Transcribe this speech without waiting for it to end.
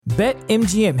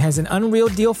BetMGM has an unreal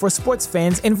deal for sports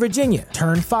fans in Virginia.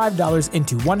 Turn $5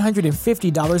 into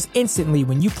 $150 instantly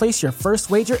when you place your first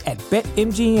wager at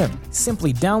BetMGM.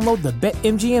 Simply download the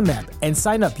BetMGM app and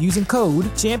sign up using code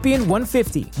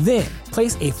Champion150. Then,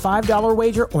 place a $5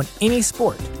 wager on any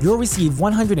sport. You'll receive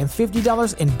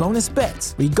 $150 in bonus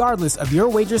bets, regardless of your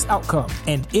wager's outcome.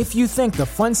 And if you think the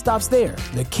fun stops there,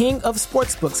 the King of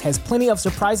Sportsbooks has plenty of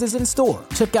surprises in store.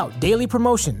 Check out daily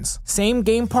promotions,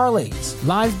 same-game parlays,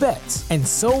 live bets, and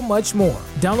so much more.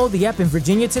 Download the app in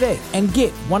Virginia today and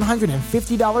get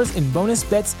 $150 in bonus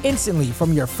bets instantly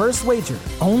from your first wager.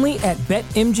 Only at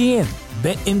BetMGM.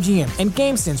 BetMGM and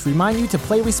GameSense remind you to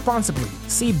play responsibly.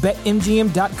 See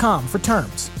BetMGM.com for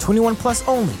terms. 21 plus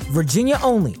only. Virginia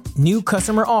only. New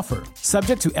customer offer.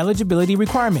 Subject to eligibility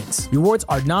requirements. Rewards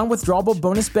are non-withdrawable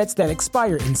bonus bets that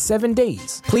expire in 7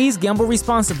 days. Please gamble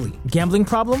responsibly. Gambling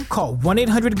problem? Call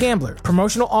 1-800-GAMBLER.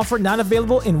 Promotional offer not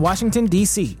available in Washington,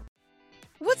 D.C.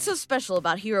 What's so special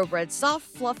about Hero Bread's soft,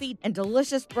 fluffy, and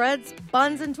delicious breads,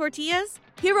 buns, and tortillas?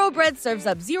 Hero Bread serves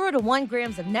up 0 to 1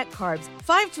 grams of net carbs,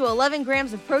 5 to 11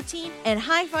 grams of protein, and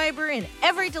high fiber in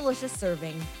every delicious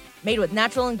serving. Made with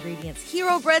natural ingredients,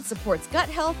 Hero Bread supports gut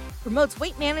health, promotes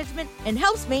weight management, and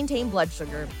helps maintain blood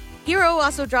sugar. Hero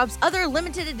also drops other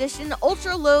limited edition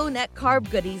ultra-low net carb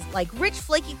goodies like rich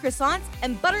flaky croissants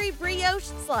and buttery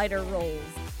brioche slider rolls.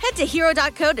 Head to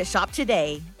hero.co to shop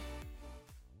today.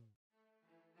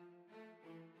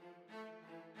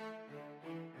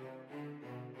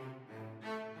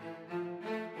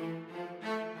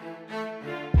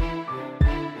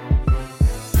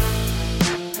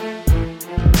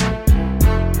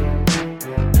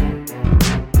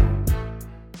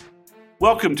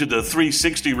 Welcome to the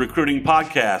 360 Recruiting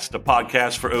Podcast, a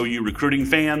podcast for OU recruiting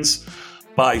fans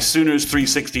by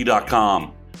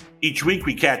Sooners360.com. Each week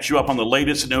we catch you up on the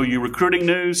latest in OU recruiting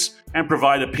news and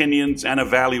provide opinions and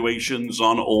evaluations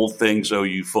on all things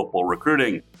OU football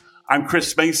recruiting. I'm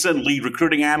Chris Mason, lead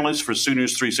recruiting analyst for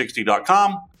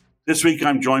Sooners360.com. This week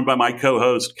I'm joined by my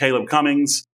co-host Caleb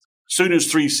Cummings,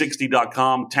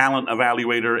 Sooners360.com talent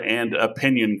evaluator and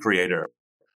opinion creator.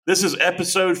 This is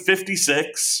episode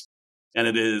 56. And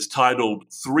it is titled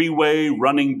Three-Way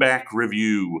Running Back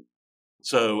Review.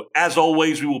 So, as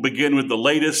always, we will begin with the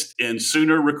latest in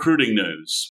Sooner recruiting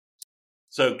news.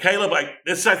 So, Caleb,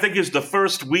 this I think is the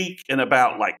first week in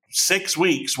about 6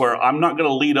 weeks where I'm not going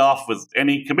to lead off with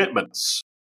any commitments.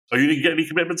 So, you didn't get any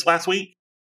commitments last week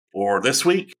or this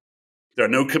week? There are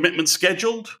no commitments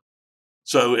scheduled.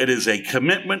 So, it is a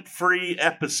commitment-free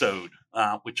episode,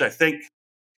 which I think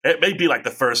it may be like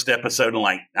the first episode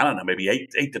in maybe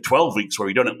 8 to 12 weeks where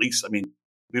we don't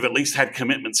we've at least had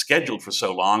commitments scheduled for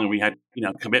so long. And we had,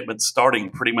 commitments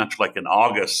starting pretty much like in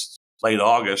August, late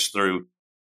August through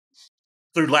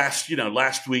last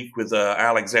week with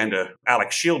Alex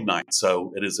Shield Night.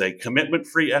 So it is a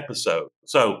commitment-free episode.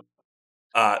 So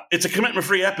it's a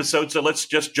commitment-free episode. So let's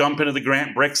just jump into the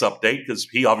Grant Brix update because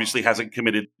he obviously hasn't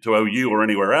committed to OU or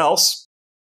anywhere else.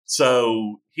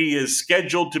 So he is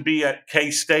scheduled to be at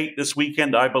K-State this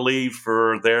weekend, I believe,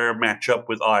 for their matchup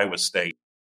with Iowa State.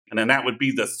 And then that would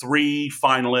be the 3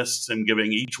 finalists and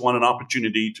giving each one an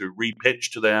opportunity to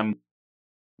repitch to them.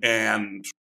 And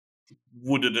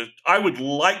I would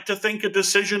like to think a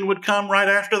decision would come right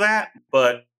after that,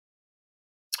 but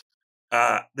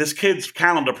this kid's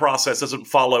calendar process doesn't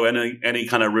follow any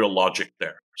kind of real logic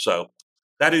there. So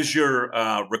that is your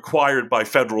required by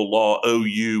federal law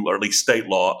OU, or at least state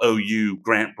law, OU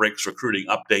Grant Brix recruiting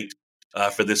update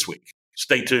for this week.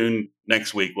 Stay tuned.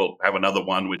 Next week we'll have another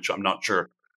one, which I'm not sure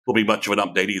will be much of an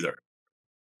update either.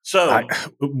 So,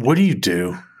 what do you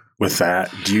do with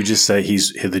that? Do you just say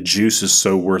the juice is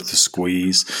so worth the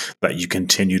squeeze that you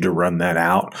continue to run that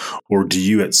out? Or do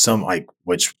you at some,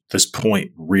 which this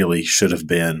point really should have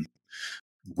been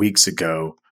weeks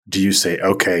ago, do you say,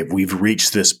 okay, we've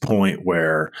reached this point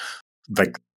where,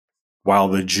 while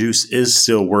the juice is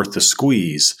still worth the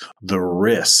squeeze, the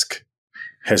risk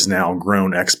has now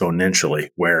grown exponentially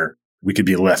where we could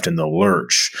be left in the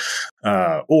lurch?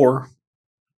 Or,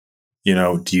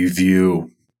 do you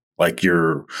view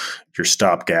your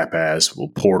stopgap as,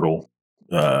 portal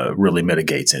really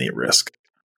mitigates any risk?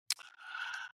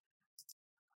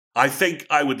 I think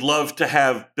I would love to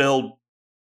have Bill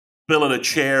in a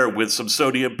chair with some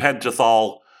sodium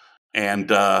pentothal and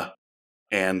sodium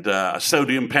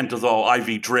pentothal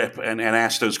IV drip and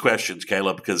ask those questions,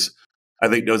 Caleb, because I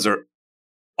think those are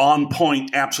on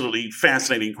point, absolutely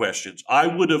fascinating questions. I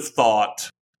would have thought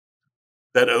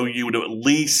that OU would have at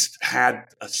least had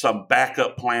some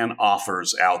backup plan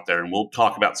offers out there, and we'll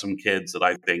talk about some kids that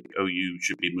I think OU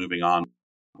should be moving on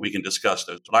We can discuss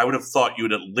those. But I would have thought you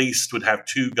would at least would have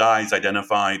 2 guys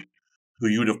identified who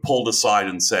you would have pulled aside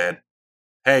and said,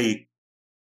 "Hey,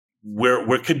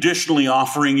 we're conditionally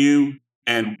offering you,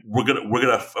 and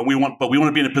we want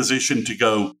to be in a position to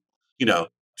go,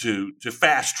 to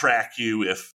fast track you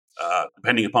if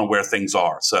depending upon where things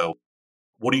are." So,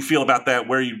 what do you feel about that?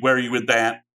 Where are you with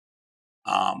that?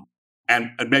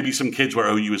 And maybe some kids where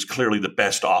OU is clearly the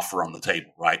best offer on the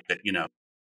table, right? That,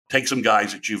 take some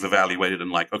guys that you've evaluated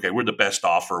and like, okay, we're the best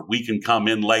offer. We can come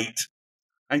in late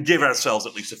and give ourselves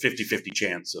at least a 50-50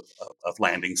 chance of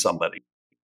landing somebody.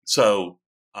 So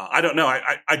I don't know.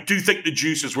 I do think the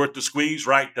juice is worth the squeeze,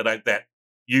 right? That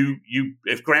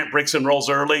if Grant Brixton rolls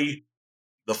early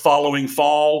the following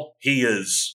fall,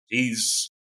 he's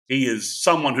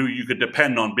someone who you could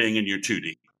depend on being in your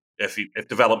 2D. If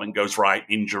development goes right,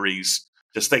 injuries,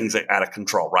 just things that out of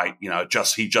control, right?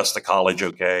 He just to college,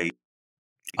 okay.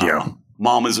 Yeah.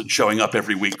 Mom isn't showing up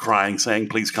every week crying, saying,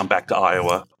 "Please come back to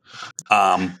Iowa."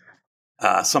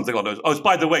 Something like those. Oh,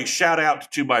 by the way, shout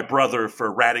out to my brother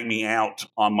for ratting me out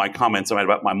on my comments I made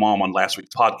about my mom on last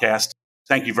week's podcast.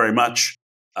 Thank you very much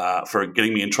for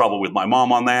getting me in trouble with my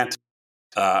mom on that.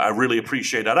 I really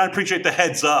appreciate that. I appreciate the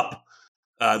heads up.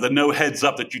 The no heads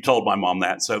up that you told my mom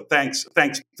that. So thanks.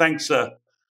 Thank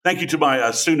you to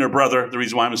my Sooner brother. The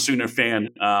reason why I'm a Sooner fan.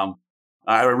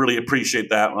 I really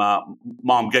appreciate that.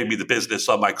 Mom gave me the business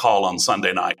on my call on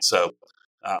Sunday night. So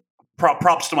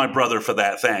props to my brother for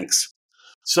that. Thanks.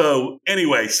 So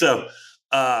anyway, Caleb,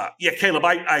 I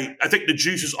think the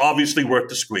juice is obviously worth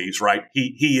the squeeze, right?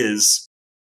 He is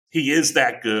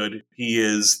that good. He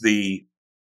is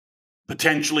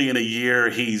potentially in a year,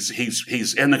 he's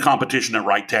in the competition at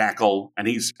right tackle, and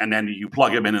then you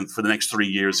plug him in, and for the next 3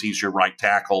 years, he's your right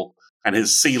tackle, and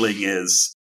his ceiling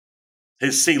is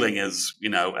as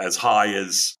high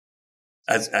as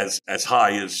I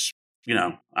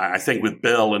think with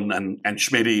Bill and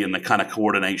Schmitty and the kind of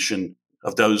coordination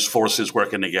of those forces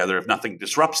working together. If nothing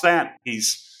disrupts that,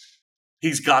 he's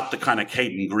got the kind of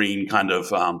Caden Green kind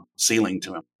of ceiling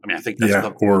to him. I mean, I think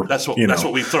that's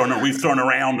what we've thrown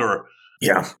around, or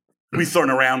we've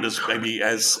thrown around as maybe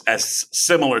as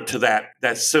similar to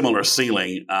that similar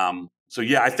ceiling.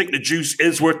 I think the juice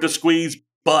is worth the squeeze,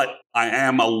 but I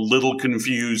am a little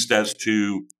confused as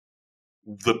to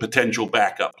the potential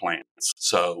backup plans.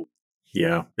 So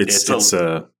yeah, it's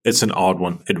an odd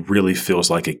one. It really feels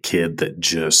like a kid that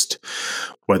just,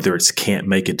 whether it's can't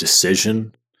make a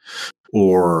decision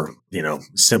or,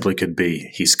 simply could be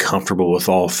he's comfortable with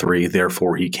all 3,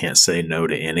 therefore he can't say no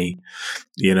to any.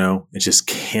 It just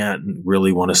can't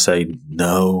really want to say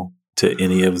no to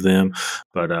any of them.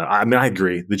 But I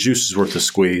agree. The juice is worth the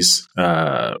squeeze.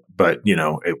 But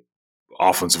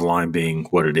offensive line being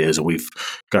what it is, and we've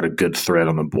got a good thread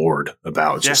on the board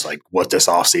about just like what this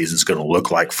offseason is going to look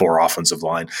like for offensive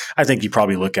line. I think you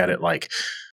probably look at it like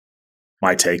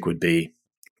my take would be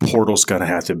portal's going to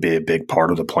have to be a big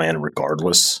part of the plan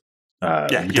regardless.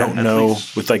 We don't know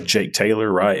with like Jake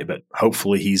Taylor, right? But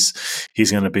hopefully he's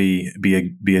going to be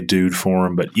a dude for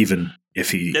him. But even if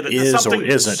he is or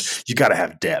isn't, you got to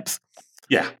have depth.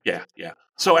 Yeah.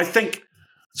 So I think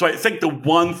the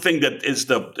one thing that is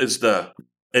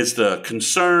the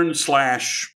concern is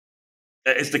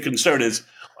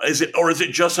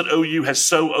it just that OU has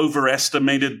so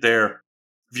overestimated their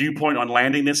viewpoint on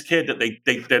landing this kid that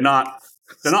they're not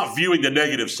viewing the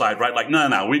negative side, right? Like,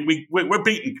 no, we're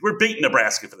beating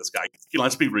Nebraska for this guy.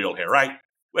 Let's be real here, right?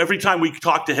 Every time we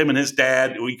talk to him and his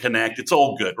dad, we connect. It's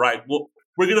all good, right? Well,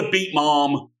 we're gonna beat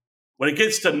Mom. When it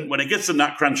gets to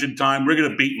nut crunching time, we're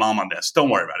going to beat Mom on this. Don't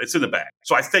worry about it. It's in the bag.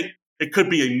 So I think it could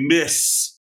be a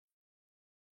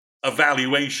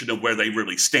mis-evaluation of where they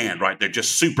really stand, right? They're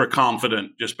just super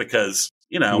confident just because,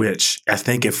 Which I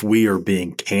think if we are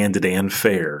being candid and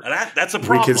fair, that's a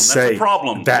problem. We could say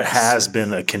that yes. has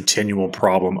been a continual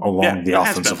problem along the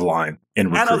offensive line in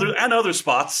recruiting. And other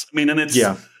spots. I mean, and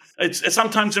it's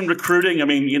sometimes in recruiting. I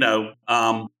mean,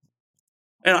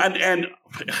 I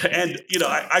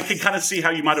can kind of see how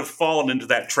you might have fallen into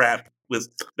that trap with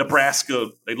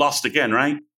Nebraska. They lost again,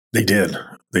 right? They did.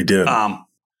 And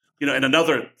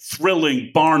another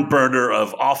thrilling barn burner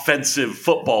of offensive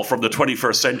football from the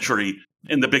 21st century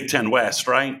in the Big Ten West,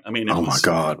 right? I mean, my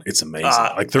God, it's amazing.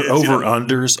 Like their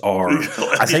over-unders are,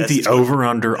 I think the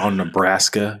over-under on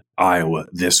Nebraska, Iowa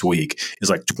this week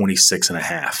is like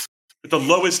 26.5. The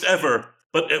lowest ever.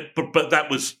 But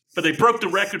they broke the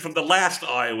record from the last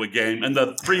Iowa game and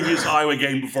the previous Iowa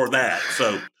game before that.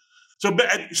 So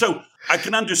I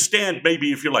can understand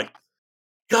maybe if you're like,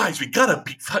 guys, we gotta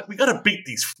beat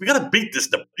this.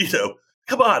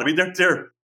 Come on. I mean,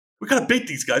 we got to beat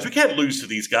these guys. We can't lose to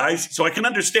these guys. So I can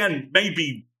understand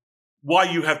maybe why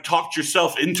you have talked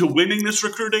yourself into winning this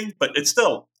recruiting, but it's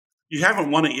still, you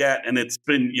haven't won it yet. And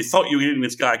you thought you were hitting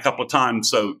this guy a couple of times.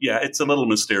 So yeah, it's a little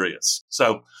mysterious.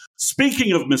 So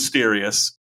speaking of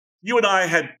mysterious, you and I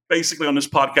had basically on this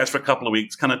podcast for a couple of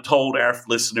weeks kind of told our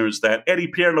listeners that Eddie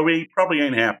Pierre-Louis probably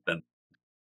ain't happening.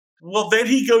 Well, then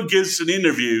he gives an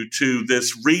interview to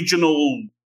this regional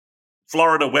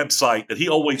Florida website that he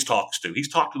always talks to. He's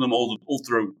talked to them all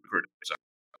through recruiting. So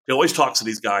he always talks to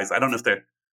these guys. I don't know if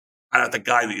the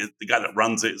guy that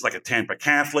runs it is like a Tampa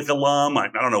Catholic alum. I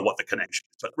don't know what the connection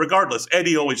is. But regardless,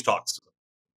 Eddie always talks to them.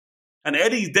 And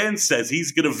Eddie then says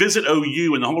he's going to visit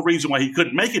OU, and the whole reason why he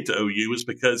couldn't make it to OU is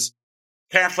because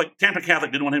Tampa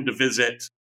Catholic didn't want him to visit,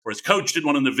 or his coach didn't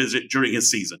want him to visit during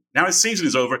his season. Now his season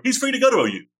is over. He's free to go to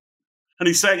OU. And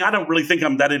he's saying, I don't really think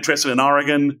I'm that interested in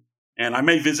Oregon, and I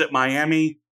may visit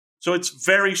Miami. So it's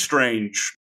very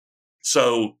strange.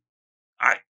 So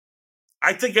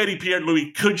I think Eddie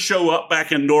Pierre-Louis could show up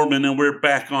back in Norman, and we're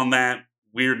back on that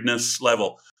weirdness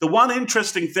level. The one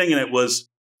interesting thing in it was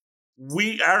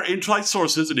our inside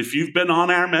sources, and if you've been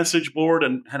on our message board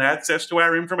and had access to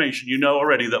our information, you know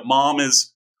already that Mom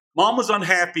was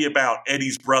unhappy about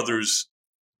Eddie's brother's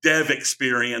dev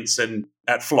experience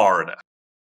at Florida.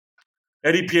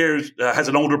 Eddie Pierre has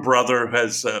an older brother,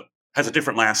 has a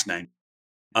different last name.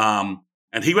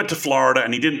 And he went to Florida,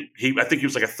 and I think he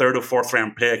was like a third or fourth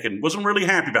round pick and wasn't really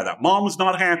happy about that. Mom was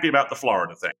not happy about the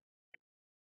Florida thing.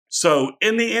 So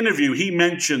in the interview, he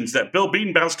mentions that Bill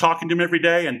Bedenbaugh's talking to him every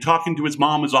day and talking to his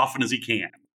mom as often as he can.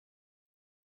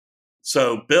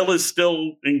 So Bill is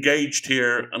still engaged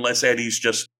here unless Eddie's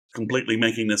just completely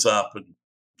making this up, and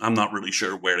I'm not really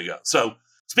sure where to go. So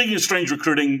speaking of strange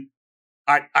recruiting,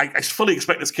 I fully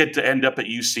expect this kid to end up at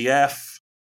UCF.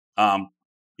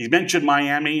 He mentioned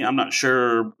Miami. I'm not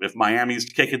sure if Miami's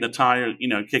kicking the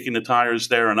tires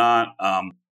there or not.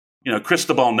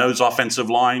 Cristobal knows offensive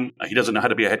line. He doesn't know how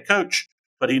to be a head coach,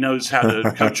 but he knows how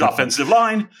to coach offensive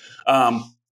line.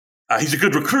 He's a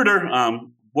good recruiter.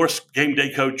 Worst game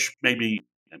day coach maybe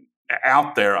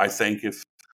out there, I think. If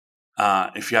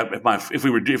we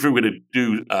were going to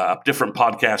do a different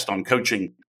podcast on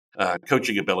coaching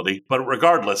ability, but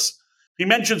regardless. He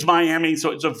mentions Miami,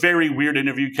 so it's a very weird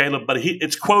interview, Caleb. But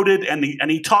it's quoted, and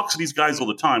he talks to these guys all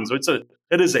the time. So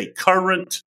it is a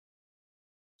current.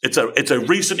 It's a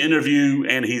recent interview,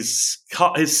 and his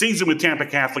season with Tampa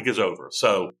Catholic is over.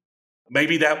 So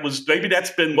maybe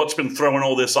that's been what's been throwing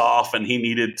all this off, and he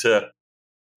needed to.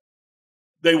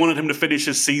 They wanted him to finish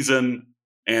his season,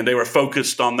 and they were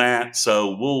focused on that.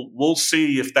 So we'll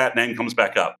see if that name comes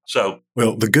back up. So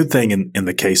the good thing in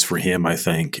the case for him, I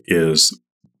think, is.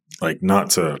 Like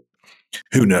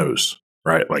who knows,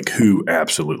 right? Like who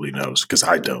absolutely knows? Because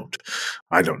I don't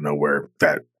know where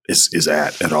that is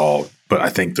at all. But I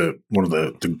think one of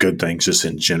the good things just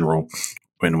in general,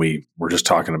 when we were just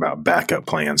talking about backup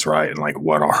plans, right? And like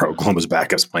what are Oklahoma's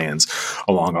backup plans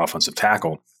along offensive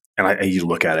tackle? And you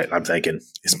look at it, I'm thinking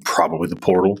it's probably the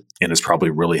portal, and it's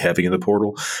probably really heavy in the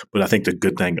portal. But I think the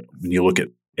good thing when you look at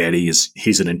Eddie is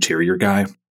he's an interior guy.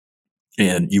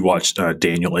 And you watched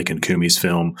Daniel Akinkumi's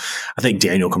film. I think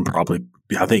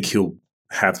he'll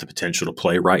have the potential to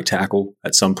play right tackle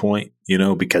at some point,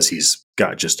 because he's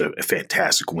got just a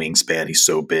fantastic wingspan. He's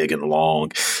so big and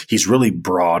long. He's really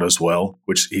broad as well,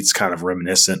 which he's kind of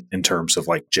reminiscent in terms of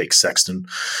like Jake Sexton.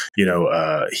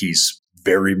 He's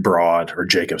very broad, or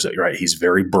Jacobs, right? He's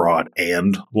very broad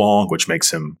and long, which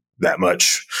makes him that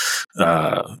much,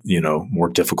 more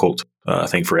difficult, I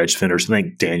think, for edge defenders. I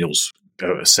think Daniel's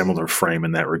a similar frame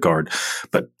in that regard,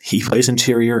 but he plays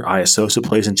interior. Iasosa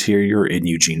plays interior, and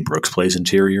Eugene Brooks plays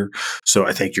interior. So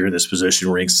I think you're in this position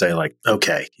where you can say, like,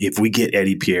 okay, if we get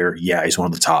Eddie Pierre, yeah, he's one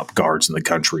of the top guards in the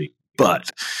country.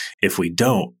 But if we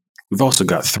don't, we've also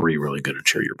got 3 really good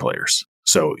interior players.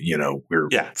 So we're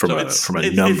from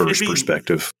a numbers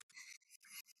perspective.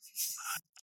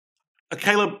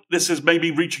 Caleb, this is maybe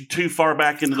reaching too far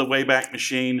back into the Wayback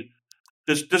Machine.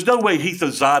 There's no way Heath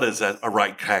Ozada's a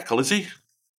right tackle, is he?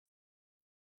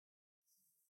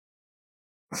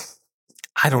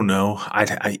 I don't know.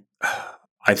 I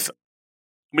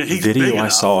mean, he's video enough, I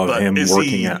saw of him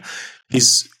working out.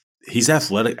 He's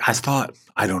athletic.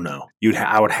 I don't know.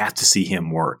 I would have to see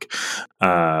him work.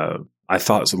 I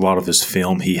thought a lot of his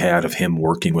film he had of him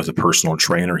working with a personal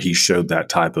trainer, he showed that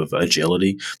type of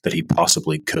agility that he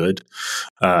possibly could.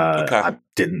 Okay. I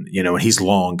didn't, and he's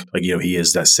long, like, he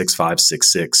is that 6'5",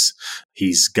 6'6".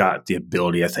 He's got the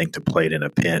ability, I think, to play it in a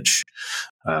pinch.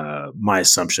 My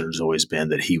assumption has always been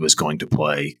that he was going to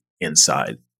play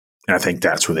inside. And I think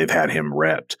that's where they've had him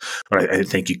repped. But I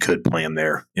think you could play him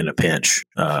there in a pinch.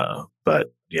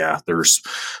 But yeah, there's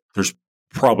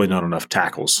probably not enough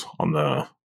tackles on the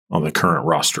current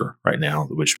roster right now,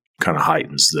 which kind of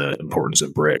heightens the importance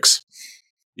of bricks.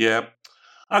 Yeah.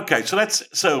 Okay, so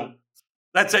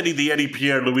that's Eddie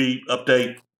Pierre-Louis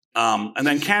update. And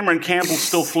then Cameron Campbell's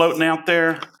still floating out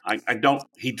there.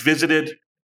 He visited.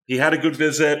 He had a good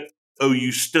visit.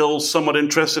 OU still somewhat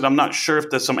interested. I'm not sure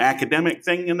if there's some academic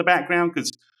thing in the background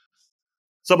because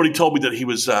somebody told me that he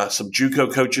was some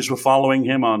JUCO coaches were following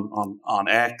him on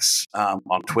X,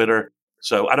 on Twitter.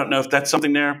 So I don't know if that's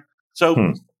something there.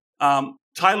 So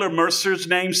Tyler Mercer's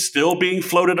name still being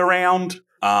floated around.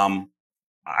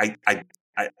 I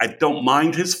don't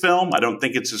mind his film. I don't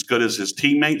think it's as good as his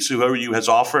teammates who OU has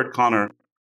offered. Connor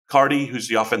Carty, who's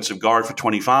the offensive guard for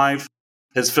 25.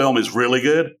 His film is really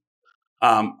good.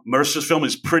 Mercer's film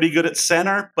is pretty good at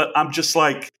center, but I'm just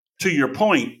like, to your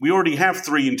point, we already have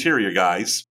 3 interior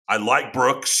guys. I like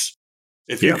Brooks.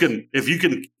 If you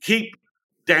can keep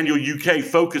Daniel UK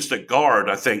focused at guard,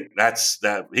 I think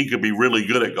that he could be really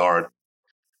good at guard.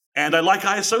 And I like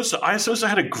Iasosa. Iasosa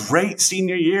had a great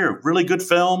senior year, really good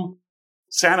film.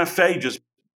 Santa Fe just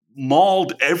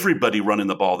mauled everybody running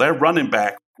the ball. Their running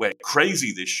back went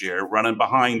crazy this year, running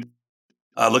behind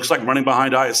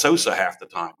Iasosa half the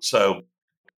time. So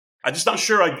I'm just not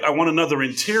sure I want another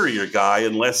interior guy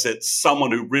unless it's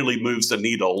someone who really moves the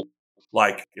needle.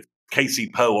 Like if Casey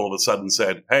Poe all of a sudden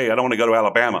said, "Hey, I don't want to go to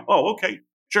Alabama." Oh, okay,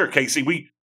 sure, Casey.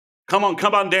 Come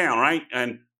on down, right?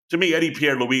 And to me, Eddie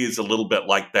Pierre-Louis is a little bit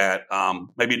like that.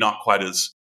 Maybe not quite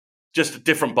as just a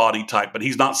different body type, but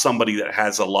he's not somebody that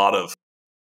has a lot of.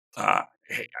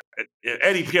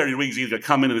 Eddie Pierre-Louis is either going to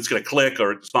come in and it's going to click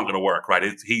or it's not going to work, right?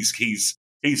 He's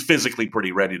physically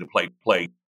pretty ready to play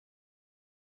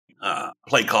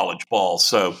college ball.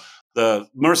 So the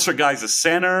Mercer guy's a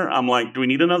center. I'm like, do we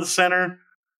need another center?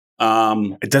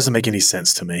 It doesn't make any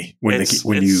sense to me when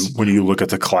you look at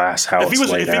the class how it's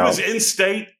laid out. If he was in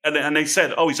state and they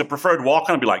said, "Oh, he's a preferred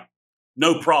walk-on," I'd be like,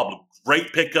 "No problem,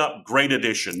 great pickup, great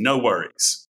addition, no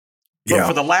worries." But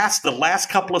for the last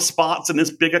couple of spots in this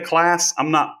bigger class,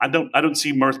 I don't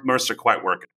see Mercer quite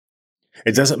working.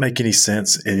 It doesn't make any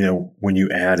sense, when you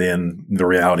add in the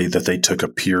reality that they took a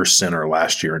pure center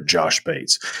last year in Josh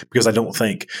Bates, because I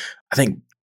think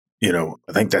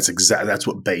that's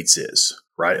what Bates is,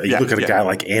 right? You look at a guy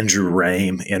like Andrew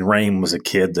Rame, and Rame was a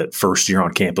kid that first year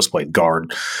on campus played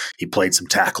guard. He played some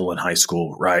tackle in high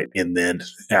school, right? And then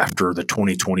after the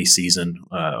 2020 season,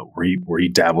 where he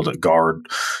dabbled at guard,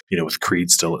 with Creed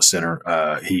still at center,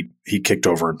 he kicked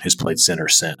over and has played center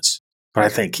since. But I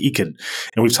think he can,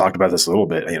 and we've talked about this a little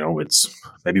bit, it's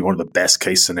maybe one of the best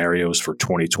case scenarios for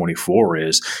 2024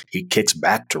 is he kicks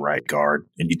back to right guard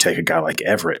and you take a guy like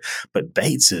Everett. But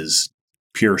Bates is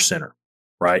pure center,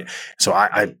 right? So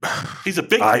he's a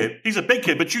big kid. He's a big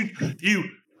kid, but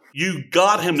you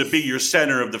got him to be your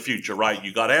center of the future, right?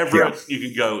 You got Everett. Yeah. You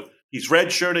can go, he's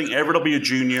redshirting. Everett will be a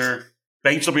junior.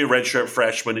 Bates will be a redshirt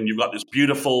freshman. And you've got this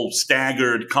beautiful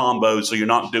staggered combo. So you're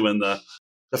not doing the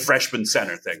freshman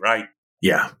center thing, right?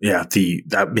 Yeah. To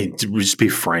just be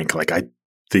frank,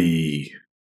 the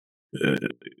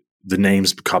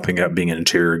names popping up being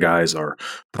interior guys are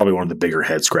probably one of the bigger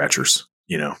head scratchers,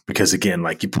 because again,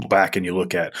 you pull back and you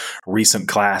look at recent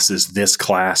classes, this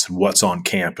class, what's on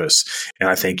campus. And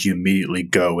I think you immediately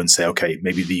go and say, okay,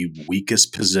 maybe the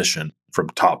weakest position from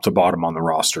top to bottom on the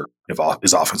roster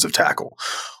is offensive tackle.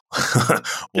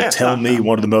 Tell me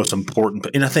one of the most important,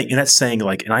 and that's saying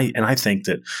I think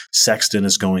that Sexton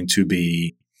is going to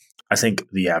be, I think,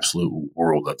 the absolute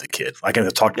world of the kid. I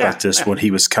talked about this when he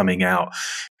was coming out,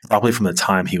 probably from the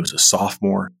time he was a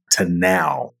sophomore to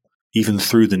now, even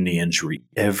through the knee injury,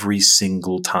 every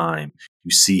single time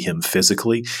you see him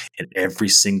physically in every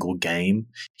single game,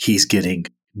 he's getting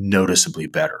noticeably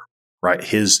better. Right,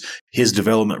 his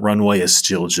development runway is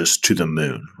still just to the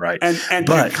moon, right? And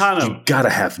but you got to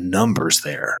have numbers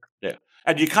there. Yeah,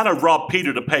 and you kind of rob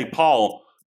Peter to pay Paul,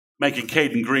 making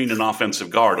Caden Green an offensive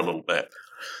guard a little bit.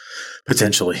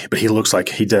 Potentially, but he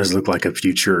does look like a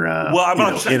future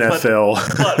NFL.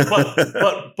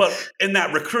 But in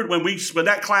that recruit, when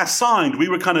that class signed, we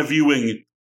were kind of viewing,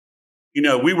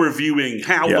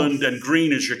 Howland and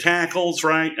Green as your tackles,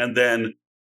 right, and then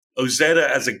Ozetta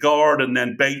as a guard and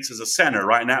then Bates as a center,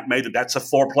 right? And that's a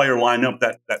 4-player lineup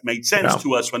that made sense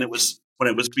to us when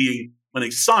they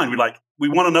signed. We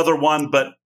want another one,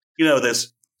 but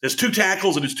there's 2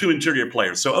 tackles and there's 2 interior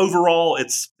players. So overall,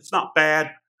 it's not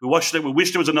bad. We wish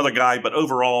there was another guy, but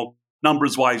overall,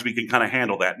 numbers wise, we can kind of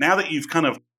handle that. Now that you've kind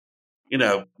of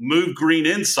moved Green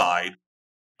inside,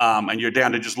 and you're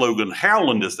down to just Logan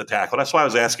Howland as the tackle. That's why I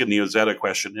was asking the Ozetta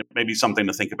question. It may be something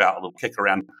to think about, a little kick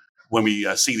around when we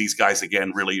see these guys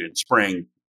again, really in spring.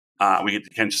 We get the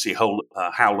chance to see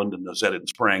Howland and Ozetta in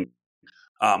spring.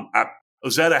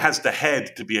 Ozetta has the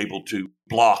head to be able to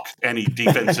block any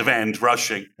defensive end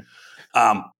rushing.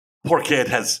 Poor kid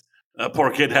has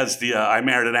the I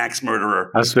married an axe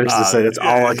murderer. I was supposed to say that's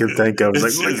all I can think of.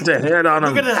 Like, look at the head on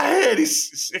him. Look at the head.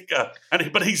 He's sick.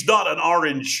 But he's not an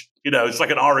orange. It's like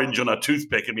an orange on a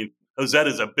toothpick. I mean, Ozetta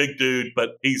is a big dude,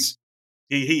 but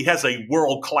he has a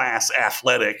world class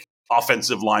athletic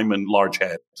offensive lineman, large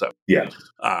head. So yeah,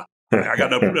 I got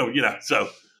no. So,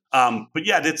 but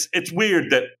yeah, it's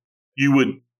weird that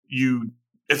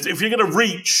if you're going to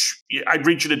reach, I'd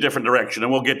reach in a different direction,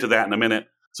 and we'll get to that in a minute.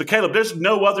 So, Caleb, there's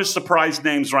no other surprise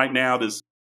names right now. It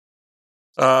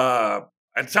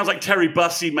sounds like Terry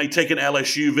Bussey may take an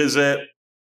LSU visit.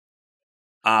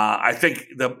 I think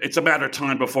it's a matter of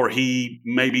time before I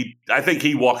think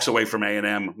he walks away from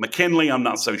A&M. McKinley, I'm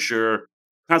not so sure.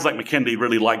 Sounds like McKinley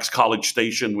really likes College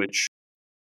Station, which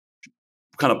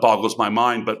kind of boggles my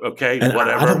mind, but okay, and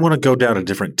whatever. I don't want to go down a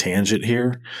different tangent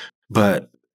here,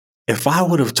 but if I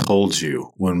would have told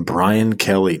you when Brian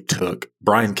Kelly,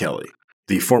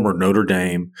 the former Notre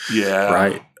Dame,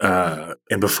 right,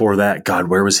 and before that, God,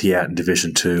 where was he at in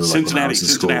Division II?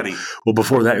 Cincinnati. Well,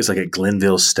 before that, he was like at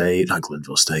Glenville State, not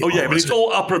Glenville State. Oh yeah, but it's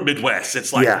all Upper Midwest.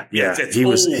 It's like he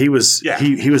coached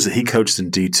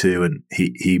in D2, and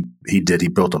he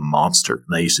built a monster. And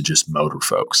they used to just motor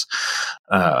folks.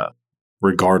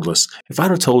 Regardless, if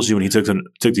I'd have told you when he took the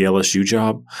LSU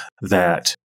job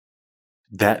that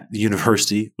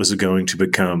university was going to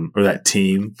become, or that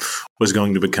team was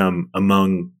going to become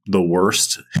among the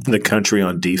worst in the country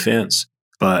on defense,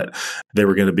 but they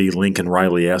were going to be Lincoln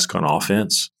Riley-esque on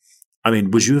offense, I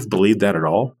mean, would you have believed that at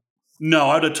all? No,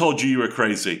 I'd have told you were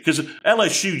crazy, because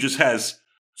LSU just has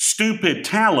stupid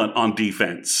talent on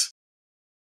defense.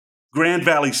 Grand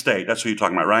Valley State, that's what you're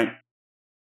talking about, right?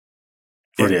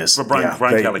 It is. For Brian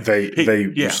Kelly. They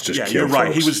just kill you're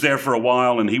right. folks. He was there for a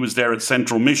while, and he was there at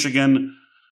Central Michigan.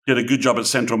 Did a good job at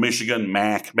Central Michigan,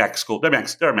 Mac School. They're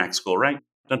a Mac School, right?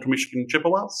 Central Michigan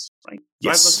Chippewas, right?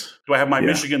 Yes. Do I have my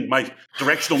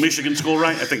directional Michigan school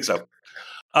right? I think so.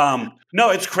 No,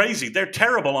 it's crazy. They're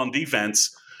terrible on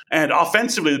defense, and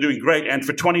offensively they're doing great. And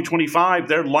for 2025,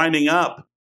 they're lining up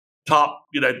top.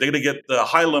 They're going to get the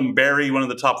Hylam Berry, one of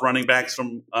the top running backs for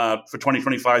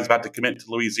 2025, is about to commit to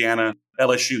Louisiana.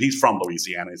 LSU. He's from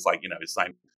Louisiana. It's like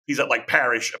he's at like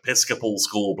Parish Episcopal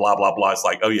School. Blah blah blah. It's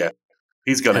like, oh yeah.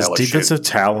 He's going to LSU. Has defensive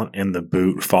talent in the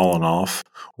boot fallen off,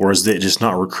 or is it just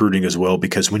not recruiting as well?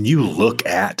 Because when you look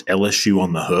at LSU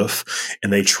on the hoof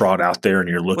and they trot out there and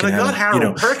you're looking at them. They got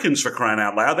Harold Perkins, for crying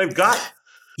out loud. They've got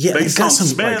Mason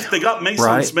Smith. They got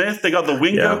Mason Smith. They got the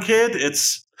Wingo kid.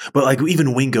 But like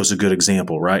even Wingo's a good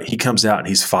example, right? He comes out and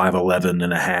he's 5'11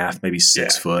 and a half, maybe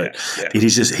 6 foot. Yeah.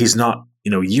 He's not,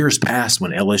 years past when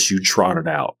LSU trotted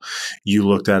out, you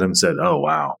looked at him and said, oh,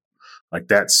 wow, like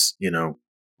that's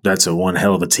a one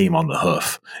hell of a team on the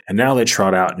hoof. And now they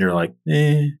trot out and you're like,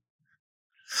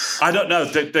 I don't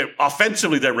know.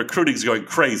 Offensively, their recruiting is going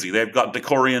crazy. They've got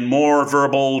DeCorian Moore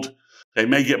verbaled. They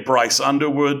may get Bryce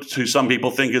Underwood, who some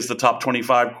people think is the top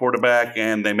 25 quarterback,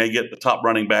 and they may get the top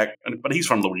running back. But he's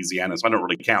from Louisiana, so I don't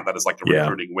really count that as like a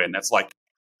recruiting win. That's like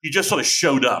you just sort of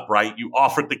showed up, right? You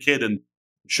offered the kid and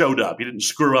showed up. You didn't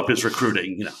screw up his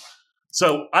recruiting,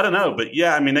 So I don't know. But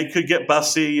yeah, I mean, they could get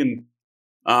Bussey and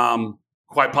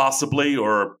quite possibly,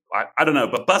 or I don't know.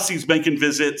 But Bussey's making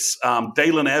visits.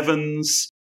 Dalen Evans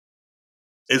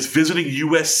is visiting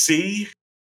USC.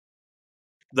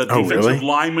 The defensive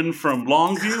lineman from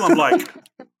Longview. I'm like,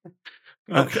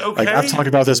 okay. Like I've talked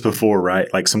about this before, right?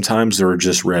 Like sometimes there are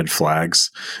just red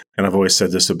flags. And I've always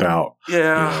said this about,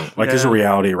 there's a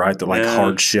reality, right? That like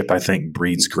hardship, I think,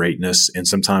 breeds greatness. And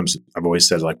sometimes I've always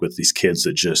said like with these kids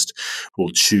that just will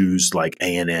choose like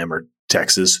A&M or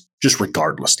Texas, just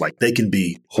regardless. Like they can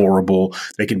be horrible,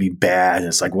 they can be bad. And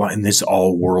it's like, well, and this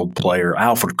all world player,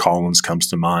 Alfred Collins comes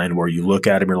to mind, where you look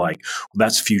at him, you're like, well,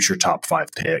 that's future top 5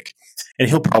 pick. And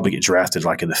he'll probably get drafted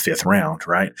like in the 5th round,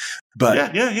 right?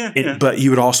 But but you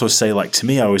would also say, like, to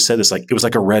me, I always said this, like it was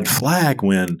like a red flag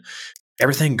when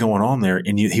everything going on there,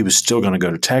 and he was still going to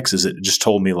go to Texas. It just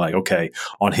told me, like, okay,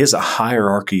 on his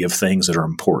hierarchy of things that are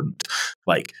important,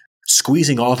 like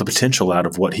squeezing all the potential out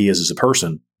of what he is as a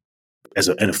person,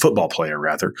 and a football player,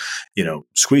 rather,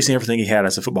 squeezing everything he had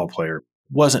as a football player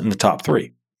wasn't in the top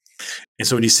 3. And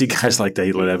so when you see guys like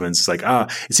Dalen Evans, it's like,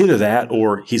 it's either that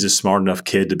or he's a smart enough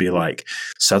kid to be like,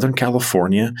 Southern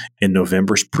California in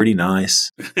November's pretty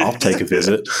nice. I'll take a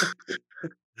visit.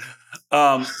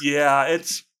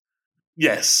 It's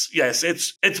Yes.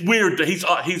 It's weird.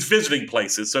 He's visiting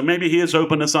places, so maybe he is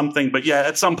open to something. But yeah,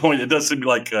 at some point, it does seem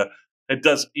like it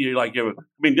does. I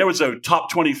mean, there was a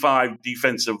top 25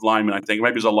 defensive lineman, I think,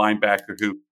 maybe it was a linebacker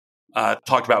who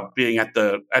talked about being at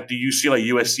the UCLA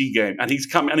USC game, and he's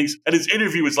come and his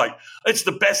interview was like, "It's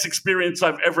the best experience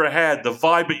I've ever had. The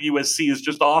vibe at USC is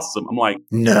just awesome." I'm like,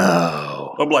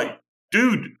 no. I'm like,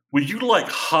 dude, were you like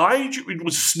high?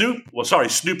 Was Snoop? Well, sorry,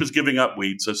 Snoop is giving up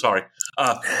weed, so sorry.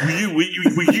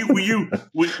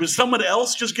 Was someone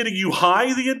else just getting you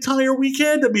high the entire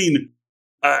weekend? I mean,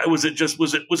 was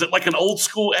it like an old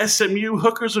school SMU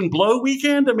hookers and blow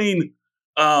weekend? I mean,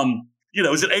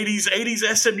 is it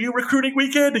 80s SMU recruiting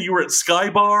weekend? And you were at Sky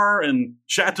Bar and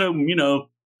Chateau Bourbon,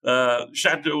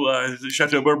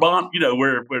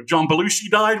 where John Belushi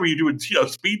died. Were you doing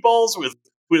speedballs with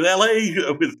LA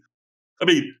I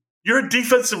mean, you're a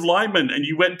defensive lineman and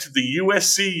you went to the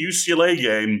USC UCLA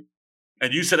game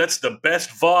and you said that's the best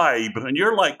vibe. And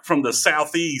you're like from the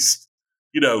Southeast,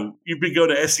 you've been going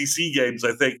to SEC games,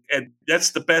 I think, and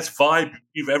that's the best vibe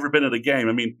you've ever been at a game.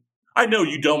 I mean, I know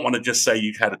you don't want to just say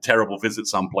you've had a terrible visit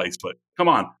someplace, but come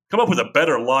on, come up with a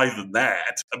better lie than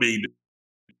that. I mean,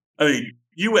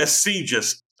 USC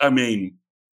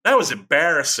that was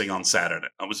embarrassing on Saturday.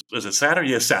 Was it Saturday?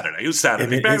 Yeah, Saturday. It was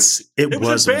Saturday. It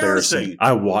was embarrassing.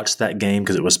 I watched that game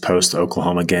because it was post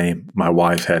Oklahoma game. My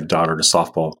wife had daughter to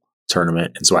softball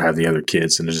tournament, and so I have the other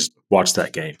kids, and I just watched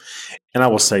that game. And I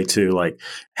will say too, like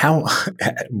how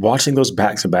watching those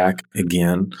back to back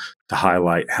again to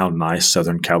highlight how nice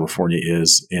Southern California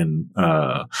is in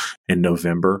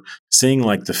November. Seeing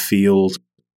like the field.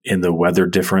 In the weather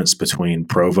difference between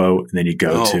Provo and then you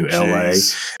go to LA,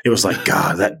 it was like,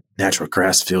 God, that natural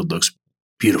grass field looks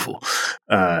beautiful.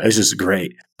 It was just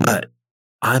great. But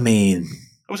I mean,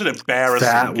 it was an embarrassing.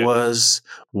 That was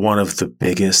one of the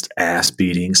biggest ass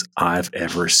beatings I've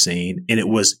ever seen. And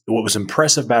what was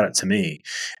impressive about it to me,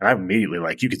 and I immediately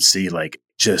you could see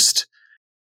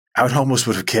I would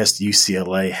have guessed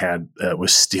UCLA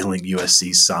was stealing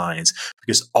USC signs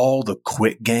because all the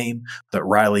quick game that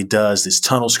Riley does, these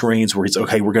tunnel screens where he's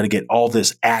okay, we're going to get all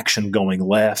this action going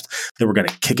left, then we're going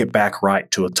to kick it back right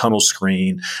to a tunnel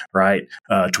screen, right,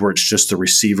 to where it's just the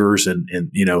receivers and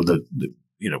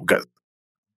got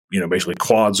basically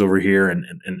quads over here, and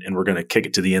we're going to kick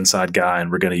it to the inside guy, and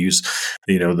we're going to use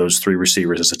those three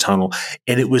receivers as a tunnel,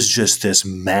 and it was just this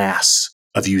mass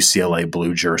of UCLA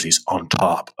blue jerseys on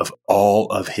top of all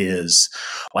of his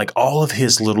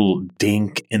little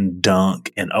dink and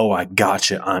dunk and, oh, I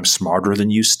gotcha, I'm smarter than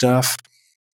you stuff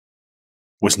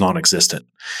was non-existent.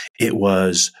 It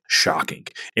was shocking.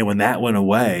 And when that went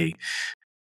away,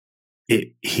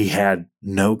 he had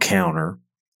no counter.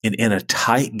 And in a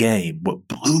tight game, what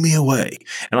blew me away,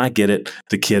 and I get it,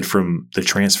 the kid from the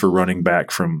transfer running back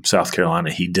from South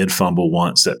Carolina, he did fumble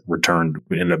once that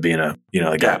ended up being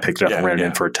the guy picked it up and ran it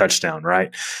in for a touchdown,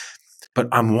 right? But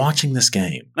I'm watching this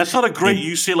game. That's not a great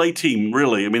UCLA team,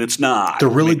 really. I mean, it's not. They're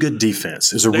really good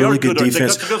defense. It's a really good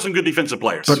defense. They've got some good defensive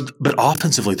players. But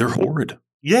offensively, they're horrid.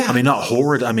 Yeah. I mean, not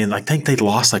horrid. I mean, I think they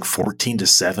lost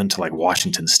 14-7 to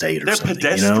Washington State or something.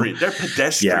 Pedestrian. They're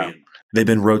pedestrian. Yeah. They've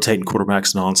been rotating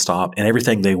quarterbacks nonstop, and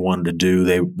everything they wanted to do,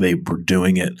 they were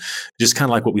doing it. Just kind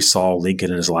of like what we saw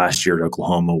Lincoln in his last year at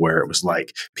Oklahoma, where it was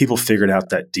like people figured out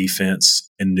that defense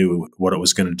and knew what it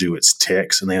was going to do. Its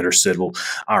ticks, and they understood, well,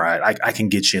 all right, I can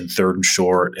get you in third and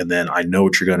short, and then I know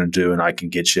what you're going to do, and I can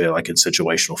get you in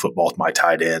situational football with my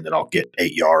tight end, and I'll get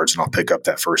 8 yards, and I'll pick up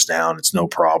that first down. It's no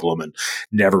problem, and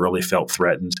never really felt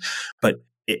threatened. But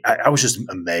I was just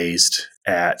amazed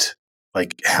at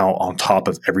how on top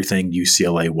of everything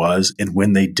UCLA was. And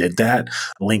when they did that,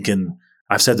 Lincoln,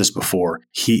 I've said this before,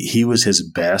 he was his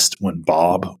best when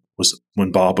Bob was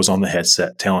on the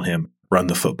headset telling him, run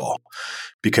the football.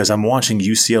 Because I'm watching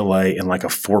UCLA in a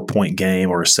 4-point game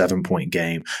or a 7-point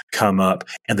game come up,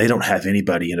 and they don't have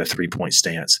anybody in a 3-point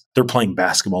stance. They're playing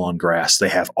basketball on grass. They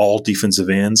have all defensive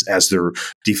ends as their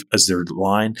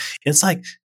line. And it's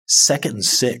 2nd and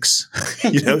 6,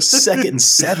 2nd and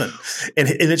 7. And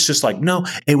it's just no,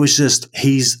 it was just,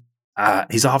 he's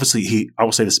obviously, I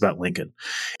will say this about Lincoln,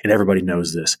 and everybody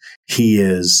knows this. He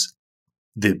is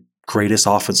the greatest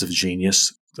offensive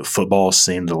genius the football has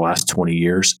seen in the last 20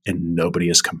 years, and nobody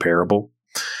is comparable.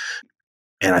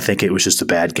 And I think it was just a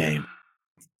bad game.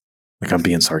 I'm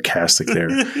being sarcastic there.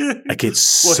 It's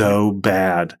so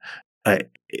bad.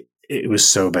 It was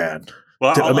so bad.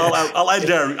 Well, I'll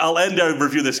end our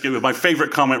review this game with my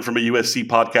favorite comment from a USC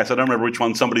podcast. I don't remember which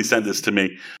one. Somebody sent this to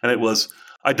me, and it was,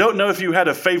 I don't know if you had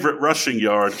a favorite rushing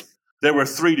yard. There were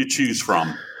 3 to choose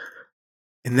from.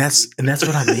 And that's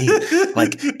what I mean.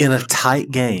 Like in a tight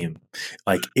game,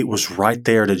 like it was right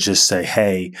there to just say,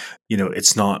 hey,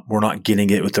 we're not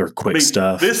getting it with their quick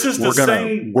stuff. This is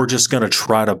we're just gonna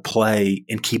try to play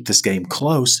and keep this game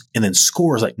close and then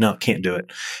score. Is like, no, can't do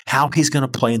it. How he's gonna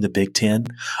play in the Big Ten,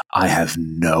 I have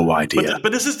no idea.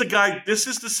 But this is the guy, this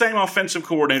is the same offensive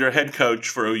coordinator, head coach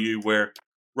for OU, where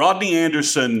Rodney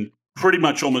Anderson pretty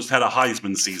much almost had a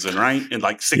Heisman season, right? In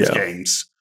like 6 games.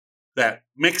 That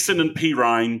Mixon and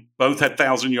Pirine both had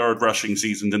 1,000-yard rushing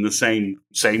seasons in the same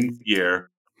year.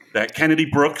 That Kennedy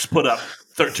Brooks put up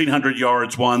 1,300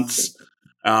 yards once.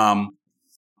 Ramondre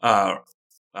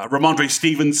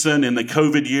Stevenson in the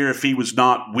COVID year, if he was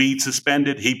not weed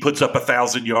suspended, he puts up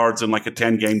 1,000 yards in like a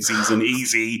 10-game season,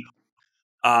 easy.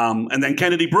 And then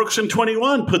Kennedy Brooks in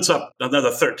 21 puts up another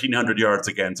 1,300 yards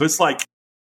again. So it's like,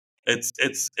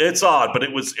 it's odd, but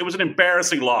it was an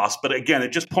embarrassing loss. But again, it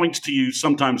just points to you.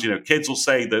 Sometimes, kids will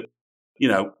say that,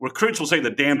 recruits will say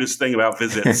the damnedest thing about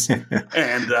visits,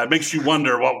 and makes you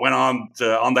wonder what went on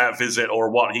that visit or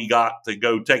what he got to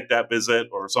go take that visit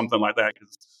or something like that.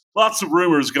 Because lots of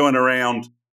rumors going around.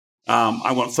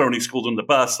 I won't throw any schools on the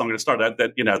bus. I'm going to start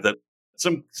that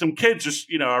some kids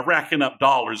just are racking up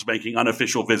dollars making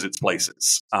unofficial visits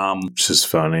places. Which is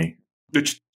funny.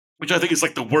 Which I think is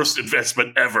like the worst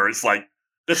investment ever. It's like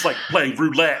that's like playing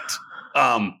roulette,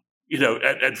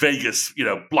 at Vegas,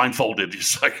 blindfolded.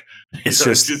 It's like it's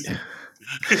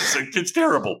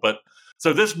terrible. But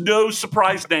so there's no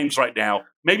surprise names right now.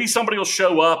 Maybe somebody will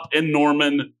show up in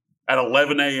Norman at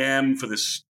 11 a.m. for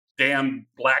this damn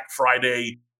Black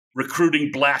Friday recruiting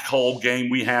black hole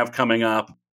game we have coming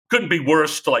up. Couldn't be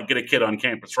worse to like get a kid on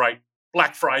campus, right?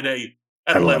 Black Friday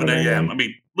at 11 a.m. I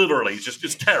mean, literally,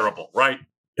 it's terrible, right?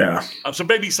 Yeah. So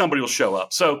maybe somebody will show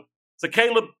up. So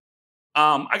Caleb,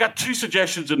 I got 2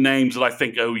 suggestions of names that I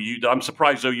think that I'm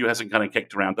surprised OU hasn't kind of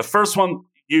kicked around. The first one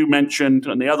you mentioned,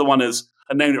 and the other one is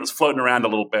a name that was floating around a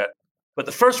little bit. But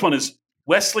the first one is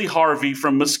Wesley Harvey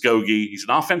from Muskogee. He's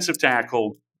an offensive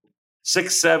tackle,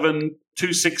 6'7",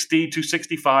 260,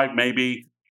 265 maybe.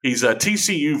 He's a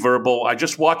TCU verbal. I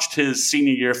just watched his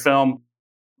senior year film,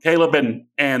 Caleb,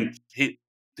 and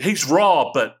he's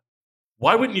raw, but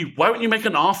why wouldn't you make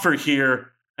an offer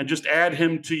here and just add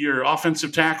him to your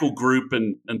offensive tackle group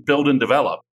and build and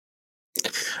develop?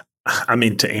 I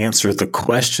mean, to answer the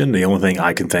question, the only thing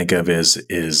I can think of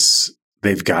is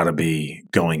they've got to be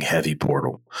going heavy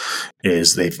portal.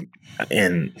 That's a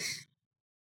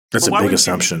big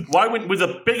assumption. Why wouldn't, with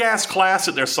a big ass class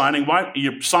that they're signing, why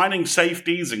you're signing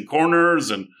safeties and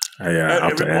corners and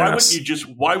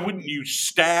why wouldn't you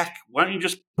stack? Why don't you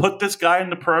just put this guy in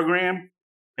the program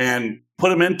and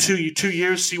put him into 2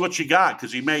 years, see what you got,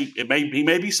 because he may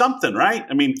be something, right?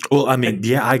 I mean,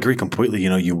 yeah, I agree completely.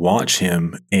 You watch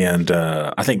him, and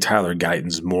I think Tyler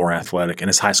Guyton's more athletic. And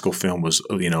his high school film was,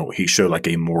 he showed like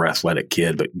a more athletic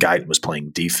kid, but Guyton was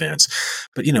playing defense.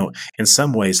 But in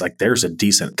some ways, like there's a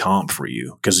decent comp for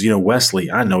you because Wesley,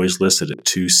 I know he's listed at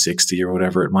 260 or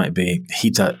whatever it might be.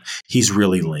 He's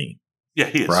really lean. Yeah,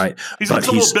 he is. Right. He looks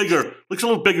a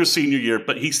little bigger senior year,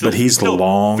 but he's still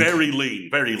long, very lean.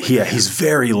 Yeah, he's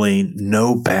very lean,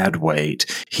 no bad weight.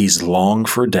 He's long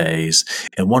for days.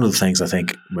 And one of the things I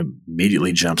think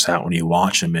immediately jumps out when you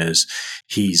watch him is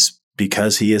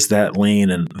because he is that lean,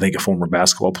 and I think a former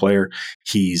basketball player,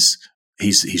 he's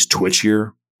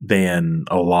twitchier than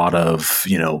a lot of,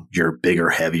 your bigger,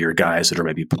 heavier guys that are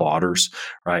maybe plotters,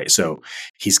 right? So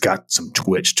he's got some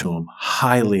twitch to him,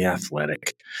 highly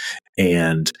athletic.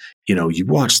 And, you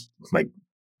watch like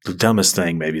the dumbest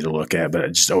thing maybe to look at, but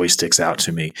it just always sticks out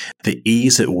to me. The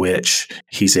ease at which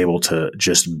he's able to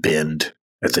just bend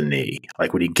at the knee.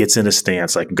 Like when he gets in a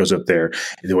stance, like and goes up there,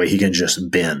 the way he can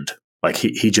just bend. Like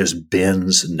he just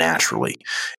bends naturally,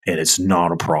 and it's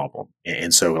not a problem.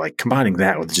 And so, like combining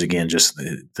that with again just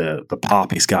the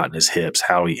pop he's got in his hips,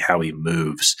 how he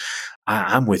moves,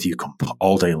 I'm with you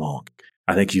all day long.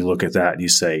 I think you look at that and you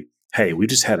say, "Hey, we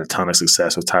just had a ton of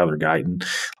success with Tyler Guyton.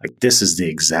 Like this is the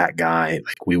exact guy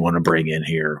like we want to bring in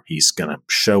here. He's gonna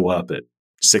show up at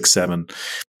 6'7".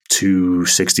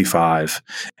 265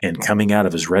 and coming out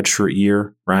of his redshirt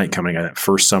year, right? Coming out of that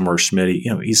first summer, Schmitty,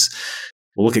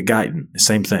 Well, look at Guyton.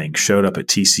 Same thing. Showed up at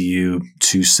TCU,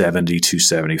 270,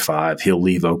 275. He'll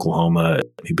leave Oklahoma.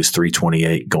 He was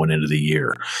 328 going into the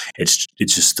year. It's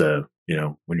just,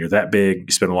 when you're that big,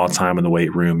 you spend a lot of time in the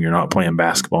weight room, you're not playing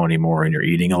basketball anymore, and you're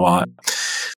eating a lot.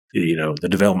 The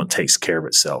development takes care of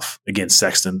itself. Again,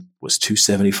 Sexton was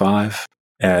 275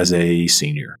 as a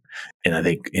senior. And I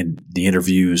think in the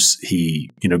interviews, he,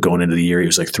 going into the year, he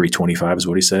was like 325 is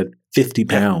what he said, 50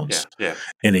 pounds. Yeah.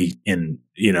 And in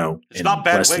not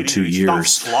bad less than weight. 2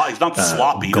 years, He's not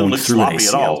sloppy. He going doesn't through look an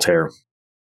sloppy ACL at all. tear.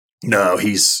 No,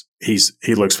 he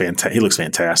looks fantastic. He looks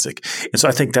fantastic. And so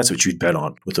I think that's what you'd bet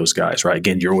on with those guys, right?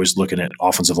 Again, you're always looking at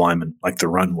offensive linemen like the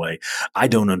runway. I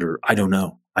don't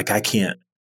know. Like, I can't,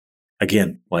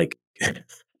 again, like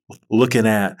looking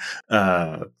at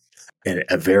a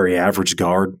very average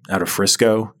guard out of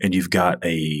Frisco, and you've got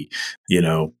a,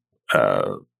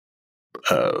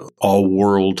 all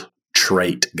world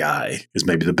trait guy is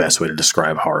maybe the best way to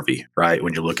describe Harvey, right?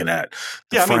 When you're looking at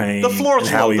the frame, the floor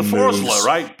is low. The floor is low,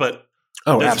 right? But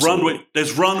there's absolutely.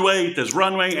 runway,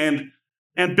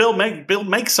 and Bill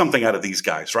makes something out of these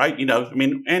guys, right?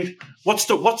 And what's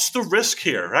the risk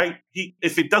here, right?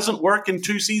 If it doesn't work in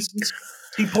 2 seasons,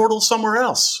 he portals somewhere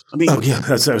else.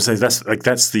 That's what I would say.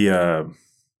 That's the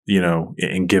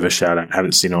and give a shout out. I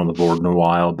haven't seen it on the board in a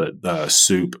while, but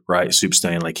Soup, right? Soup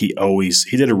Stain, like he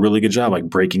did a really good job, like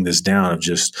breaking this down of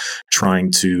just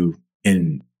trying to,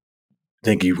 I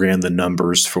think he ran the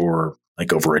numbers for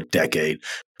like over a decade,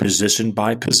 position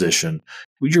by position.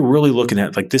 You're really looking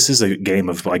at, like, this is a game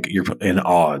of, like, you're an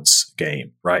odds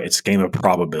game, right? It's a game of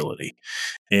probability.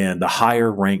 And the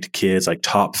higher ranked kids, like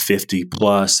top 50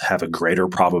 plus, have a greater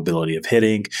probability of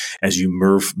hitting. As you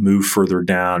move further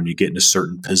down, you get into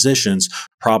certain positions,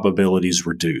 probabilities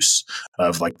reduce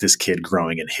of, like, this kid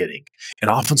growing and hitting. And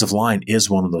offensive line is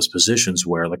one of those positions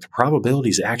where, like, the probability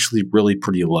is actually really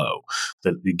pretty low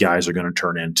that the guys are going to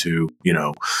turn into,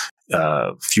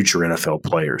 future NFL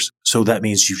players. So that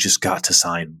means you've just got to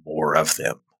sign more of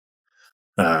them.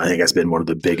 I think that's been one of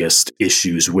the biggest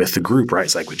issues with the group, right?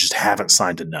 It's like we just haven't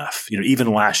signed enough.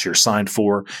 Even last year signed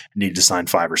 4, needed to sign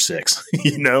 5 or 6.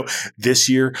 This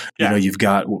year, you've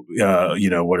got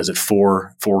what is it,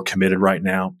 4 committed right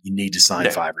now. You need to sign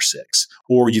 5 or 6,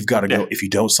 or you've got to go. If you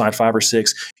don't sign 5 or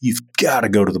 6, you've got to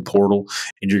go to the portal,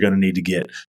 and you're going to need to get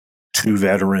 2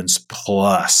 veterans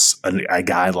plus a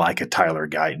guy like a Tyler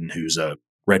Guyton, who's a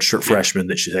redshirt freshman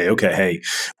that should say, okay, hey,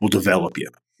 we'll develop you.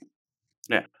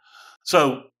 Yeah.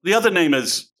 So the other name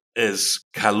is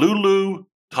Kalulu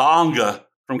Taonga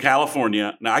from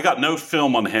California. Now, I got no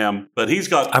film on him, but he's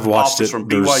got I've watched it from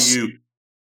BYU.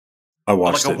 I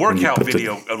watched like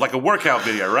a workout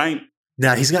video, right?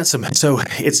 Now he's got some. So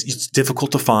it's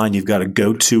difficult to find. You've got to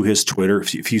go to his Twitter.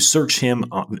 If you search him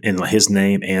in his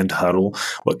name and Huddle,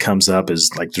 what comes up is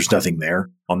like there's nothing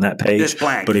there on that page. It's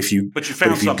blank. But if you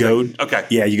something.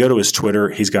 You go to his Twitter.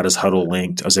 He's got his Huddle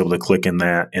linked. I was able to click in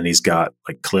that, and he's got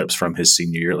like clips from his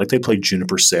senior year. Like they played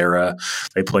Juniper Serra.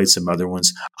 They played some other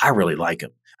ones. I really like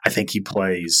him. I think he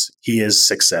is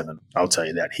 6'7". I'll tell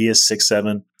you that he is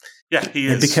 6'7". Yeah, he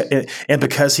is. And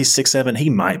because he's 6'7", he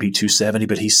might be 270,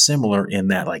 but he's similar in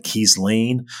that, like, he's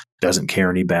lean, doesn't carry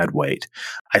any bad weight.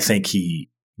 I think he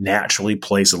naturally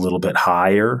plays a little bit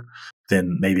higher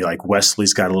than maybe like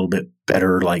Wesley's got a little bit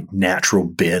better, like, natural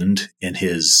bend in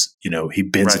his, he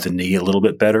bends at the knee a little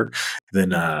bit better than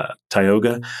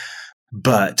Taonga.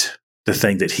 But the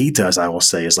thing that he does, I will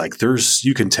say, is like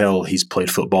you can tell he's played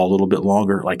football a little bit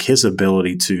longer. Like his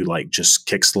ability to like just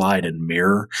kick slide and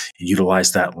mirror and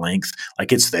utilize that length,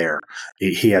 like it's there.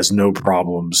 He has no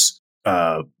problems,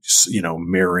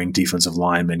 mirroring defensive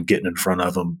linemen, getting in front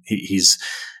of them.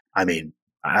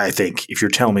 I think if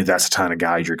you're telling me that's the kind of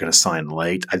guy you're going to sign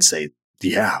late, I'd say,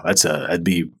 yeah, that'd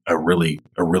be a really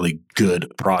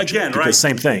good project. Again, because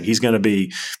same thing, he's going to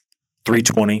be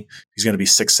 320. He's going to be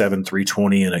 6'7",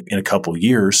 320 in a couple of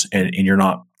years. And you're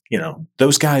not,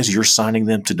 those guys, you're signing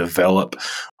them to develop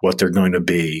what they're going to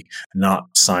be, not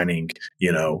signing,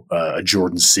 a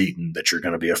Jordan Seaton that you're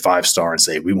going to be a 5-star and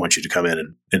say, we want you to come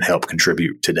in and help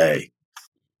contribute today.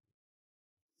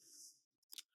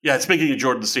 Yeah. Speaking of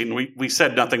Jordan Seaton, we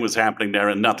said nothing was happening there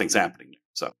and nothing's happening.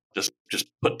 So just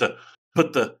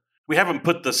we haven't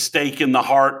put the stake in the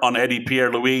heart on Eddie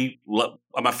Pierre-Louis.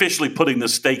 I'm officially putting the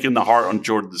stake in the heart on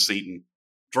Jordan Seaton,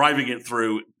 driving it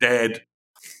through, dead,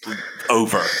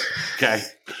 over. Okay.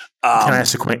 Can I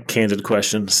ask a candid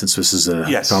question, since this is a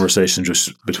conversation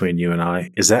just between you and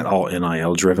I? Is that all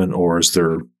NIL driven, or is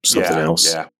there something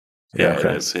else? Yeah.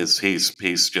 Okay. It is.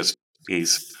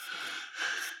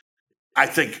 I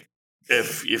think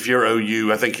if you're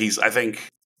OU, I think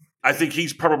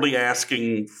he's probably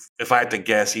asking. If I had to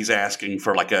guess, he's asking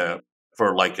for a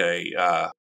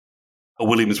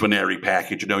Williams Nwaneri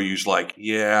package. OU's like,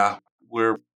 yeah,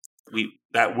 we do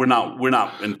that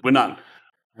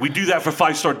for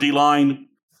 5-star D-line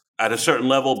at a certain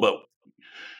level, but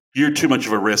you're too much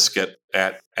of a risk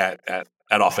at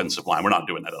at offensive line. We're not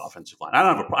doing that at offensive line. I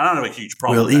don't have a huge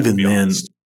problem. Well, even then,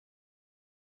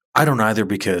 I don't either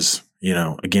because,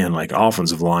 again, like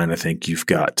offensive line, I think you've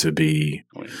got to be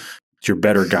 – your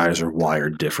better guys are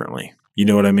wired differently. You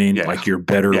know what I mean? Yeah. Like your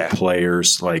better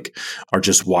players like are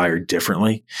just wired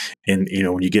differently. And,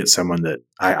 when you get someone that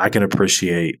I can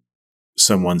appreciate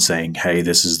someone saying, hey,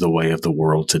 this is the way of the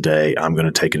world today. I'm going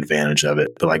to take advantage of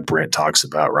it. But like Brent talks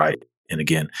about, right? And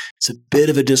again, it's a bit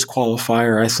of a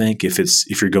disqualifier, I think,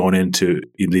 if you're going into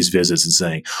these visits and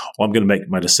saying, well, I'm going to make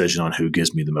my decision on who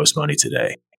gives me the most money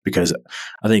today. Because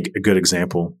I think a good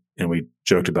example, and we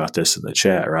joked about this in the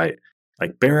chat, right?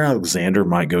 Like Bear Alexander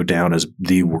might go down as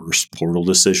the worst portal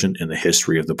decision in the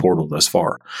history of the portal thus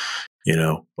far.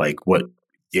 Like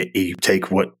you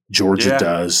take what Georgia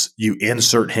does, you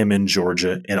insert him in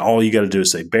Georgia, and all you got to do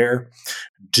is say, Bear,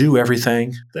 do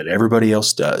everything that everybody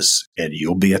else does, and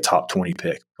you'll be a top 20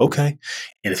 pick. Okay.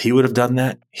 And if he would have done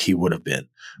that, he would have been.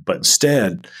 But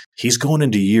instead, he's going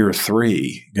into year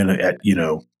 3, and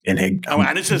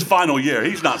it's his final year.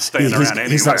 He's not staying around anywhere.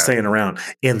 He's not staying around.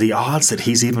 And the odds that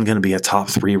he's even going to be a top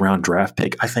 3-round draft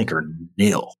pick, I think, are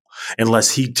nil,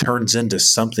 unless he turns into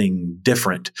something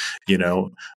different,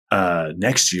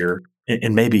 next year.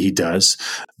 And maybe he does.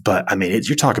 But, I mean,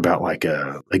 you're talking about like,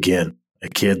 a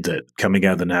kid that coming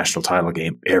out of the national title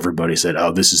game, everybody said,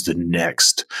 oh, this is the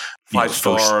next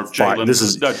 5-star Jalen. This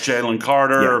is Jalen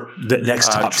Carter. Yeah, the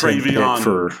next top 10 pick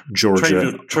for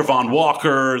Georgia. Trevon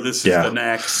Walker. This is the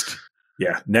next.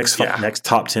 Yeah, next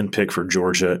top 10 pick for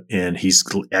Georgia, and he's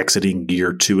exiting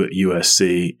year 2 at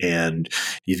USC. And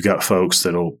you've got folks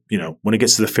that'll, when it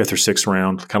gets to the 5th or 6th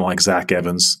round, kind of like Zach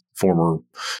Evans, former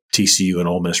TCU and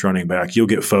Ole Miss running back, you'll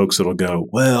get folks that'll go,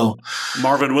 well,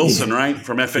 Marvin Wilson, right,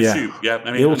 from FSU. Yeah,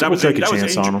 I mean, we'll take a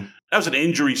chance on him. That was an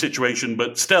injury situation,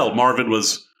 but still, Marvin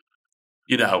was,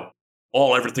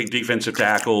 everything defensive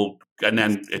tackle, and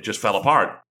then it just fell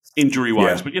apart injury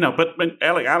wise. Yeah. But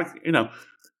Alex,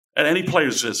 and any player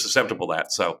is susceptible to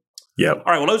that. So, yeah. All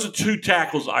right. Well, those are 2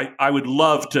 tackles. I would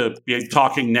love to be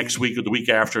talking next week or the week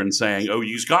after and saying,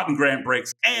 OU's gotten Grant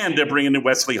Briggs and they're bringing in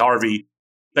Wesley Harvey.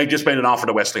 They just made an offer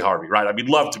to Wesley Harvey, right? I mean,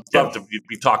 love to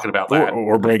be talking about that.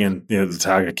 Or bringing the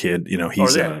Taga kid.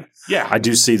 He's I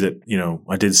do see that.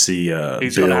 I did see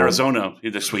he's going to Arizona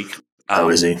this week.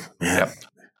 Is he? Yeah.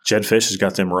 Jed Fish has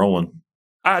got them rolling.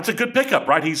 It's a good pickup,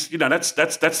 right? He's that's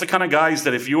the kind of guys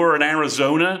that if you're in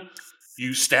Arizona,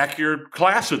 you stack your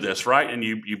class with this, right? And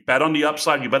you bet on the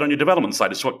upside, you bet on your development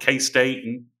side. It's what K-State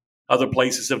and other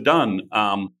places have done.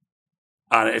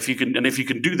 If you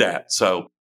can do that,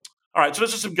 so. All right, so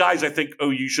those are some guys I think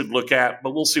OU should look at,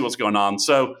 but we'll see what's going on.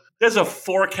 So there's a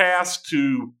forecast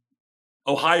to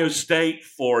Ohio State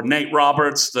for Nate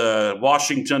Roberts, the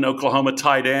Washington, Oklahoma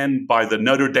tight end, by the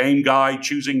Notre Dame guy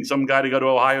choosing some guy to go to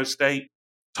Ohio State.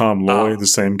 Tom Loy, the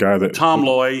same guy that Tom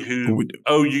Loy, who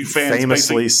OU fans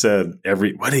famously said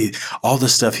all the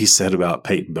stuff he said about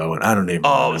Peyton Bowen. I don't even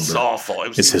remember. It's awful.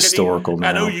 It's historical now.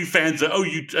 And OU fans,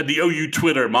 the OU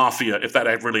Twitter mafia, if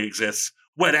that really exists,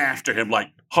 went after him like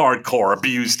hardcore,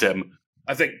 abused him.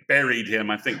 I think buried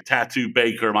him. I think Tattoo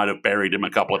Baker might have buried him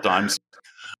a couple of times.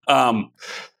 So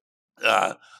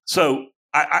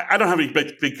I don't have any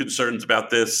big concerns about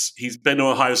this. He's been to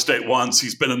Ohio State once.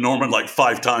 He's been in Norman like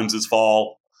 5 times this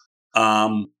fall.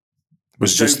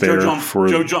 Was just there for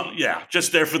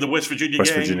just there for the West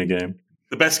Virginia game.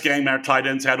 The best game our tight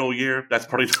ends had all year. That's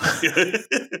probably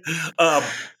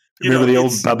remember the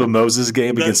old Bubba Moses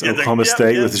game against Oklahoma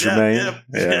State with Jermaine?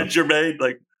 Yeah, Jermaine.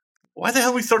 Like, why the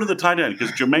hell are we throwing to the tight end?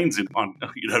 Because Jermaine's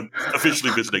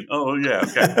officially visiting. Oh yeah,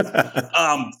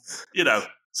 okay.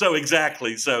 So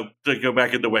exactly. So to go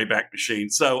back in the Wayback Machine.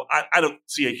 So I don't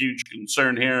see a huge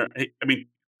concern here. I mean,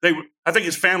 I think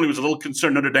his family was a little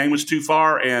concerned Notre Dame was too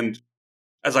far, and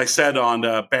as I said on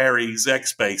Barry's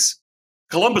X Space,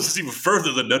 Columbus is even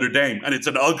further than Notre Dame, and it's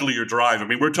an uglier drive. I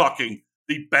mean, we're talking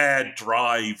the bad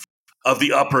drive of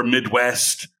the upper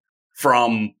Midwest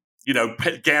from,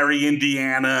 Gary,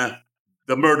 Indiana,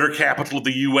 the murder capital of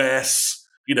the U.S.,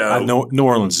 New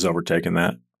Orleans has overtaken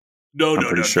that. No,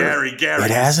 sure. Gary. It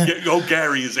hasn't?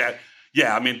 Gary is at.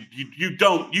 Yeah, I mean, you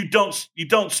don't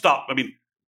stop. I mean,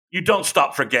 you don't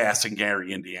stop for gas in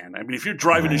Gary, Indiana. I mean, if you're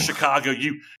driving to Chicago,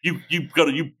 you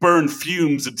burn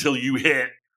fumes until you hit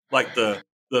like the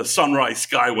Sunrise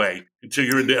Skyway until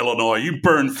you're into Illinois. You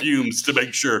burn fumes to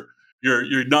make sure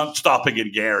you're not stopping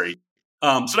in Gary.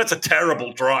 So that's a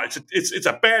terrible drive. It's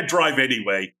a bad drive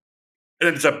anyway,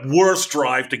 and it's a worse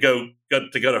drive to go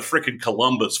to frickin'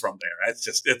 Columbus from there. It's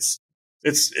just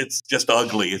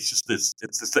ugly. It's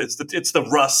the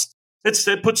rust.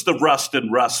 It puts the rust in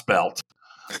Rust Belt.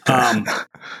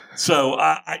 So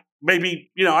I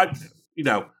maybe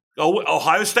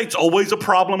Ohio State's always a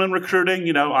problem in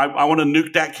recruiting. I want to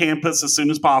nuke that campus as soon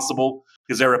as possible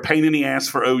because they're a pain in the ass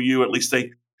for OU. At least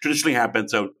they traditionally have been.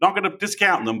 So not going to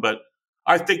discount them, but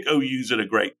I think OU's in a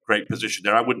great position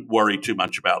there. I wouldn't worry too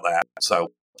much about that.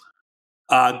 So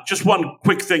just one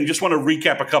quick thing. Just want to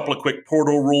recap a couple of quick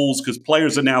portal rules because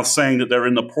players are now saying that they're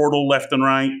in the portal left and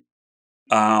right.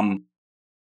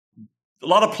 A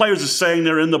lot of players are saying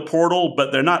they're in the portal,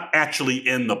 but they're not actually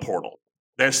in the portal.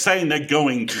 They're saying they're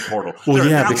going to portal. Well,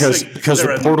 yeah, because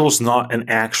the portal's not an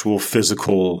actual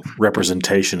physical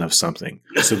representation of something.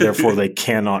 So therefore they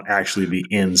cannot actually be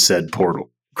in said portal.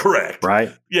 Correct.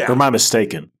 Right? Yeah. Or am I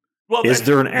mistaken? Well, is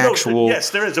there an actual...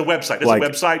 Yes, there is a website. There's a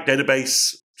website,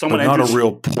 database. But not a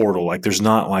real portal. Like there's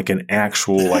not like an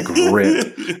actual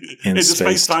rip in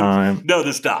space-time. No,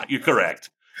 there's not. You're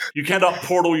correct. You cannot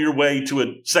portal your way to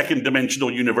a second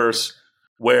dimensional universe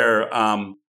where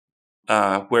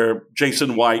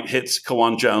Jason White hits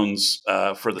Kawan Jones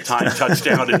for the tying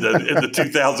touchdown in the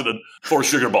 2004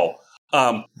 Sugar Bowl,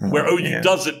 where OU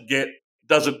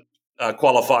doesn't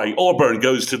qualify. Auburn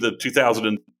goes to the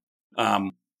 2000.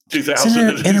 It's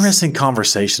an interesting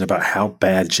conversation about how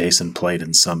bad Jason played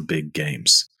in some big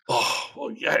games. Oh,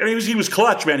 well, yeah. I mean, he was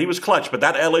clutch, man. He was clutch. But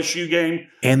that LSU game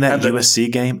and that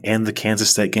USC game and the Kansas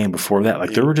State game before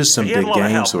that, there were just some big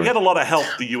games. He had a lot of help.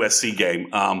 The USC game.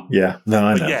 I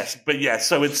know. Yes.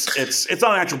 So it's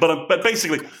not actual, but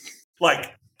basically,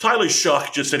 Tyler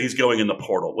Shuck just said he's going in the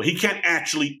portal. Well, he can't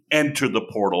actually enter the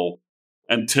portal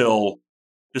until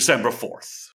December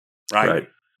 4th, right?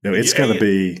 No, it's going to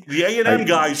be the A&M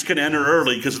guys can enter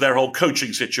early because of their whole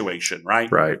coaching situation, right?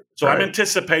 Right. So I'm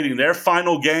anticipating their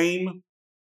final game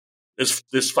is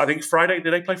this. I think Friday.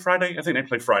 Did they play Friday? I think they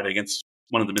play Friday against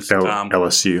one of the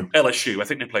LSU. LSU. I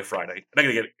think they play Friday. They're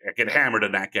going to get hammered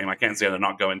in that game. I can't say they're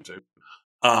not going to,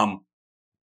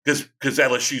 because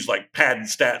LSU's padding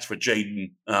stats for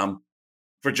Jaden.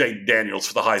 For Jaden Daniels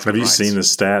for the Heisman. Have you seen the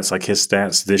stats? His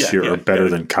stats this year are better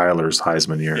than Kyler's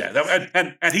Heisman year. Yeah,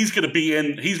 and he's going to be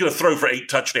in. He's going to throw for 8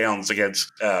 touchdowns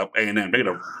against A&M. They're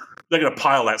going to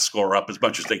pile that score up as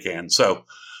much as they can. So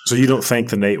you don't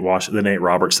think the Nate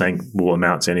Roberts thing will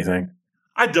amount to anything?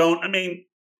 I don't. I mean,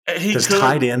 because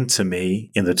tight end to me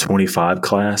in the 25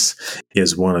 class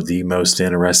is one of the most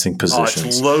interesting positions.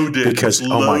 It's loaded. Because,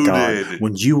 my God,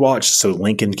 when you watch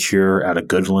Lincoln Cure out of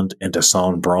Goodland and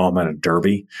Dashawn Braum out of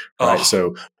Derby, right?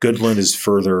 So Goodland is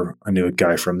further, I knew a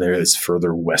guy from there that's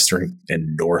further western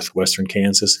and northwestern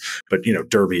Kansas. But,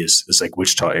 Derby is like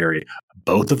Wichita area.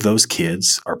 Both of those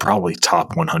kids are probably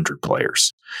top 100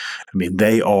 players. I mean,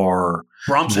 they are.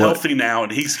 Braum's healthy now,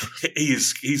 and he's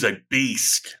a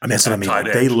beast. I mean, that's what I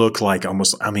mean. They look like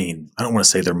almost. I mean, I don't want to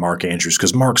say they're Mark Andrews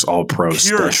because Mark's all pro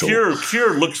special.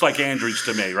 Cure looks like Andrews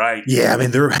to me, right? Yeah, I mean,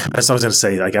 that's what I was going to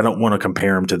say. I don't want to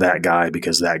compare him to that guy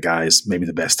because that guy is maybe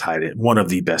the best tight end, one of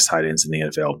the best tight ends in the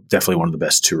NFL, definitely one of the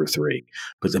best 2 or 3.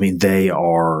 But I mean, they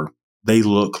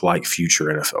look like future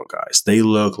NFL guys. They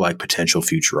look like potential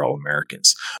future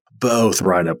All-Americans, both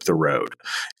right up the road,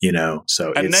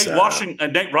 So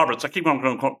Nate Roberts. I keep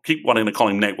wanting to call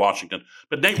him Nate Washington,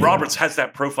 but Nate Roberts has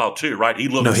that profile too, right? He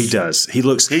does. He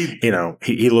looks.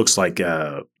 He looks like.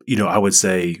 I would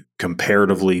say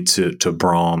comparatively to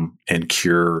Braum and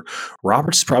Cure,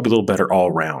 Roberts is probably a little better all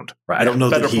around. Right? I don't know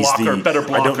that he's better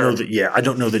blocker. I don't know that. Yeah, I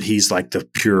don't know that he's like the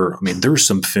pure. I mean, there's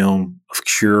some film of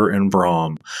Cure and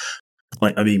Braum.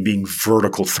 Being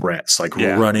vertical threats,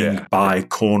 running by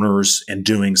corners and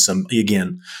doing some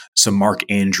Mark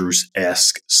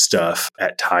Andrews-esque stuff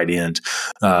at tight end.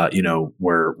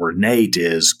 Where Nate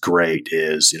is great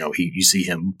is, you see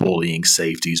him bullying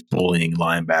safeties, bullying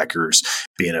linebackers,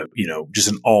 being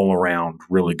just an all-around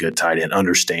really good tight end,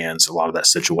 understands a lot of that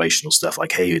situational stuff.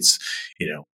 Hey, it's,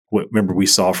 remember we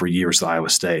saw for years at Iowa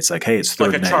State. It's hey, it's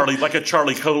third and 8. Like a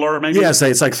Charlie Kolar, maybe. Yeah, it's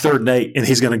 3rd and 8, and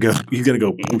he's gonna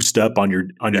go post up on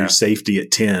your safety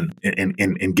at 10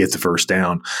 and get the first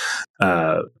down.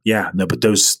 But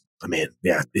those,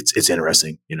 it's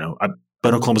interesting.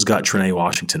 But Oklahoma's got Trene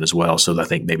Washington as well, so I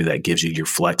think maybe that gives you your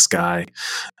flex guy.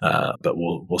 But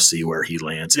we'll see where he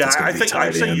lands. Yeah, I think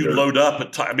you load up.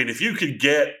 If you could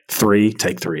get 3,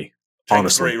 take 3.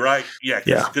 Honestly, 3, right? Yeah,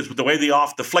 because with the way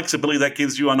the flexibility that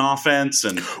gives you on offense,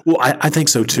 and I think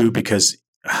so too. Because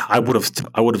I would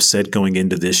have said going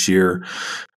into this year,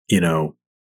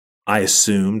 I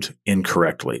assumed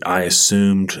incorrectly. I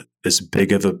assumed as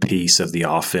big of a piece of the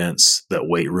offense that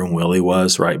Weight Room Willie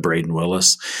was, right? Braden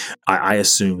Willis. I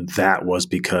assumed that was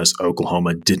because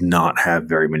Oklahoma did not have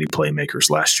very many playmakers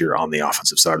last year on the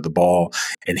offensive side of the ball,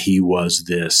 and he was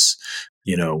this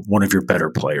one of your better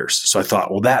players. So I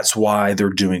thought, well, that's why they're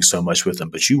doing so much with him.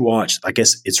 But you watch, I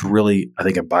guess it's really, I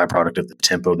think, a byproduct of the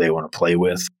tempo they want to play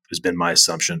with has been my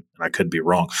assumption, and I could be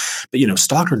wrong. But,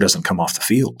 Stockner doesn't come off the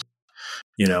field,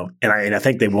 and I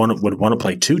think they would want to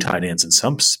play two tight ends in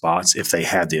some spots if they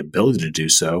had the ability to do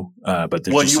so. But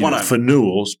there's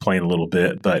Faneuil's playing a little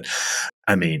bit. But,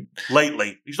 I mean.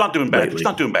 Lately. He's not doing bad. He's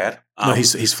not doing bad. No,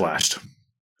 he's flashed.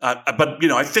 But,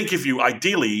 I think if you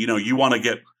ideally, you want to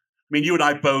get – I mean, you and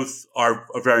I both are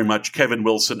very much Kevin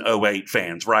Wilson 08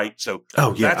 fans, right? So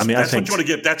I think what you want to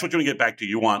get. That's what you want to get back to.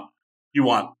 You want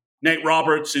Nate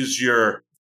Roberts is your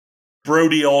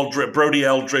Brody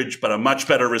Eldridge, but a much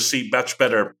better pass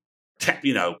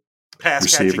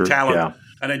catching talent. Yeah.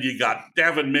 And then you got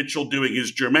Davin Mitchell doing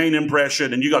his Jermaine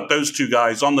impression, and you got those two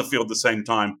guys on the field at the same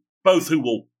time, both who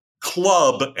will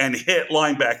club and hit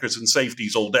linebackers and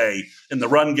safeties all day in the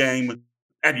run game,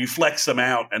 and you flex them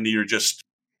out, and you're just.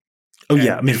 Oh,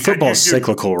 yeah. I mean, football's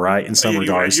cyclical, right, in some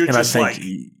regards. And I think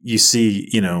you see,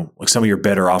 like some of your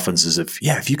better offenses,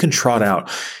 if you can trot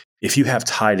out, if you have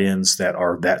tight ends that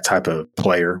are that type of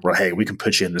player where, hey, we can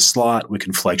put you in the slot, we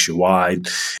can flex you wide,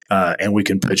 and we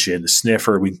can put you in the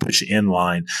sniffer, we can put you in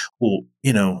line. Well,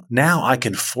 now I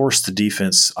can force the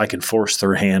defense, I can force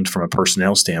their hand from a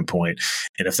personnel standpoint.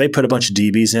 And if they put a bunch of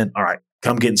DBs in, all right,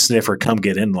 come get in sniffer, come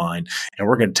get in line, and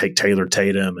we're going to take Taylor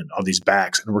Tatum and all these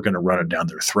backs, and we're going to run it down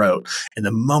their throat. And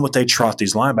the moment they trot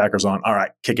these linebackers on, all right,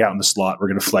 kick out in the slot, we're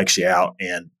going to flex you out,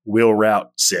 and we'll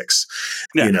route 6.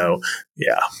 Yeah.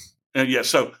 Yeah.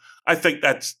 So I think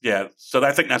that's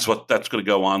that's what's going to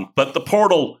go on. But the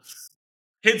portal,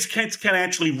 kids can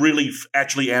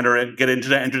actually enter it, get into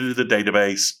the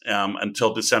database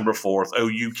until December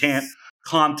 4th. You can't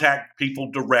contact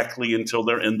people directly until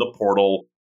they're in the portal.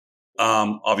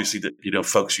 Obviously,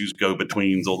 folks use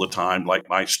go-betweens all the time. Like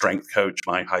my strength coach,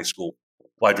 my high school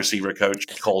wide receiver coach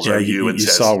calls OU and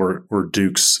says, saw where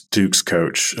Duke's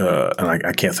coach, and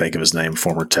I can't think of his name,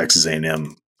 former Texas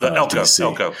A&M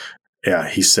Elko. Yeah,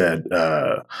 he said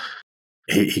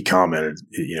he commented.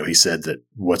 He said that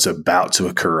what's about to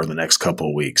occur in the next couple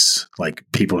of weeks, like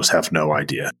people just have no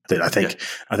idea. That I think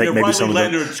maybe Riley some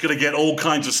Leonard's going to get all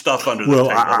kinds of stuff under the table.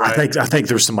 Well, I think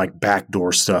there's some like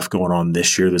backdoor stuff going on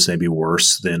this year that's maybe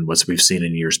worse than what we've seen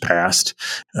in years past,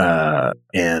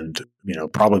 and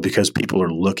probably because people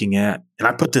are looking at. And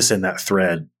I put this in that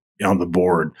thread on the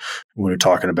board when we were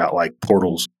talking about like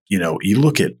portals. You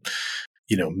look at.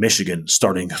 Michigan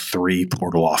starting 3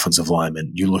 portal offensive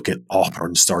linemen. You look at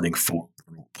Auburn starting 4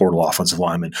 portal offensive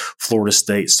linemen. Florida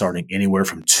State starting anywhere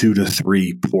from 2 to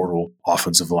 3 portal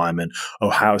offensive linemen.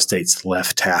 Ohio State's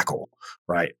left tackle,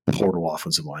 right? Portal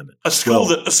offensive lineman. A school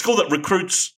that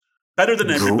recruits better than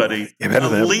everybody.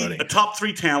 A top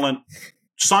 3 talent,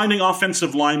 signing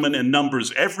offensive linemen in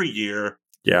numbers every year.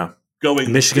 Yeah.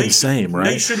 Going Michigan, same, right?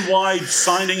 Nationwide,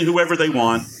 signing whoever they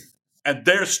want. And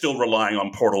they're still relying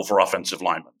on portal for offensive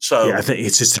linemen. So yeah, I think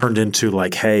it's just turned into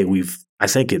like, hey, and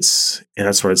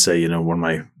that's what I'd say, one of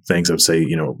my things I would say,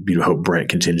 you hope Brent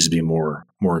continues to be more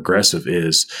aggressive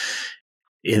is,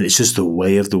 and it's just the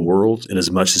way of the world. And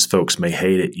as much as folks may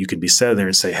hate it, you can be sitting there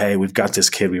and say, hey, we've got this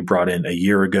kid we brought in a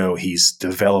year ago. He's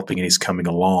developing and he's coming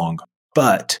along.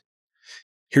 But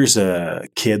here's a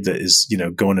kid that is,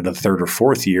 going into the 3rd or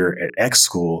 4th year at X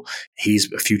school.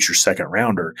 He's a future 2nd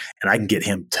rounder, and I can get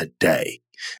him today,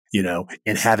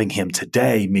 and having him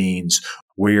today means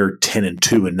we're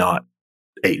 10-2 and not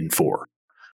 8-4,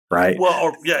 right?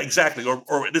 Well, exactly.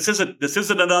 Or this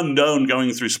isn't an unknown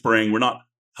going through spring. We're not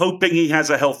hoping he has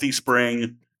a healthy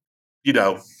spring.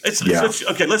 Okay.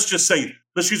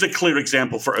 Let's use a clear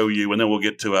example for OU, and then we'll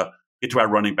get to our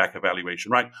running back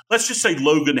evaluation, right? Let's just say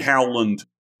Logan Howland.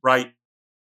 Right,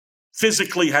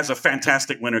 physically has a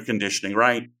fantastic winter conditioning.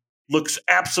 Right, looks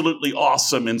absolutely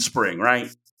awesome in spring.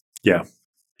 Right, yeah,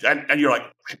 and you're like,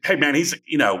 hey man, he's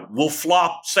we'll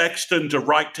flop Sexton to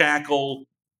right tackle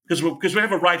because we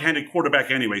have a right-handed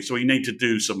quarterback anyway, so we need to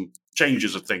do some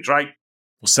changes of things. Right.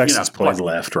 Well, Sexton's played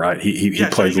left, right? He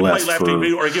played left,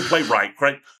 or he can play right.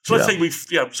 So let's say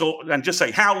and just say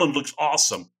Howland looks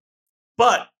awesome,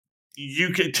 but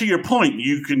you can, to your point,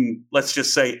 let's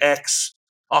just say X.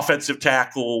 Offensive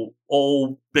tackle,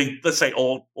 all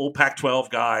Pac-12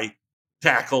 guy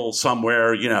tackle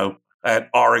somewhere, at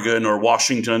Oregon or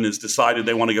Washington has decided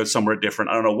they want to go somewhere different.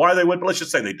 I don't know why they would, but let's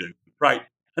just say they do, right?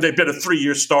 And they've been a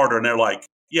 3-year starter, and they're like,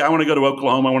 yeah, I want to go to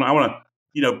Oklahoma. I want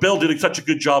to, Bill did such a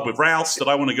good job with Rouse that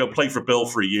I want to go play for Bill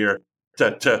for a year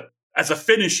to as a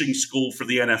finishing school for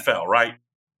the NFL, right?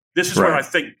 This is where I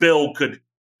think Bill could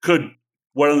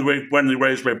one of the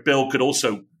ways where Bill could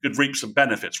reap some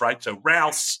benefits, right? So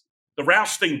the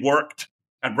Rouse thing worked,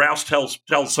 and Rouse tells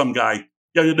some guy,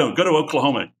 Yeah, no, go to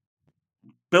Oklahoma.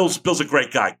 Bill's a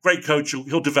great guy, great coach.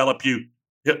 He'll develop you.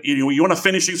 You want a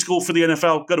finishing school for the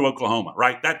NFL? Go to Oklahoma,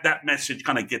 right? That message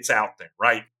kind of gets out there,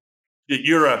 right?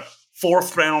 You're a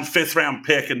 4th round, 5th round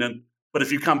pick, but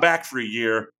if you come back for a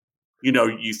year,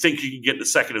 you think you can get in the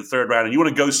 2nd and 3rd round, and you want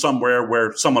to go somewhere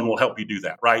where someone will help you do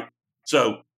that, right?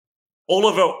 So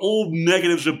all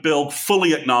negatives of Bill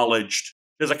fully acknowledged.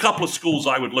 There's a couple of schools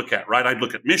I would look at, right? I'd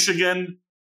look at Michigan,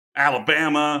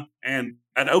 Alabama, and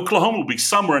Oklahoma will be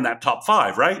somewhere in that top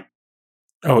 5, right?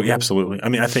 Oh, yeah, absolutely. I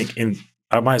mean, I think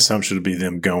my assumption would be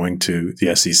them going to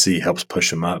the SEC helps push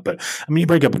them up. But I mean, you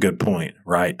bring up a good point,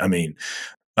 right? I mean,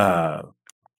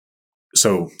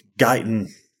 so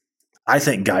Guyton, I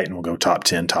think Guyton will go top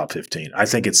 10, top 15. I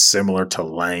think it's similar to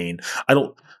Lane.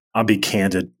 I'll be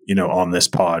candid, on this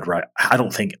pod, right? I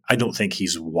don't think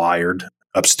he's wired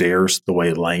upstairs the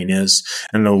way Lane is.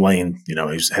 And I know Lane,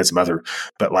 he's had some other,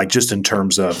 but like just in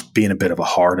terms of being a bit of a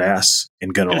hard ass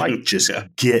and going to like just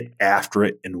get after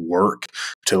it and work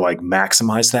to like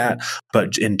maximize that.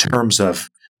 But in terms of,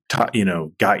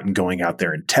 Guyton going out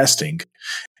there and testing,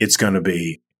 it's going to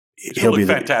be, he'll be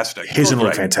fantastic. He's going to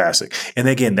look fantastic. And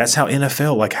again, that's how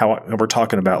NFL, like how we're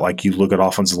talking about, like you look at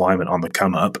offensive linemen on the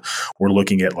come up. We're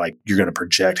looking at like, you're going to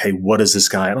project, hey, what is this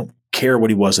guy? I don't care what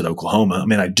he was at Oklahoma. I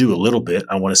mean, I do a little bit.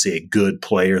 I want to see a good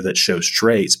player that shows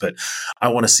traits, but I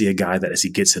want to see a guy that as he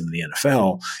gets into the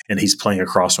NFL and he's playing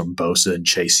across from Bosa and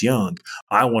Chase Young,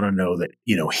 I want to know that,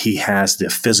 he has the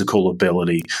physical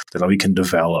ability that we can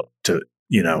develop to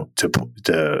be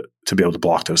able to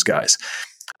block those guys.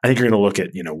 I think you're going to look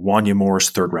at, Wanya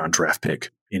Moore's 3rd round draft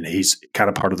pick. He's kind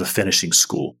of part of the finishing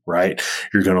school, right?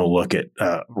 You're going to look at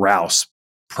Rouse,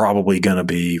 probably going to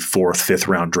be 4th, 5th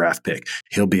round draft pick.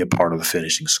 He'll be a part of the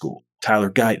finishing school.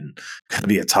 Tyler Guyton, going to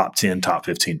be a top 10, top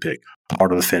 15 pick,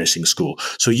 part of the finishing school.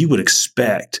 So you would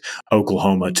expect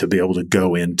Oklahoma to be able to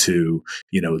go into,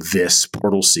 this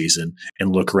portal season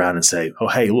and look around and say, oh,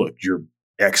 hey, look, you're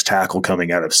X tackle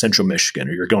coming out of Central Michigan,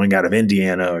 or you're going out of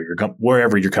Indiana, or you're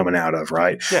wherever you're coming out of,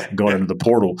 right? Yeah, going into the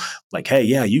portal. Like, hey,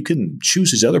 yeah, you can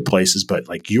choose these other places, but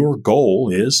like your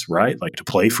goal is, right, like to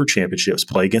play for championships,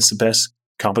 play against the best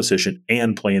competition,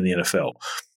 and play in the NFL.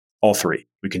 All 3,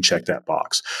 we can check that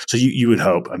box. So you would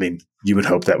hope. I mean, you would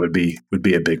hope that would be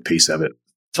a big piece of it.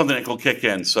 Something that will kick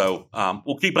in. So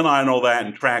we'll keep an eye on all that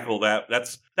and track all that.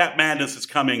 That madness is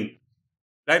coming.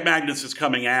 That madness is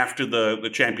coming after the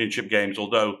championship games,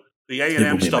 although the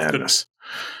A&M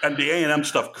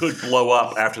stuff could blow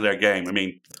up after their game. I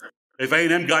mean, if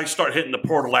A&M guys start hitting the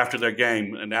portal after their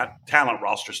game and that talent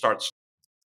roster starts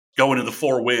going to the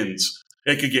 4 wins,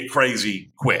 it could get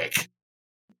crazy quick.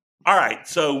 All right,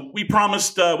 so we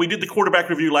promised we did the quarterback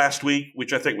review last week,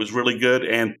 which I think was really good,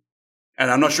 and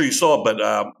I'm not sure you saw it,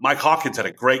 but Mike Hawkins had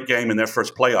a great game in their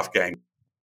first playoff game.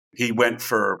 He went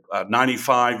for a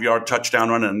 95-yard touchdown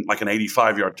run and like an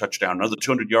 85-yard touchdown, another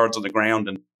 200 yards on the ground,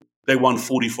 and they won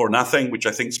 44-0, which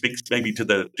I think speaks maybe to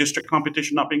the district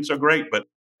competition not being so great. But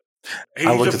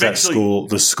I looked at that school.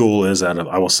 The school is out of,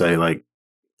 I will say, like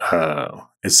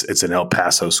it's an El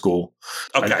Paso school.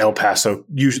 Okay, El Paso.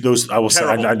 Usually those I will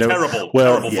terrible, say. I know.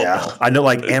 Terrible yeah, football. I know.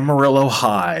 Like Amarillo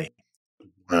High.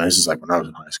 This is like when I was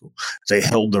in high school. They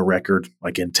held the record,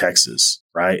 like in Texas,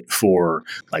 right, for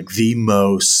like the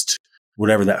most,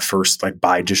 whatever that first, like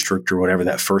by district or whatever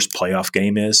that first playoff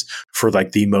game is, for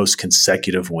like the most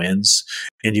consecutive wins.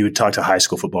 And you would talk to high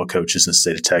school football coaches in the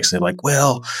state of Texas, and they're like,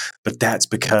 well, but that's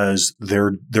because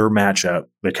their matchup,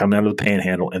 they come out of the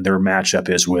Panhandle, and their matchup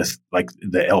is with like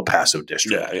the El Paso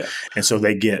district. Yeah. And so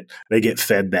they get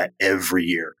fed that every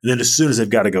year. And then as soon as they've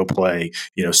got to go play,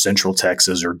 Central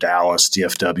Texas or Dallas,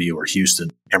 DFW or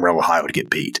Houston, Amarillo High would get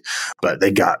beat. But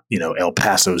they got, El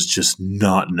Paso's just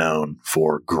not known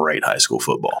for great high school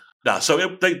football. No,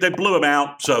 so they blew him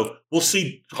out. So we'll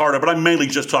see harder. But I'm mainly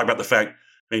just talking about the fact,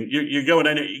 I mean, you're going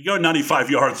 95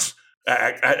 yards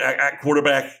at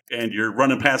quarterback, and you're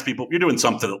running past people. You're doing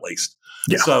something at least.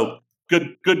 Yeah. So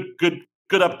good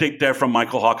update there from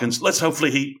Michael Hawkins. Let's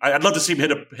hopefully I'd love to see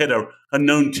him hit a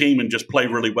known team and just play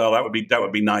really well. That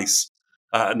would be nice.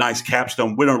 A nice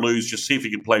capstone, win or lose. Just see if he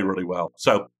can play really well.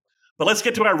 So, but let's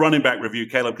get to our running back review,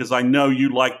 Caleb, because I know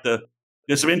you like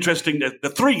there's some interesting. The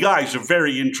 3 guys are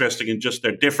very interesting in just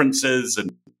their differences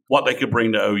and what they could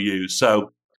bring to OU.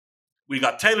 So we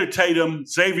got Taylor Tatum,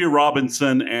 Xavier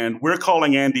Robinson, and we're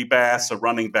calling Andy Bass a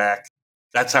running back.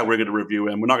 That's how we're going to review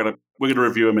him. We're going to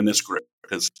review him in this group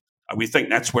because we think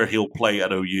that's where he'll play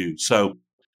at OU. So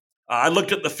I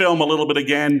looked at the film a little bit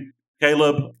again,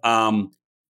 Caleb.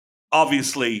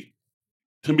 Obviously,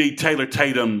 to me, Taylor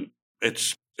Tatum,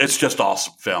 it's just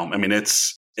awesome film. I mean,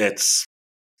 it's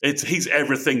He's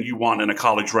everything you want in a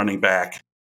college running back.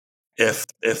 If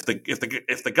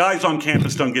the guys on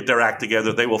campus don't get their act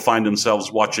together, they will find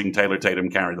themselves watching Taylor Tatum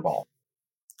carry the ball.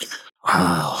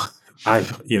 Wow.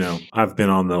 I've been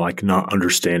on the not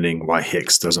understanding why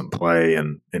Hicks doesn't play,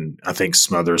 and I think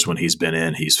Smothers, when he's been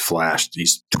in, he's flashed,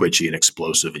 he's twitchy and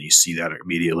explosive, and you see that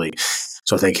immediately.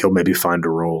 So I think he'll maybe find a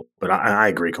role, but I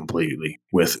agree completely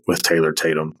with Taylor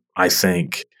Tatum. I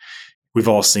think we've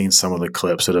all seen some of the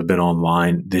clips that have been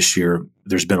online this year.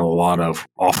 There's been a lot of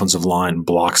offensive line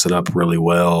blocks it up really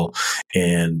well,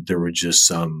 and there were just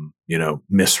some,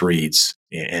 misreads,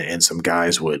 and some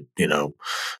guys would,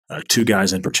 two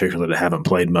guys in particular that haven't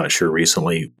played much here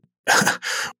recently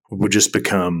would just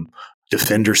become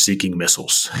defender-seeking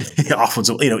missiles.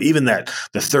 Offensive, even the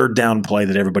third down play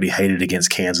that everybody hated against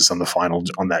Kansas on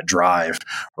that drive,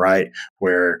 right,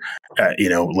 where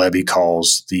Levy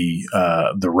calls the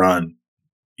run,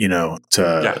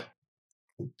 to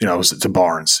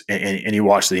Barnes, and you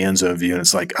watch the end zone view, and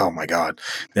it's like, oh my God,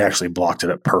 they actually blocked it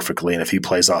up perfectly. And if he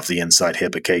plays off the inside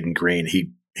hip of Caden Green,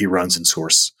 he runs and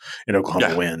scores, and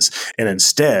Oklahoma wins. And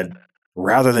instead,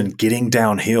 rather than getting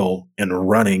downhill and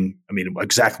running,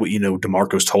 exactly what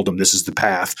DeMarco's told him, this is the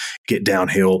path, get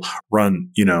downhill,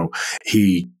 run.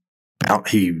 He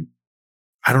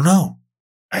I don't know.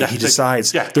 He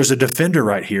decides there's a defender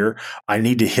right here. I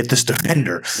need to hit this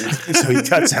defender. So he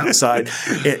cuts outside.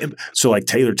 So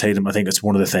Taylor Tatum, I think it's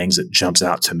one of the things that jumps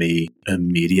out to me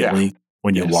immediately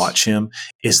when you watch him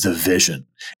is the vision.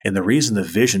 And the reason the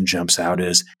vision jumps out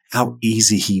is how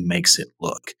easy he makes it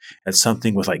look. It's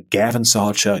something with Gavin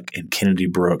Sawchuk and Kennedy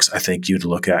Brooks, I think you'd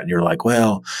look at and you're like,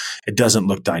 well, it doesn't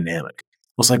look dynamic.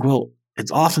 Well, it's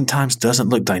it oftentimes doesn't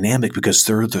look dynamic because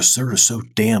they're so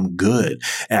damn good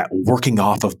at working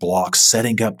off of blocks,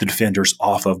 setting up the defenders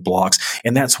off of blocks.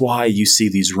 And that's why you see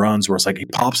these runs where it's he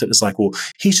pops it. It's well,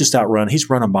 he's just outrun. He's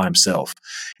running by himself.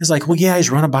 It's well, yeah, he's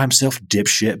running by himself,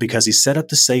 dipshit, because he set up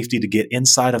the safety to get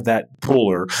inside of that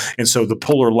puller. And so the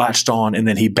puller latched on and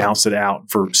then he bounced it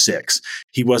out for 6.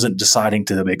 He wasn't deciding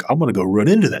to I'm going to go run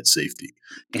into that safety.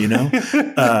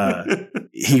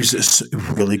 He's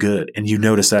really good. And you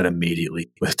notice that immediately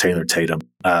with Taylor Tatum.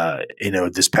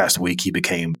 This past week, he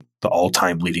became the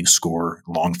all-time leading scorer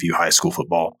in Longview High School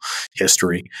football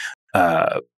history.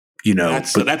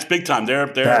 That's big time. They're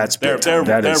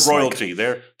royalty.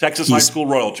 They're Texas high school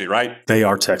royalty, right? They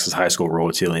are Texas high school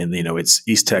royalty. And, it's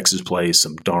East Texas plays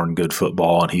some darn good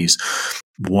football, and he's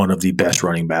one of the best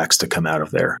running backs to come out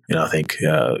of there. I think,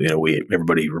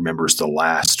 everybody remembers the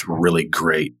last really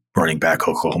great running back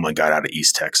Oklahoma got out of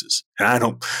East Texas.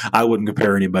 And I wouldn't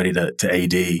compare anybody to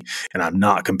AD, and I'm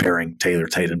not comparing Taylor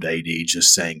Tatum to AD,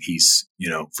 just saying he's,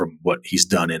 from what he's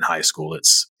done in high school,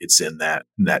 it's in that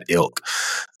ilk.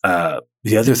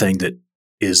 The other thing that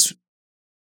is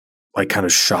kind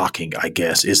of shocking, I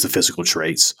guess, is the physical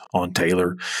traits on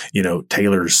Taylor.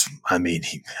 Taylor's,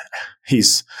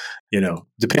 he's,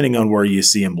 depending on where you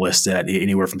see him list at,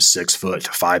 anywhere from 6 foot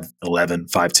to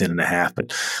 5'11", 5'10 and a half,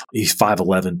 but he's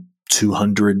 5'11",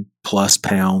 200 plus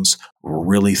pounds,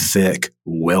 really thick,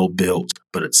 well built,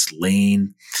 but it's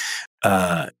lean.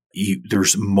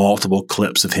 There's multiple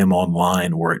clips of him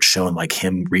online where it's showing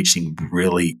him reaching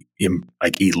really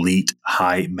elite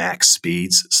high max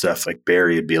speeds, stuff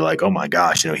Barry would be oh my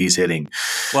gosh, he's hitting.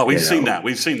 Well, we've seen that.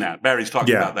 Barry's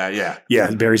talking about that.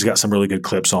 Yeah. Barry's got some really good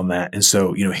clips on that. And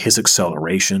so, his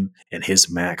acceleration and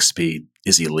his max speed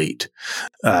is elite.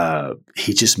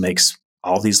 He just makes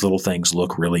all these little things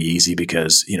look really easy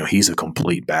because, he's a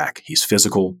complete back. He's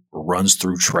physical, runs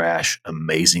through trash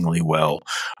amazingly well.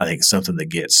 I think something that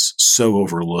gets so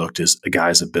overlooked is a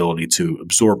guy's ability to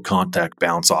absorb contact,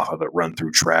 bounce off of it, run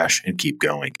through trash, and keep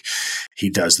going.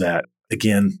 He does that.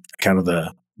 Again, kind of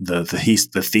the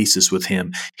thesis with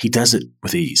him, he does it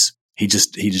with ease. He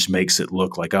just makes it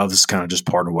look this is kind of just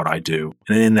part of what I do.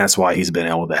 And then that's why he's been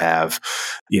able to have,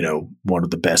 one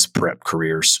of the best prep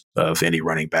careers of any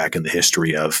running back in the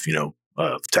history of,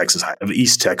 of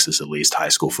East Texas, at least high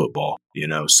school football,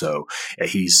 so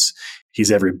he's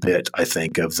every bit, I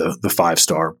think, of the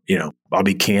 5-star. I'll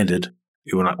be candid.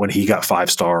 When he got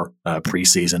 5-star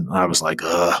preseason, I was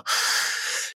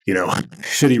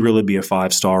should he really be a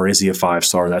 5-star? Is he a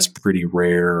 5-star? That's pretty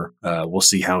rare. We'll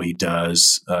see how he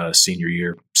does senior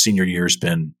year. Senior year has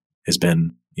been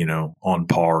on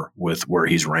par with where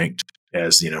he's ranked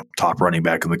as, top running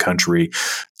back in the country,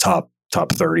 top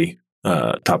 30,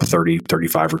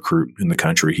 35 recruit in the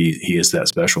country. He is that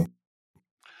special.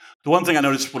 The one thing I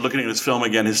noticed when looking at his film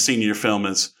again, his senior film,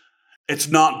 is it's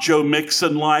not Joe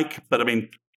Mixon but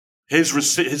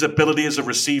his ability as a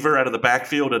receiver out of the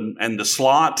backfield and the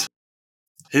slot,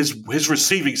 his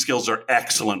receiving skills are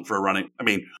excellent for a running. I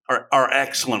mean, are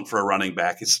excellent for a running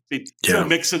back. Joe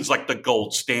Mixon's like the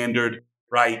gold standard,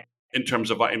 right? In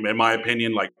terms of, in my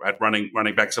opinion, like at running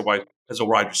backs as a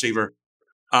wide receiver.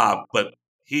 But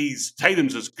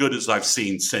Tatum's as good as I've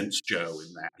seen since Joe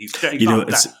in that.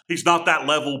 He's not that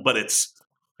level, but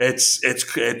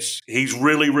he's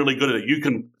really, really good at it.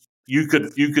 You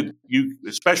could,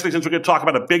 especially since we're going to talk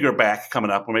about a bigger back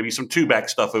coming up, or maybe some 2-back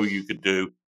stuff you could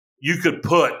do. You could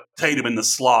put Tatum in the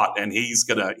slot, and he's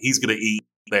gonna eat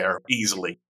there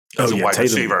easily as a wide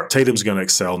receiver. Tatum's going to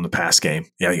excel in the pass game.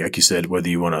 Yeah, like you said, whether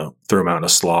you want to throw him out in a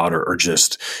slot or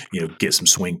just get some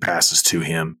swing passes to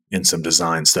him in some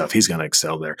design stuff, he's going to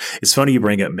excel there. It's funny you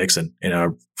bring up Mixon, and I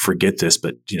forget this,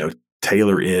 but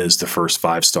Taylor is the first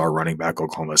 5-star running back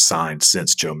Oklahoma signed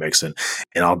since Joe Mixon,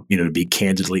 and I'll to be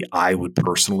candidly, I would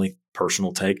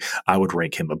personal take, I would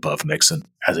rank him above Mixon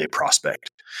as a prospect.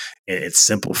 It's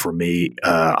simple for me.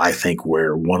 I think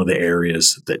where one of the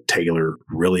areas that Taylor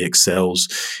really excels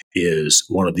is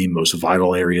one of the most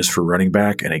vital areas for running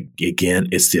back. And again,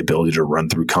 it's the ability to run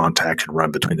through contact and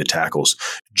run between the tackles.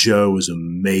 Joe is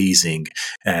amazing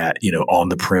at, on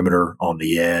the perimeter, on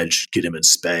the edge, get him in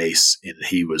space. And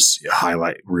he was a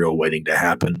highlight reel waiting to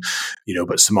happen,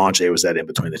 but Samaje was that in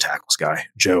between the tackles guy.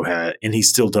 Joe had, and he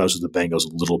still does with the Bengals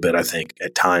a little bit, I think,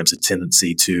 at times, a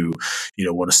tendency to,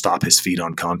 want to stop his feet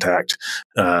on contact.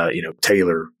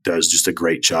 Taylor does just a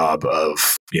great job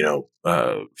of,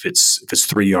 if it's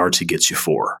 3 yards, he gets you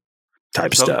 4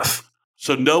 type stuff.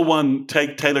 So no one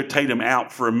take Taylor Tatum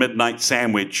out for a midnight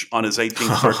sandwich on his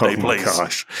 18th birthday, please. Oh, my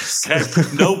gosh. Okay?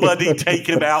 Nobody take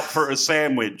him out for a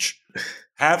sandwich.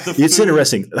 Have the food, it's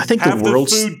interesting. I think the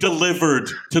food delivered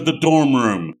to the dorm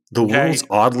room. The world's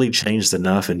oddly changed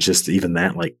enough in just even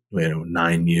that,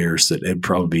 9 years that it'd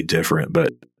probably be different,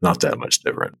 but not that much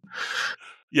different.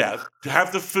 Yeah.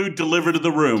 Have the food delivered to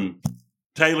the room.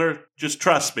 Taylor, just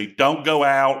trust me. Don't go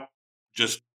out.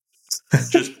 Just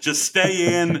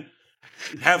stay in.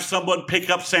 Have someone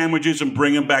pick up sandwiches and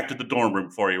bring them back to the dorm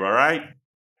room for you. All right.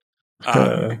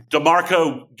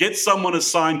 DeMarco, get someone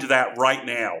assigned to that right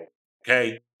now.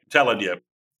 Okay, I'm telling you,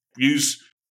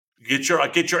 get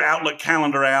your Outlook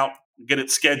calendar out, get it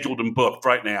scheduled and booked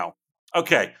right now.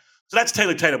 Okay, so that's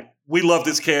Taylor Tatum. We love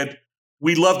this kid.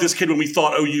 We loved this kid when we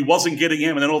thought OU wasn't getting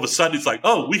him, and then all of a sudden it's like,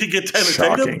 oh, we could get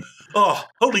Taylor Tatum. Oh,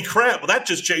 holy crap! Well, that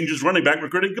just changes running back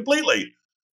recruiting completely.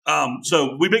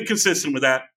 So we've been consistent with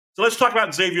that. So let's talk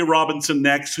about Xavier Robinson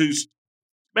next, who's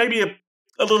maybe a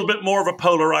little bit more of a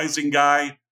polarizing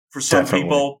guy for some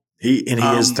people. He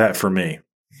is that for me.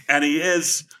 And he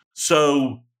is.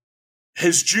 So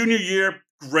his junior year,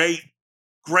 great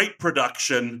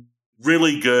production,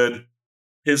 really good.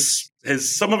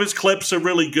 Some of his clips are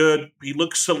really good. He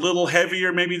looks a little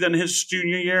heavier maybe than his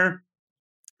junior year.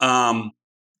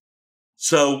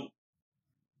 So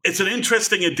it's an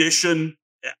interesting addition.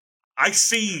 I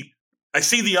see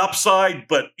the upside,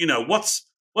 but what's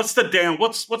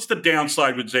the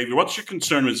downside with Xavier? What's your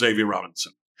concern with Xavier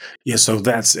Robinson? Yeah, so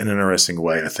that's an interesting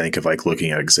way, I think, of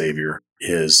looking at Xavier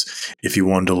is if you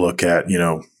wanted to look at,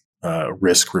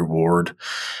 risk reward,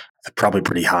 probably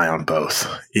pretty high on both.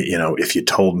 If you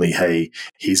told me, hey,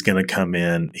 he's going to come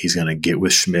in, he's going to get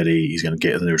with Schmitty, he's going to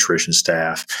get with the nutrition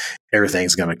staff,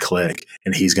 everything's going to click,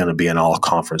 and he's going to be an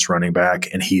all-conference running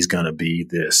back, and he's going to be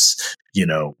this,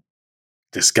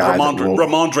 this guy,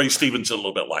 Ramondre Stevenson, a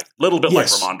little bit like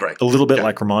Ramondre. A little bit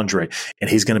like Ramondre. And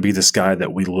he's going to be this guy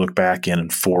that we look back in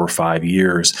 4 or 5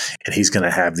 years, and he's going to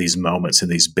have these moments in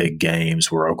these big games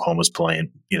where Oklahoma's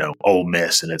playing, Ole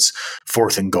Miss, and it's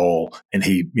 4th and goal, and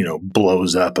he,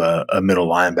 blows up a middle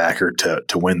linebacker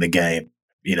to win the game,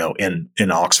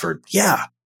 in Oxford. Yeah,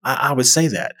 I would say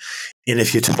that. And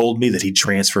if you told me that he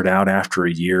transferred out after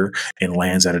a year and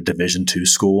lands at a Division II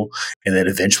school and then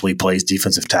eventually plays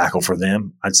defensive tackle for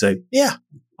them, I'd say, yeah,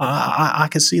 I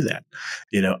can see that.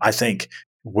 I think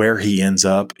where he ends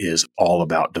up is all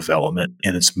about development,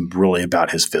 and it's really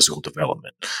about his physical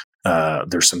development.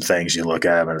 There's some things you look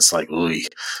at and it's like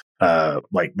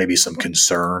maybe some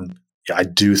concern. I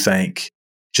do think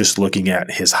just looking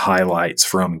at his highlights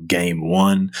from game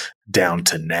 1 down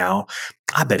to now,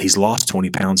 I bet he's lost 20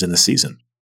 pounds in the season.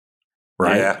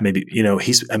 Right. Yeah. Maybe, to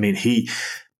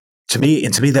me,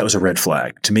 that was a red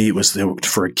flag. To me, it was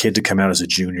for a kid to come out as a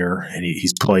junior, and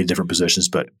he's played different positions,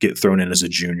 but get thrown in as a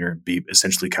junior and be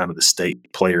essentially kind of the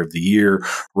state player of the year,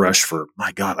 rush for,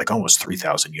 my God, almost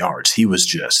 3,000 yards. He was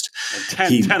just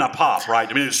 10 a pop, right?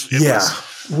 I mean, it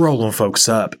was rolling folks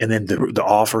up. And then the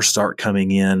offers start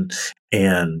coming in,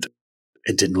 and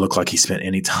It didn't look like he spent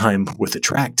any time with the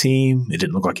track team. It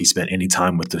didn't look like he spent any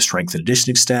time with the strength and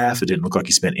conditioning staff. It didn't look like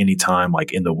he spent any time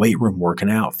like in the weight room working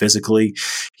out physically.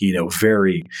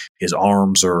 His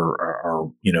arms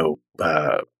are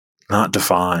not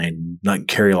defined, not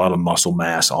carry a lot of muscle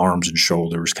mass, arms and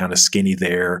shoulders, kind of skinny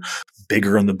there,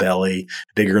 bigger in the belly,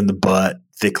 bigger in the butt,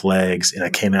 thick legs. And I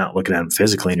came out looking at him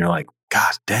physically and you're like,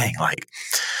 God dang, like,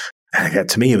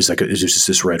 to me, it was just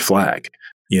this red flag,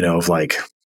 of like,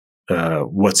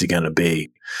 what's he going to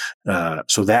be?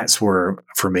 So that's where,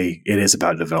 for me, it is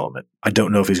about development. I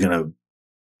don't know if he's going to,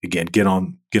 again, get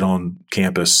on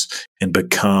campus and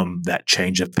become that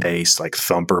change of pace, like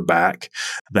thumper back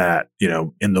that,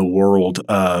 in the world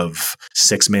of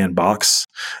 6-man box,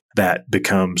 that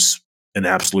becomes an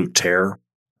absolute terror,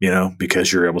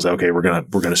 because you're able to say, okay, we're going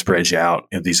to spread you out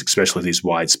in these, especially these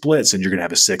wide splits, and you're going to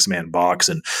have a 6-man box.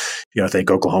 And, I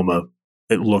think Oklahoma,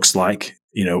 it looks like,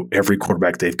 every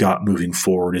quarterback they've got moving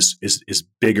forward is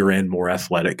bigger and more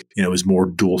athletic, is more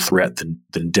dual threat than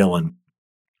Dylan.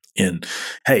 And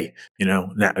hey, now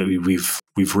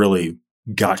we've really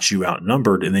got you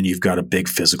outnumbered, and then you've got a big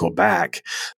physical back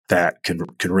that can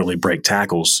really break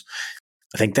tackles.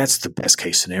 I think that's the best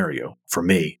case scenario for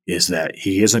me, is that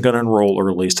he isn't going to enroll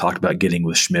early. He's talked about getting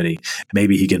with Schmitty.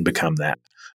 Maybe he can become that.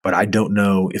 But I don't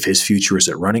know if his future is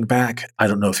at running back. I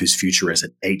don't know if his future is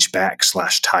at H-back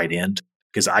 / tight end,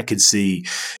 because I could see,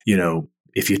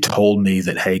 if you told me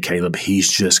that, hey, Caleb, he's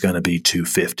just going to be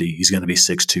 250, he's going to be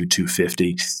 6'2",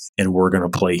 250, and we're going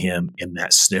to play him in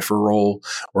that sniffer role,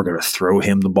 we're going to throw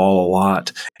him the ball a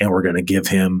lot, and we're going to give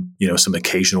him, some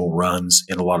occasional runs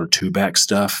in a lot of two-back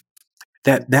stuff,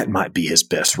 that might be his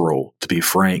best role, to be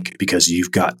frank, because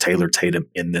you've got Taylor Tatum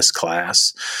in this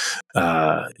class.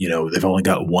 They've only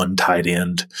got one tight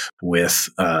end with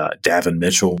Davin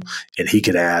Mitchell, and he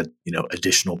could add,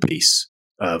 additional piece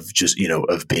of just,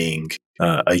 of being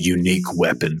a unique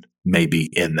weapon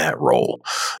maybe in that role.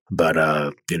 But,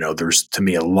 there's, to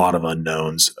me, a lot of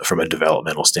unknowns from a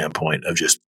developmental standpoint of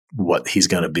just what he's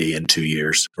going to be in 2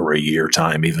 years or a year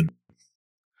time even.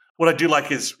 What I do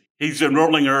like is he's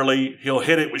enrolling early. He'll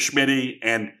hit it with Schmitty,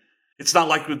 and it's not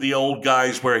like with the old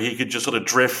guys where he could just sort of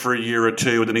drift for a year or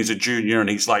two, and then he's a junior and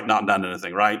he's like not done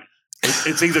anything, right?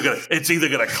 It's either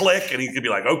gonna click, and he's gonna be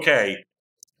like, okay,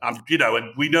 and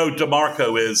we know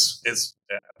DeMarco is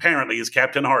apparently is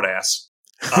Captain Hardass.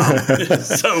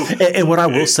 And what I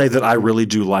will say that I really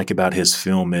do like about his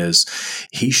film is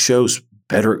he shows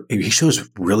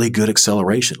really good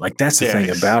acceleration. Like, that's the thing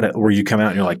about it, where you come out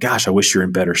and you're like, gosh, I wish you're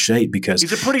in better shape, because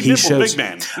he's a pretty nimble big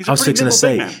man.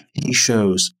 He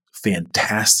shows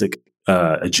fantastic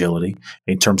agility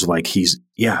in terms of like, he's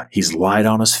light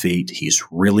on his feet. He's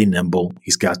really nimble.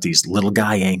 He's got these little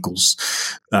guy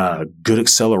ankles, good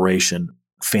acceleration,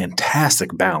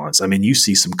 fantastic balance. I mean, you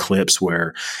see some clips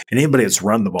where, and anybody that's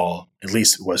run the ball, at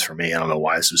least it was for me, I don't know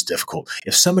why this was difficult.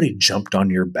 If somebody jumped on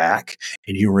your back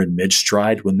and you were in mid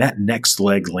stride, when that next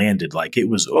leg landed, like it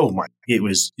was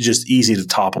just easy to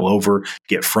topple over,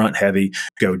 get front heavy,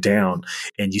 go down.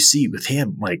 And you see with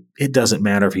him, like, it doesn't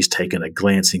matter if he's taking a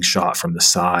glancing shot from the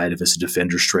side, if it's a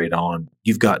defender straight on,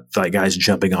 you've got like guys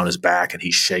jumping on his back and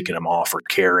he's shaking him off or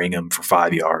carrying him for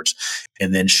 5 yards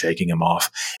and then shaking him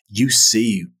off. You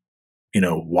see,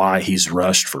 why he's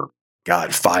rushed for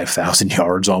 5,000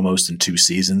 yards almost in 2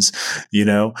 seasons.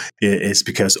 It's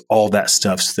because all that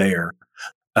stuff's there.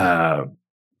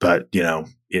 But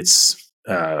it's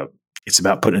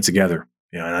about putting it together.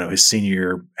 I know his senior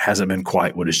year hasn't been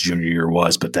quite what his junior year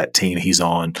was, but that team he's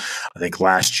on, I think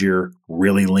last year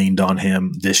really leaned on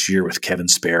him. This year with Kevin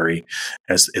Sperry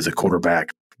as a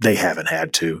quarterback, they haven't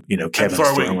had to. Kevin's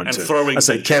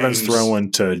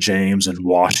throwing to James and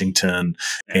Washington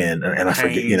and I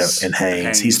forget, and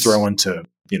Haynes. He's throwing to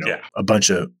a bunch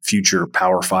of future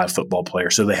Power 5 football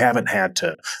players. So they haven't had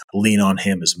to lean on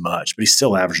him as much, but he's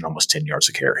still averaging almost 10 yards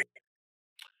a carry.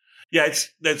 Yeah, it's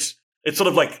sort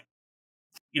of like,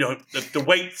 the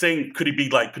weight thing. Could he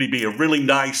be a really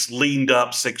nice leaned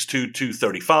up 6'2",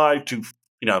 235,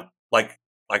 like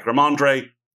Ramondre,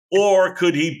 or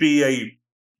could he be a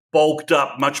bulked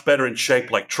up, much better in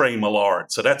shape like Trey Millard?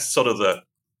 So that's sort of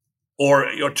or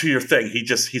to your thing, he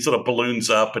sort of balloons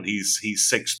up and he's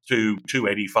 6'2",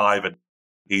 285, and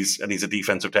he's a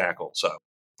defensive tackle. So,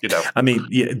 I mean,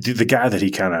 the guy that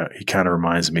he kind of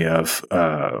reminds me of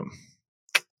a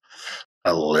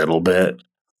little bit,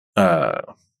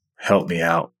 help me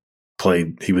out.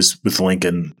 He was with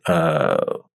Lincoln,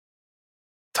 tight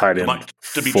end,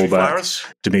 fullback.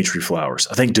 Dimitri Flowers.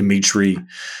 I think Dimitri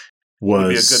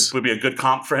would be a good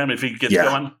comp for him if he gets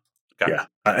going. Okay.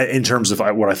 Yeah, in terms of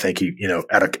what I think he,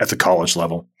 at the college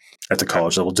level, at the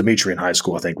college level. Dimitri in high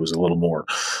school, I think, was a little more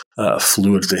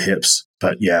fluid at the hips.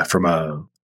 But yeah,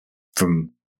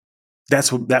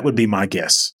 that would be my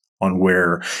guess on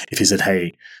where, if he said,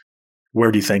 "Hey,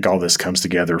 where do you think all this comes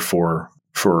together for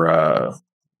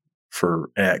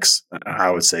X?" I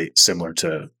would say similar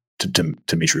to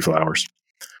Dimitri Flowers.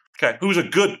 Okay, who's a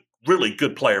really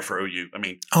good player for OU. I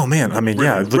mean, go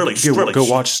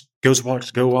watch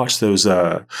those.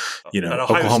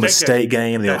 Oklahoma State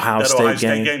game, the Ohio State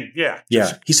game. Yeah,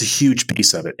 he's a huge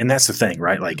piece of it, and that's the thing,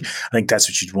 right? Like, I think that's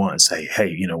what you'd want to say.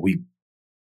 Hey,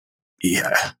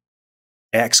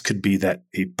 X could be a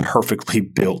perfectly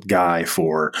built guy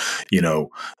for,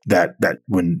 that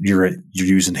when you're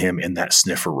using him in that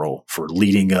sniffer role for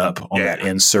leading up on that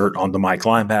insert on the Mike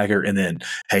linebacker. And then,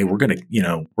 hey, we're going to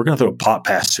throw a pop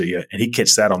pass to you, and he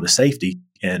catches that on the safety,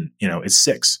 and, it's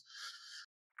 6.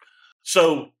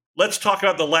 So let's talk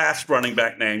about the last running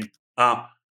back name.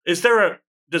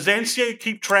 Does the NCAA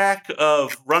keep track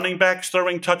of running backs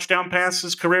throwing touchdown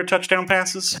passes, career touchdown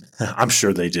passes? I'm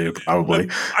sure they do, probably.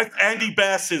 Andy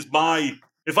Bass is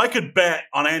if I could bet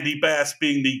on Andy Bass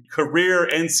being the career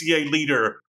NCAA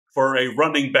leader for a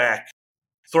running back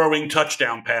throwing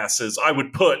touchdown passes, I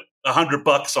would put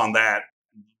 $100 on that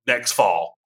next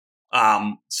fall.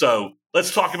 So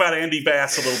let's talk about Andy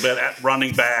Bass a little bit at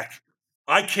running back.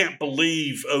 I can't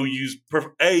believe OU's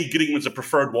A, getting him as a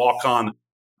preferred walk-on,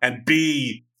 and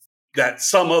B, that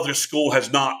some other school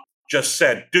has not just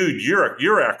said, "Dude,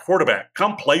 you're our quarterback.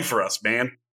 Come play for us,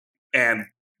 man, and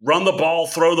run the ball,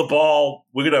 throw the ball.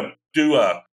 We're gonna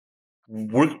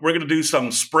do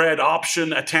some spread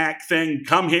option attack thing.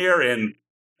 Come here and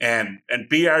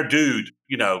be our dude."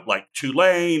 Like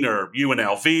Tulane or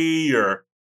UNLV or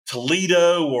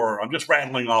Toledo, or I'm just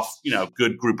rattling off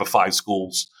good group of 5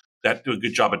 schools that do a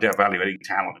good job of evaluating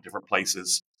talent at different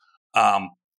places.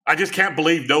 I just can't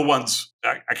believe I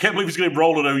can't believe he's going to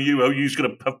roll at OU. OU's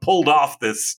going to have pulled off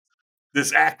this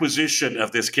acquisition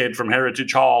of this kid from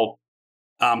Heritage Hall,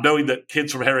 knowing that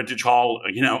kids from Heritage Hall,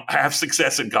 have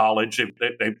success in college.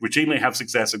 They routinely have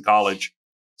success in college.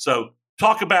 So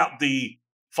talk about the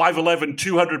 5'11",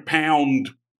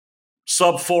 200-pound,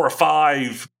 sub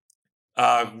 4.5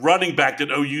 running back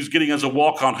that OU's getting as a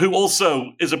walk-on, who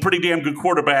also is a pretty damn good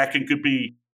quarterback and could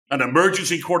be an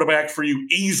emergency quarterback for you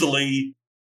easily.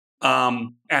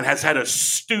 And has had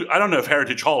I don't know if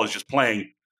Heritage Hall is just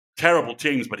playing terrible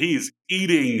teams, but he's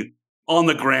eating on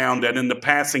the ground, and in the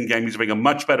passing game, he's having a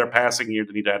much better passing year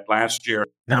than he did last year.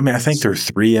 I mean, I think they're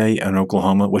 3A in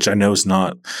Oklahoma, which I know is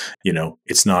not,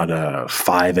 it's not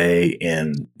 5A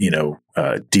in,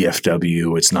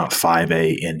 DFW. It's not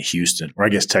 5A in Houston, or I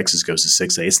guess Texas goes to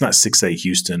 6A. It's not 6A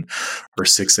Houston or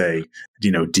 6A,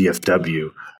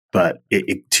 DFW. But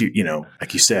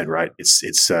like you said, right?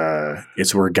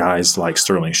 It's where guys like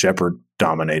Sterling Shepard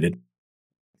dominated.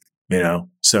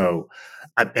 So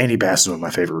Andy Bass is one of my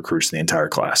favorite recruits in the entire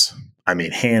class. I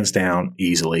mean, hands down,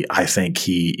 easily. I think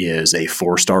he is a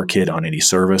 4-star kid on any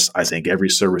service. I think every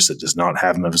service that does not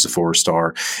have him as a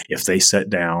 4-star, if they sit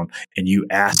down and you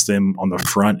ask them on the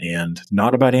front end,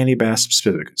 not about Andy Bass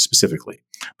specifically,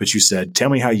 but you said, "Tell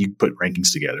me how you put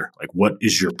rankings together. Like, what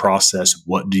is your process?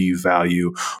 What do you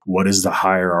value? What is the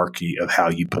hierarchy of how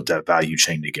you put that value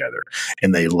chain together?"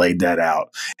 And they laid that out,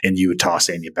 and you would toss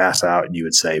Andy Bass out, and you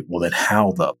would say, "Well, then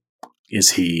how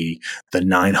is he the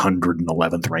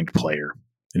 911th ranked player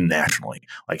nationally?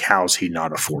 Like, how is he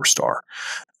not a 4-star?"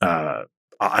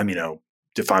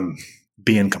 If I'm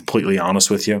being completely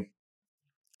honest with you,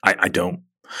 I don't.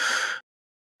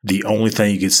 The only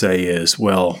thing you could say is,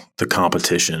 well, the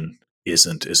competition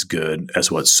isn't as good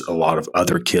as what a lot of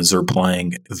other kids are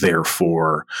playing.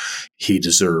 Therefore, he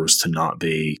deserves to not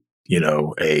be,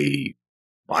 a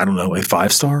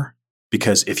 5-star.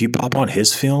 Because if you pop on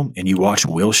his film and you watch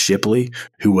Will Shipley,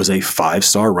 who was a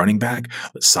 5-star running back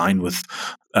that signed with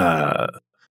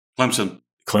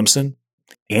Clemson,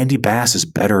 Andy Bass is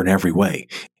better in every way.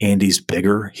 Andy's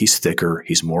bigger, he's thicker,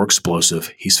 he's more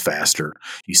explosive, he's faster.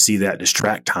 You see that in his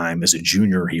track time as a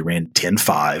junior, he ran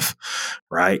 10.5,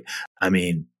 right? I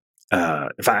mean,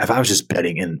 if I was just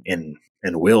betting and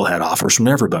Will had offers from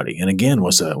everybody, and again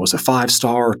was a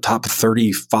 5-star, top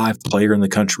 35 player in the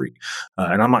country.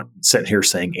 And I'm not sitting here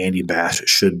saying Andy Bass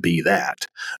should be that.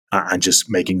 I'm just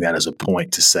making that as a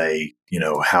point to say,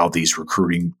 how these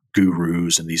recruiting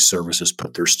gurus and these services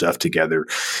put their stuff together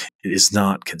is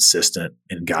not consistent,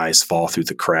 and guys fall through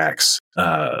the cracks.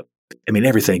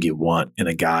 Everything you want in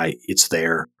a guy, it's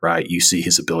there, right? You see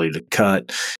his ability to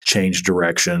cut, change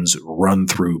directions, run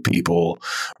through people,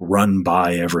 run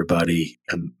by everybody,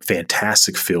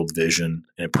 fantastic field vision.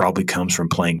 And it probably comes from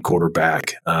playing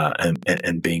quarterback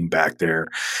and being back there.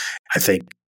 I think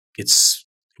it's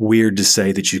weird to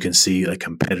say that you can see a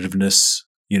competitiveness,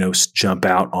 jump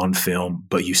out on film,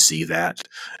 but you see that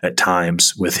at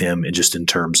times with him, and just in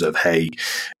terms of, hey,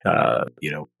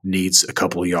 needs a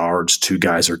couple of yards, two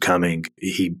guys are coming,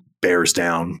 he bears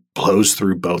down, blows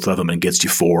through both of them, and gets you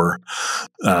 4.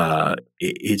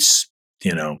 It's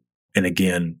and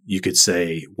again, you could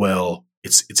say, well,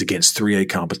 it's against 3A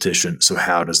competition, so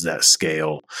how does that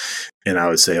scale? And I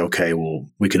would say, okay, well,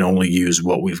 we can only use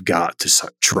what we've got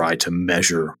to try to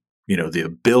measure, the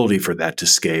ability for that to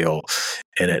scale.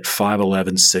 And at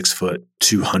 5'11", 6 foot,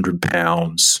 200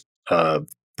 pounds,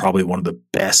 probably one of the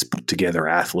best put together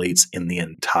athletes in the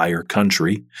entire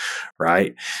country,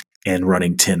 right? And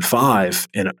running 10.5,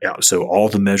 and so all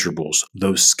the measurables,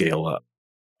 those scale up.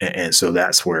 And so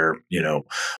that's where,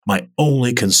 my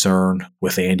only concern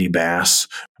with Andy Bass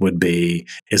would be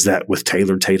is that with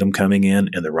Taylor Tatum coming in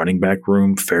and the running back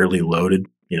room fairly loaded,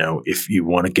 if you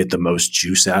want to get the most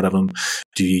juice out of him,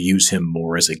 do you use him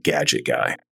more as a gadget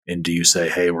guy? And do you say,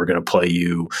 hey, we're going to play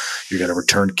you, you're going to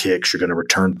return kicks, you're going to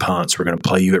return punts, we're going to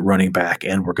play you at running back,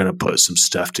 and we're going to put some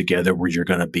stuff together where you're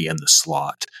going to be in the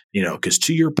slot? Because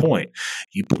to your point,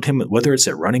 you put him, whether it's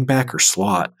at running back or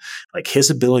slot, like his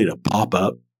ability to pop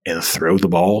up and throw the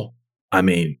ball, I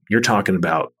mean, you're talking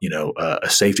about, a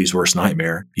safety's worst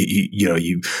nightmare.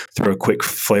 You throw a quick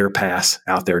flare pass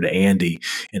out there to Andy,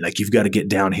 and like you've got to get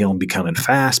downhill and be coming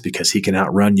fast because he can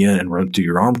outrun you and run through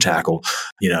your arm tackle,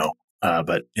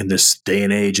 but in this day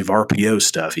and age of RPO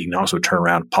stuff, he can also turn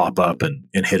around, pop up, and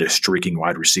hit a streaking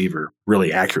wide receiver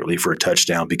really accurately for a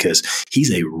touchdown because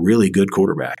he's a really good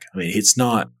quarterback. I mean, it's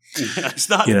not.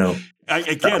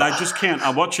 I just can't.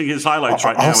 I'm watching his highlights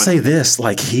right now. I'll say this: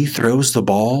 like he throws the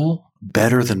ball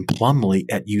better than Plumlee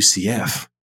at UCF.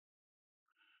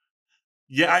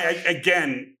 Yeah,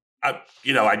 I'm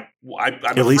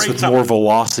at least with more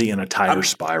velocity and a tighter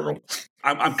spiral.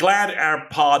 I'm glad our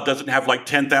pod doesn't have like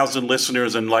 10,000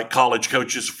 listeners and like college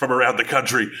coaches from around the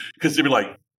country, because they'd be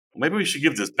like, maybe we should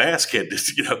give this Bass kid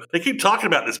this. They keep talking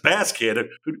about this Bass kid.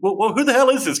 Well, who the hell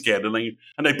is this kid? And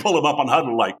they pull him up on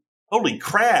Huddle like, holy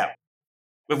crap!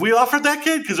 Have we offered that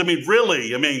kid? Because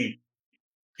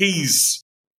he's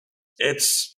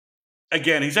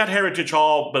at Heritage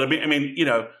Hall, but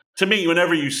to me,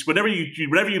 whenever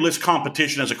you list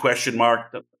competition as a question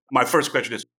mark, my first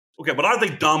question is, okay, but are they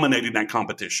dominating that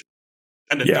competition?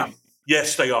 And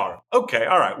yes, they are. Okay,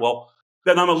 all right. Well,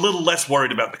 then I'm a little less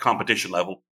worried about the competition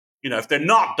level. If they're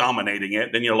not dominating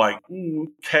it, then you're like,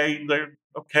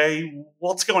 okay.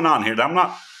 What's going on here?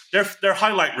 Their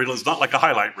highlight reel is not like a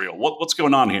highlight reel. What's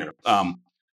going on here?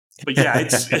 But yeah,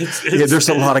 it's there's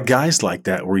a lot of guys like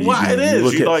that where you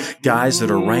look at guys that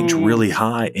are ranked really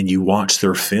high and you watch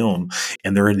their film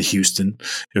and they're in Houston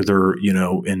or they're,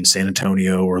 in San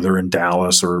Antonio or they're in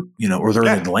Dallas or they're in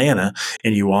Atlanta,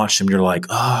 and you watch them, you're like,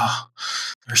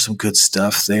 there's some good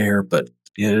stuff there. But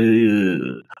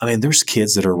there's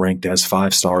kids that are ranked as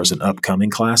 5 stars in upcoming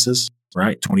classes,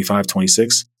 right? 25,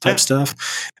 26 type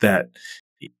stuff that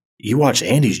you watch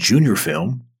Andy's junior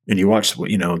film and you watch,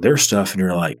 their stuff, and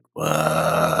you're like, what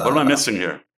am I missing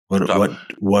here?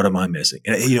 What am I missing?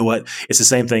 And you know what? It's the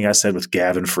same thing I said with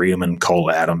Gavin Freeman and Cole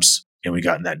Adams. And we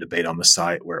got in that debate on the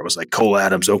site where it was like, Cole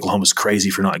Adams, Oklahoma's crazy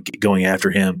for not going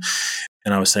after him.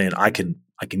 And I was saying, I can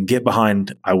get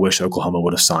behind, I wish Oklahoma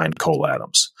would have signed Cole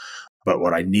Adams. But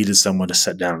what I needed someone to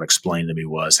sit down and explain to me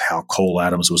was how Cole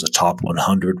Adams was a top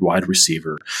 100 wide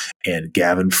receiver and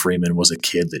Gavin Freeman was a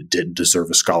kid that didn't deserve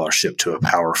a scholarship to a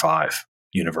Power 5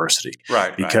 university.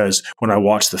 Right. Because when I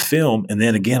watched the film, and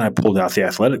then again, I pulled out the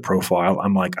athletic profile,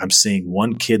 I'm like, I'm seeing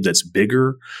one kid that's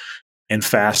bigger and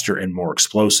faster and more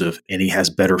explosive, and he has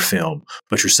better film.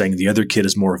 But you're saying the other kid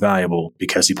is more valuable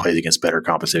because he plays against better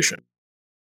competition.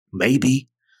 Maybe.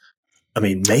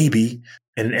 Maybe.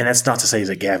 And that's not to say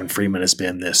that Gavin Freeman has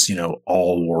been this,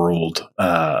 all-world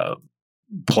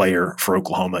player for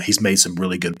Oklahoma. He's made some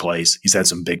really good plays. He's had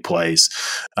some big plays.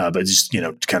 But just,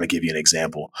 to kind of give you an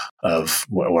example of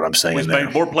what I'm saying. He's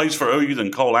made more plays for OU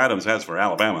than Cole Adams has for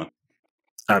Alabama.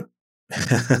 I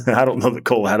don't know that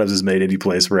Cole Adams has made any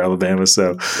plays for Alabama.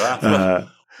 So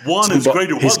one's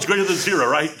greater than 0,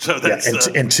 right? So that's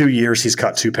in 2 years, he's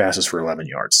caught 2 passes for 11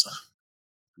 yards.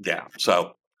 Yeah.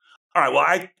 So, all right.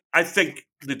 Well, I think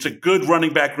it's a good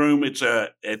running back room. It's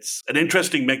an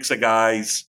interesting mix of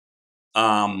guys.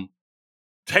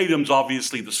 Tatum's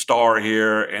obviously the star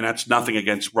here, and that's nothing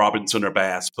against Robinson or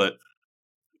Bass, but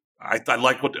I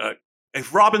like what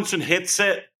if Robinson hits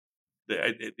it,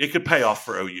 it could pay off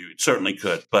for OU. It certainly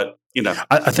could, but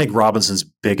I think Robinson's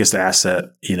biggest asset,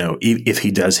 if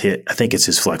he does hit, I think it's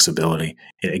his flexibility.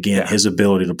 Again, his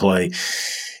ability to play.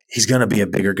 He's going to be a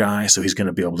bigger guy, so he's going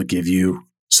to be able to give you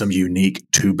some unique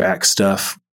two-back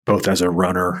stuff, both as a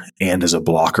runner and as a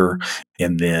blocker.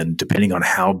 And then depending on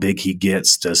how big he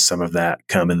gets, does some of that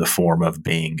come in the form of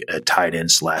being a tight end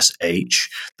 /H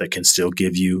that can still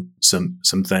give you some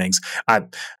things. I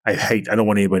don't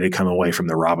want anybody to come away from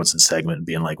the Robinson segment and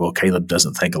being like, well, Caleb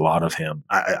doesn't think a lot of him.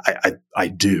 I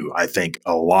do. I think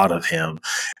a lot of him.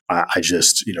 I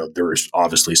just, there's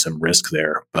obviously some risk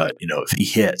there, but if he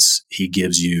hits, he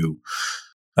gives you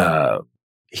a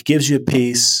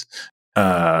piece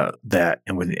that,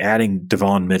 and with adding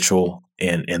Devon Mitchell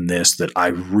in this, that I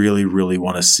really, really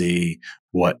want to see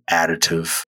what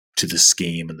additive to the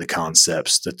scheme and the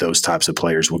concepts that those types of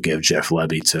players will give Jeff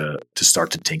Lebby to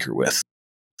start to tinker with.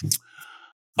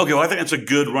 Okay, well, I think it's a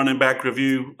good running back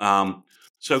review.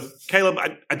 So, Caleb,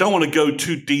 I don't want to go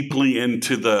too deeply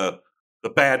into the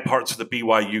bad parts of the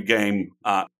BYU game.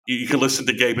 You can listen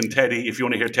to Gabe and Teddy if you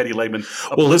want to hear Teddy Lehman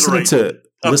listening to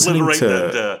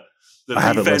the I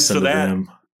haven't defense listened of to that. them.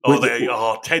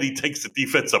 Teddy takes the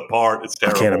defense apart. It's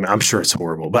terrible. I'm sure it's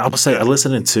horrible. But I will say, I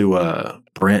listened to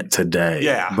Brent today.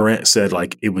 Yeah. Brent said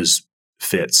it was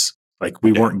fits.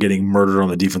 We weren't getting murdered on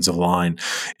the defensive line.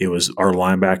 It was our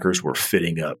linebackers were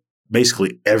fitting up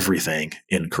basically everything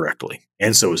incorrectly.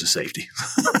 And so was the safety.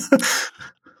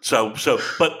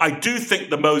 But I do think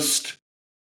the most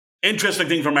interesting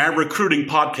thing from our recruiting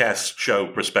podcast show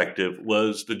perspective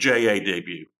was the JA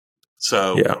debut.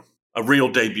 So a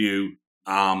real debut.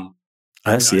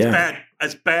 As bad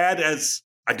as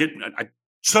I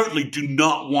certainly do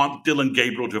not want Dylan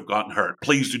Gabriel to have gotten hurt.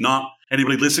 Please do not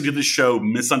anybody listening to this show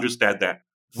misunderstand that.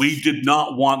 We did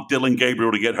not want Dylan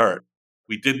Gabriel to get hurt.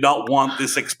 We did not want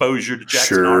this exposure to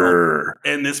Jackson Arnold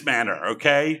in this manner.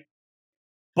 Okay.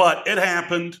 But it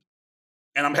happened,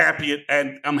 and I'm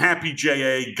happy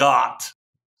JA got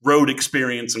road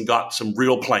experience and got some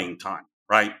real playing time,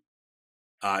 right?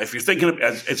 If you're thinking of,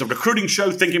 as a recruiting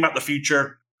show, thinking about the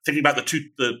future, thinking about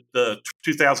the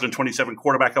 2027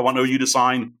 quarterback I want OU to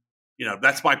sign,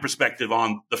 that's my perspective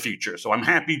on the future. So I'm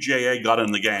happy JA got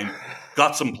in the game,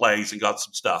 got some plays, and got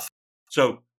some stuff.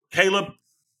 So, Caleb,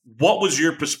 what was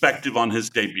your perspective on his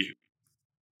debut?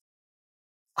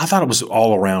 I thought it was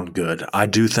all around good. I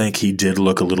do think he did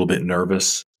look a little bit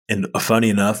nervous. And funny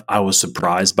enough, I was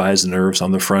surprised by his nerves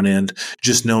on the front end,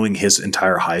 just knowing his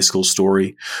entire high school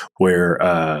story where,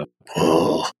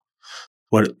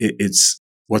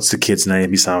 what's the kid's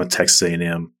name? He signed with Texas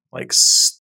A&M,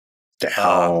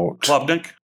 Stout.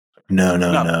 Klubnik? No.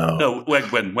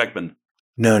 Wegman.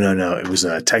 No. It was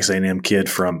a Texas A&M kid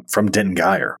from Denton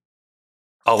Guyer.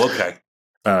 Oh, okay.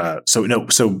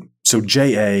 So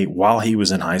J.A., while he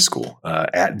was in high school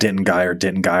at Denton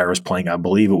Guyer was playing, I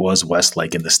believe it was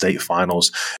Westlake in the state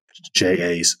finals,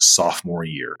 J.A.'s sophomore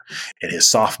year. And his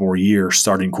sophomore year,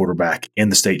 starting quarterback in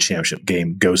the state championship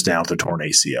game goes down with a torn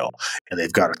ACL, and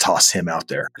they've got to toss him out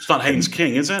there. It's not Haynes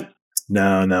King, is it?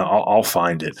 No, I'll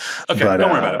find it. Okay, don't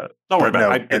worry about it. Don't worry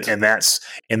about it. And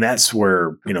that's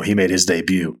where he made his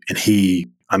debut, and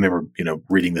I remember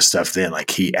reading the stuff then,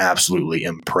 he absolutely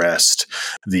impressed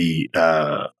the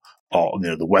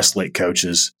Westlake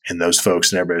coaches and those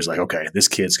folks, and everybody's like, okay, this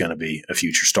kid's going to be a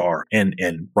future star,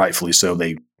 and rightfully so.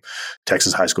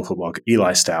 Texas high school football,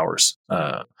 Eli Stowers.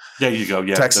 There you go.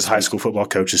 Yeah, Texas high school football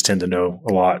coaches tend to know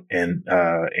a lot, and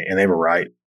they were right.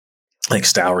 I think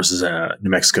Stowers is New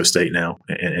Mexico State now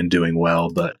and doing well,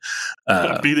 but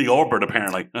beating Auburn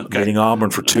apparently. Okay. Beating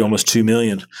Auburn for almost $2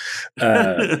 million.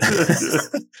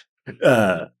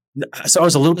 So I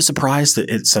was a little bit surprised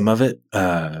that some of it.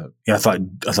 I thought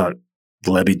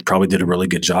Lebby probably did a really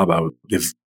good job. I would have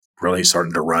really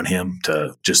starting to run him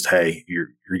to just, hey, you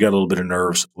got a little bit of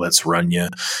nerves. Let's run you.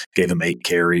 Gave him 8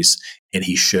 carries, and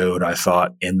he showed, I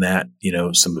thought, in that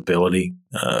some ability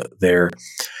there.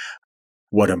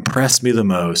 What impressed me the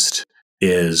most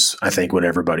is, I think, what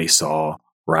everybody saw,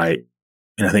 right?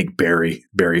 And I think Barry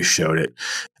showed it.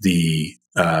 The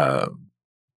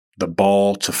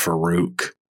ball to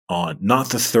Farouk on not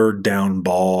the third down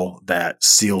ball that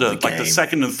sealed the game. Like the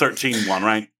 2nd and 13 one,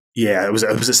 right? Yeah, it was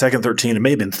a second 13. It may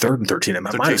have been 3rd and 13. It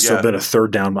might have still been a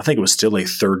third down. I think it was still a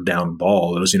third down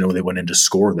ball. It was, they went in to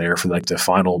score there for the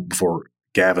final before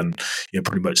Gavin,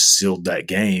 pretty much sealed that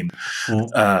game.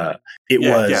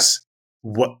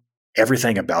 What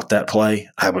everything about that play,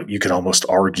 you could almost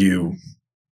argue,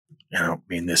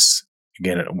 this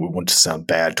again, it wouldn't sound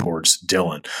bad towards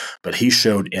Dylan, but he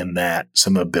showed in that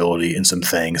some ability and some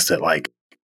things that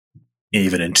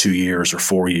even in 2 years or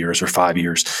 4 years or 5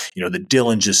 years, that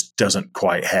Dylan just doesn't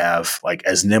quite have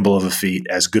as nimble of a feet,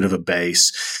 as good of a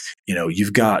base.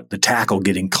 You've got the tackle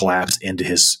getting collapsed into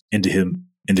his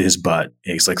butt.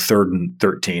 It's 3rd and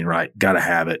 13, right? Got to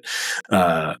have it.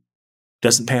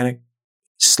 Doesn't panic.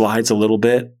 slides a little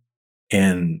bit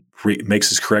and makes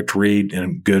his correct read,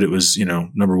 and good. It was,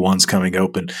 number one's coming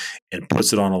open, and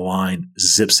puts it on a line,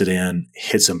 zips it in,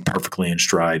 hits him perfectly in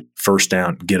stride. First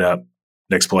down, get up,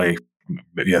 next play.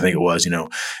 I think it was,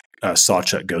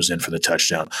 Sawchuk goes in for the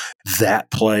touchdown. That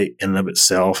play in and of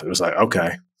itself, it was like,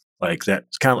 okay, like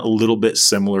that's kind of a little bit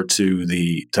similar to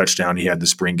the touchdown he had the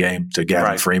spring game to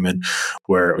Gavin Freeman,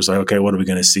 where it was like, okay, what are we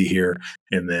going to see here?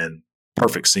 And then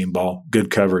perfect seam ball, good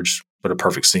coverage, but a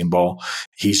perfect seam ball.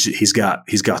 He's got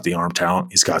the arm talent,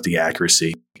 he's got the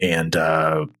accuracy, and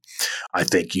I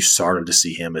think you started to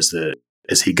see him as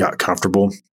he got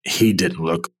comfortable. He didn't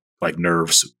look like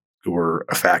nerves were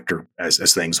a factor as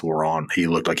things were on. He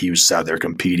looked like he was out there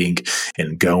competing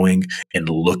and going and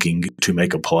looking to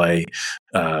make a play.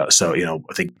 So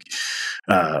I think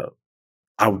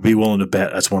I would be willing to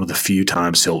bet that's one of the few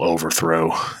times he'll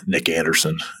overthrow Nick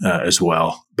Anderson as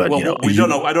well. But we don't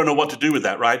know. I don't know what to do with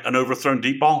that. Right, an overthrown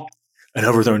deep ball. An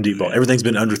overthrown deep ball. Everything's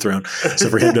been underthrown. So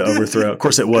for him to overthrow, of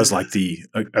course, it was like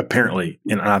apparently.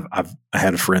 And I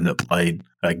had a friend that played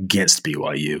against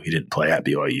BYU. He didn't play at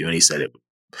BYU, and he said it.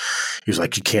 He was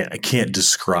like, I can't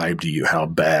describe to you how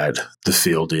bad the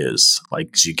field is, like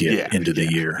as you get into the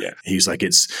year. Yeah. He's like,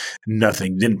 it's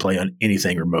nothing, didn't play on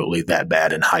anything remotely that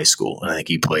bad in high school. And I think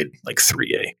he played like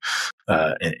 3A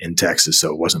in Texas,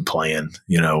 so wasn't playing,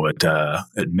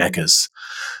 at Mecca's.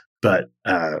 But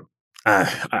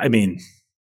I mean,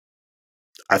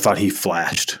 I thought he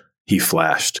flashed.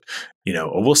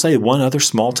 We'll say one other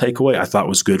small takeaway I thought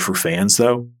was good for fans,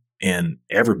 though, and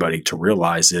everybody to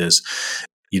realize is,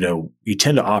 you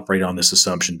tend to operate on this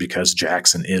assumption because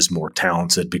Jackson is more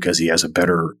talented, because he has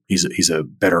he's a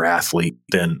better athlete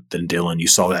than Dylan. You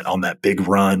saw that on that big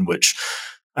run, which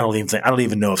I don't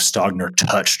even know if Stogner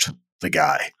touched the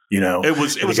guy. It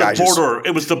was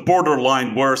the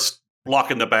borderline worst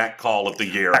block in the back call of the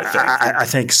year. I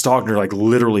think Stogner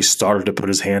literally started to put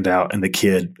his hand out, and the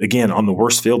kid, again on the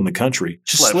worst field in the country,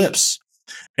 just slips,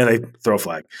 and they throw a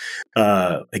flag.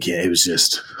 Again, it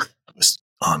was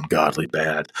ungodly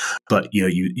bad. But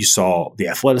you saw the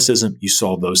athleticism, you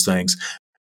saw those things.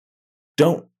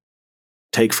 Don't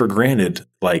take for granted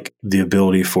the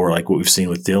ability for what we've seen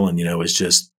with Dylan. Is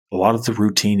just a lot of the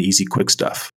routine, easy, quick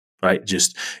stuff. Right,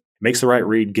 just makes the right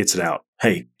read, gets it out.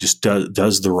 Hey, just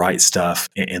does the right stuff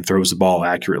and throws the ball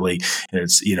accurately. And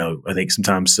it's, I think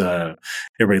sometimes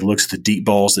everybody looks at the deep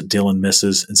balls that Dylan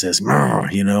misses and says,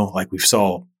 like we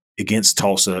saw against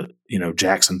Tulsa,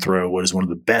 Jackson throw what is one of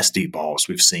the best deep balls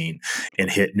we've seen and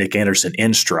hit Nick Anderson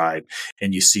in stride.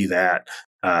 And you see that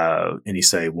and you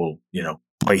say, well,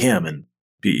 play him. And,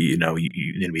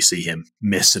 then we see him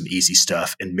miss some easy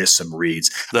stuff and miss some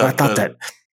reads. I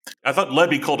thought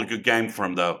Levy called a good game for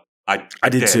him, though. I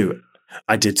did too.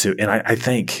 And I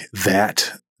think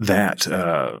that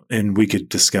and we could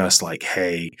discuss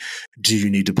hey, do you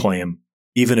need to play him?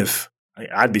 Even if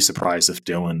I'd be surprised if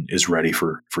Dylan is ready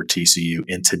for TCU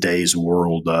in today's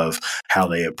world of how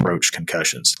they approach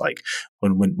concussions.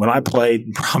 When I played,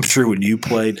 I'm sure when you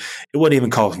played, it wasn't even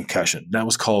called concussion. That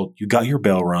was called, you got your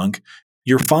bell rung,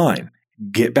 you're fine,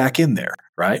 get back in there,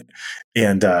 right?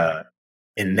 And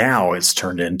now it's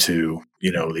turned into,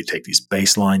 they take these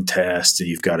baseline tests, and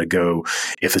you've got to go,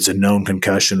 if it's a known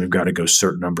concussion, we've got to go a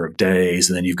certain number of days,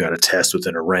 and then you've got to test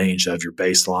within a range of your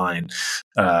baseline,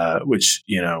 which,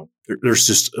 there's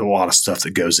just a lot of stuff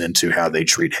that goes into how they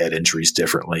treat head injuries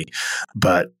differently.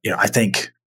 But, I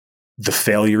think the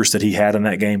failures that he had in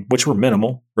that game, which were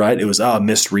minimal, right? It was a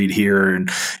misread here,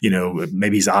 and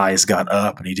maybe his eyes got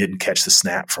up and he didn't catch the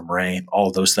snap from Rain. All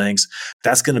of those things,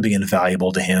 that's going to be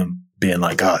invaluable to him, being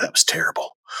like, oh, that was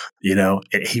terrible.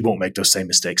 He won't make those same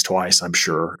mistakes twice, I'm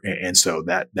sure. And so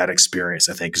that experience,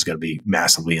 I think, is going to be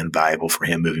massively invaluable for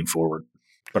him moving forward.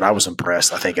 But I was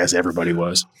impressed, I think, as everybody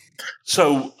was.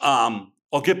 So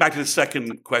I'll get back to the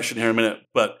second question here in a minute.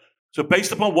 But so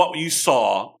based upon what you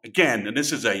saw, again, and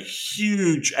this is a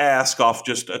huge ask off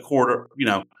just a quarter,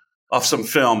 off some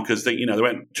film, because they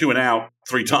went 2 and out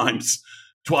 3 times,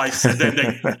 twice, and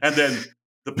then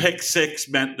the pick six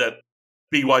meant that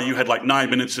BYU had 9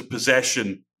 minutes of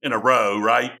possession in a row,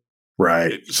 right?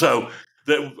 Right. So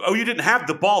you didn't have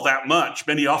the ball that much,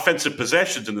 many offensive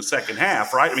possessions in the second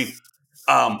half, right? I mean,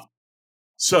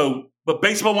 but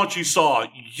based on what you saw,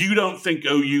 you don't think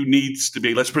OU needs to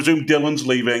be, let's presume Dylan's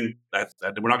leaving.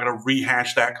 We're not going to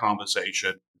rehash that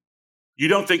conversation. You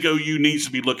don't think OU needs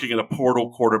to be looking at a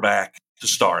portal quarterback to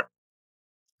start?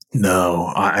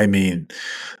 No, I mean,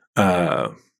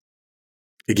 again,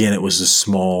 it was a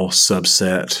small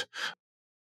subset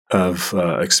of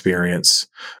experience,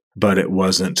 but it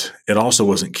also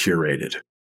wasn't curated,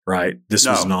 right? This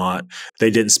was not,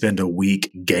 they didn't spend a week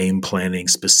game planning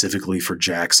specifically for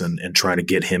Jackson and trying to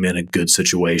get him in good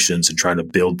situations and trying to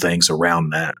build things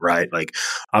around that, right? Like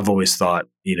I've always thought,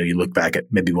 you look back at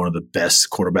maybe one of the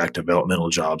best quarterback developmental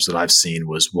jobs that I've seen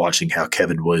was watching how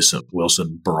Kevin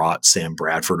Wilson brought Sam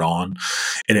Bradford on.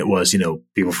 And it was,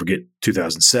 people forget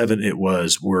 2007, it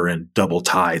was we're in double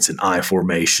tights and I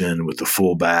formation with the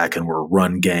fullback and we're a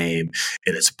run game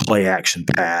and it's play action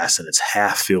pass and it's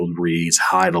half field reads,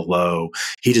 high to low.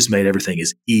 He just made everything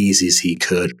as easy as he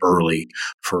could early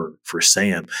for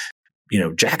Sam.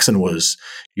 Jackson was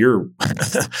you're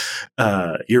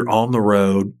on the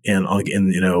road and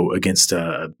against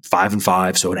a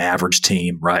 5-5, so an average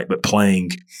team, right? But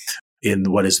playing in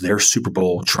what is their Super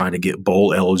Bowl, trying to get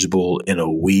bowl eligible in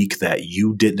a week that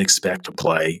you didn't expect to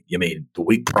play. I mean, the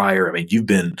week prior, you've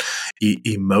been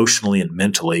emotionally and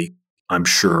mentally, I'm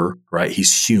sure, right?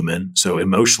 He's human. So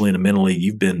emotionally and mentally,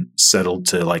 you've been settled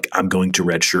to like, I'm going to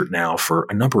redshirt now for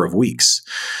a number of weeks.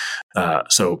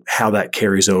 So how that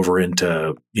carries over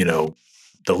into,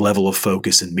 the level of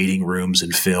focus in meeting rooms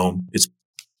and film, it's,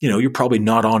 you're probably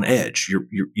not on edge.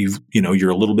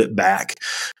 You're a little bit back,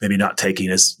 maybe not taking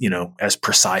as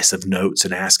precise of notes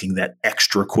and asking that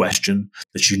extra question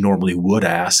that you normally would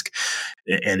ask.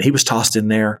 And he was tossed in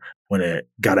there when it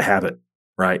got to have it.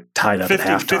 Right, tied up at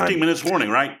halftime. 15 minutes warning,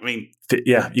 right?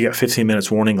 You got 15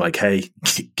 minutes warning. Like, hey,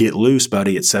 get loose,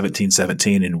 buddy. It's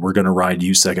 17-17, and we're going to ride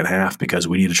you second half because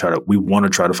we want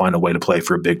to try to find a way to play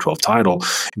for a Big 12 title,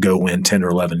 go win 10 or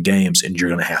 11 games, and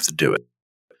you're going to have to do it.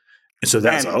 And so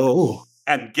that's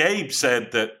And Gabe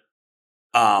said that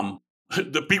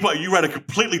the people you ran a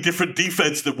completely different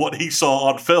defense than what he saw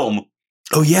on film.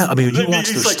 Oh yeah, you watch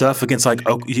their stuff against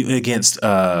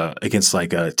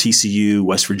TCU,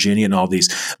 West Virginia, and all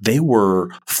these. They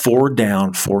were 4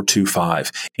 down,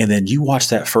 4-2-5, and then you watch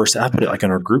that first. I put it like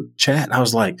in our group chat, and I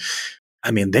was like,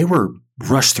 they were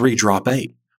rush 3, drop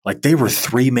 8. Like they were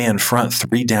 3-man front,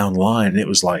 3 down line, and it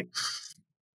was like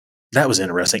that was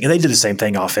interesting. And they did the same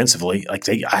thing offensively. Like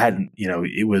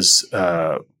it was.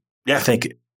 I think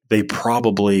they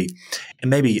probably, and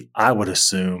maybe I would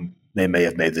assume. They may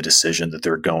have made the decision that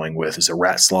they're going with is a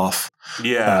Ratzlaff.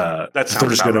 Yeah, they're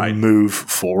just going to move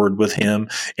forward with him,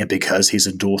 and because he's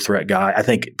a dual threat guy, I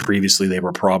think previously they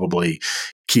were probably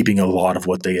keeping a lot of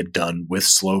what they had done with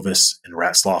Slovis, and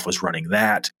Ratzlaff was running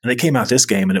that. And they came out this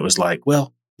game, and it was like,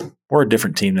 well, we're a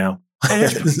different team now.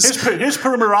 his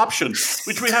perimeter option,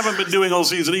 which we haven't been doing all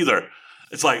season either.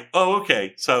 It's like, oh,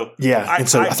 okay. So yeah, I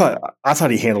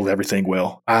thought he handled everything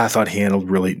well. I thought he handled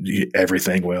really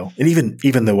everything well. And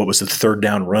even though what was the third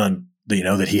down run,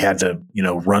 that he had to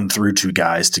run through 2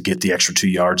 guys to get the extra 2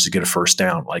 yards to get a first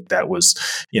down, like that was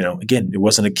again, it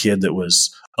wasn't a kid that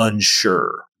was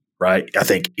unsure, right? I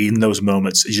think in those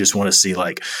moments you just want to see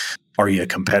like, are you a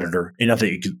competitor? And I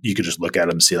think you could just look at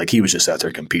him and see like he was just out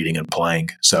there competing and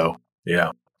playing. So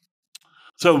yeah.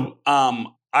 So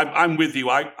I'm with you.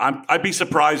 I'd be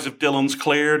surprised if Dillon's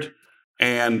cleared,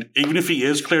 and even if he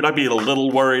is cleared, I'd be a little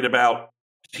worried about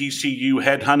TCU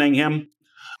headhunting him,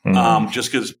 just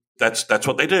because that's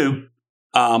what they do.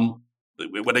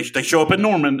 When they show up in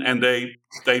Norman and they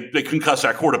concuss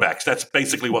our quarterbacks, that's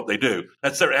basically what they do.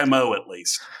 That's their MO at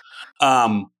least.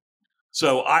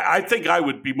 So I think I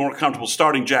would be more comfortable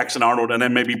starting Jackson Arnold and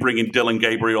then maybe bringing Dillon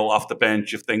Gabriel off the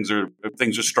bench if things are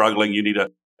struggling. You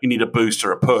need a boost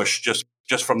or a push just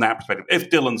from that perspective. If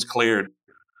Dillon's cleared,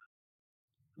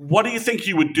 what do you think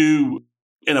you would do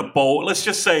in a bowl? Let's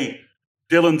just say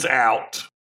Dillon's out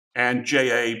and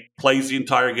J.A. plays the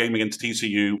entire game against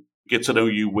TCU, gets an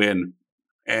OU win.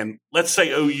 And let's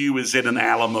say OU is in an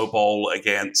Alamo Bowl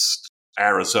against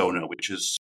Arizona, which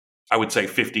is, I would say,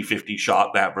 50-50 shot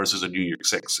that versus a New Year's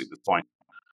Six at this point.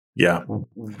 Yeah. What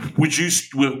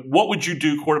would you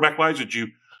do quarterback-wise? Would you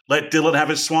let Dillon have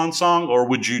his swan song, or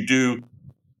would you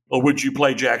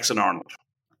play Jackson Arnold?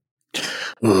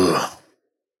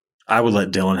 I would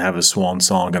let Dillon have his swan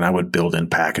song, and I would build in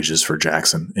packages for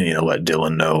Jackson, and let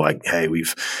Dillon know like, hey,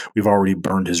 we've already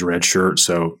burned his red shirt,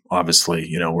 so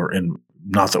obviously we're in.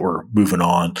 Not that we're moving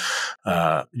on.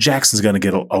 Jackson's going to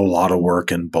get a lot of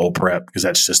work in bowl prep because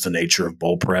that's just the nature of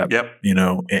bowl prep. Yep.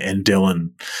 And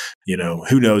Dillon,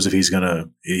 who knows if he's going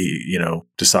to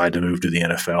decide to move to the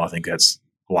NFL. I think that's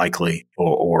likely,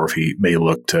 or if he may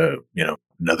look to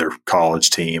another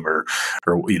college team, or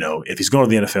if he's going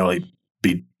to the NFL, he'd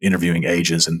be interviewing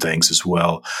agents and things as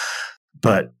well.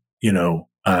 But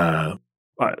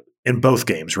in both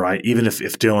games, right? Even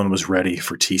if Dillon was ready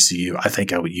for TCU, I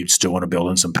think you'd still want to build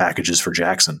in some packages for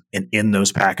Jackson. And in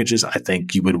those packages, I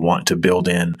think you would want to build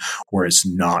in where it's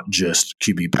not just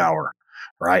QB power,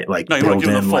 right? Like no, you want to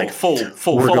give them a full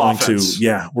offense.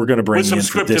 We're going to bring with some in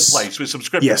scripted plays,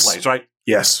 plays, right?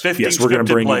 Yes, 15 we're going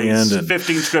to bring plays, in and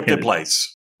 15 scripted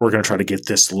plays. We're going to try to get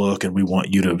this look, and we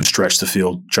want you to stretch the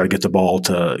field, try to get the ball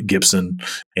to Gibson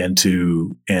and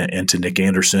to Nick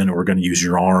Anderson. And we're going to use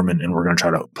your arm, and we're going to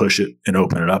try to push it and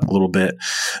open it up a little bit.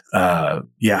 I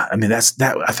mean, that's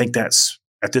that. I think that's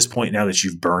at this point now that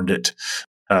you've burned it.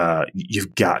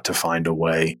 You've got to find a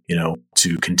way,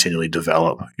 to continually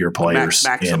develop your players,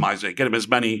 maximize it, get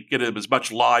them as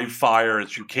much live fire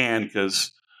as you can,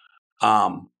 because, I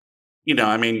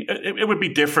mean, it would be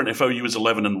different if OU was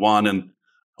 11-1 and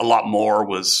a lot more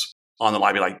was on the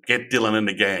line. Be like, get Dylan in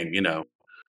the game,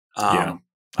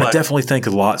 I definitely think a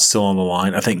lot's still on the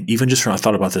line. I think even just I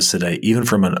thought about this today, even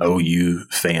from an OU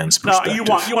fan's perspective.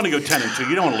 No, you want to go 10-2.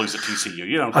 You don't want to lose to TCU.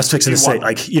 You don't. I was fixing to say,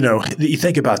 you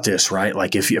think about this, right?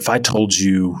 Like if I told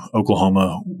you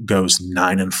Oklahoma goes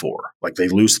 9-4, like they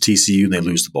lose to TCU and they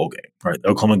lose the bowl game, right?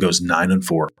 Oklahoma goes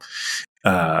 9-4.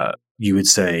 You would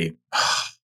say,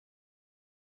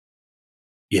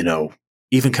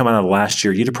 even coming out of last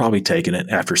year, you'd have probably taken it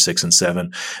after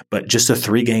 6-7, but just a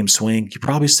 3-game swing, you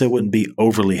probably still wouldn't be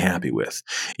overly happy with.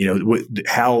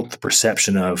 How the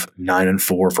perception of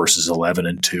 9-4 versus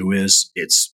 11-2 is.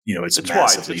 It's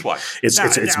massively wide.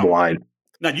 It's wide.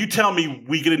 Now you tell me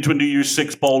we get into a New Year's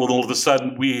Six bowl and all of a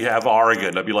sudden we have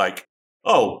Oregon. I'd be like,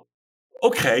 oh,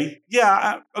 okay,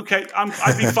 yeah, okay.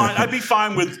 I'd be fine. I'd be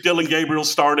fine with Dylan Gabriel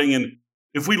starting, and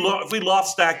if we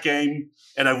lost that game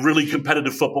in a really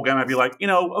competitive football game, I'd be like,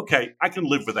 okay, I can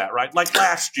live with that, right? Like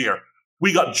last year,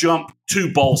 we got jumped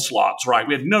 2 bowl slots, right?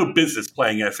 We had no business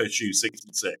playing FSU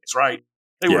 6-6, right?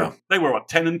 They were what,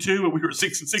 10-2, and we were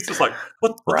 6-6. It's like,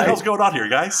 what the hell's going on here,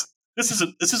 guys? This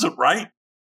isn't right.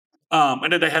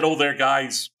 And then they had all their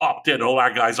guys opt in, all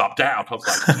our guys opt out. I was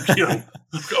like,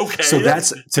 okay. So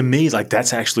that's, to me, like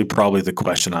that's actually probably the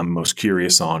question I'm most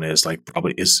curious on is like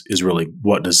probably is really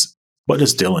what does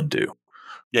Dylan do?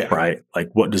 Yeah. Right. Like,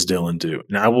 what does Dylan do?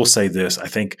 Now, I will say this.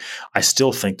 I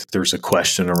still think that there's a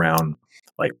question around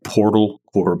like portal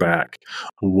quarterback.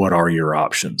 What are your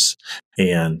options?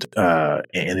 And the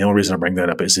only reason I bring that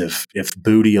up is if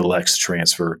Booty elects to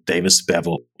transfer, Davis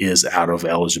Beville is out of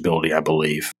eligibility, I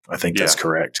believe. I think that's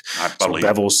correct. So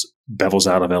Beville's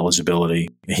out of eligibility.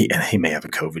 He may have a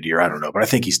COVID year. I don't know, but I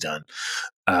think he's done.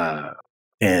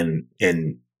 And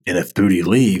if Booty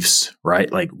leaves, right,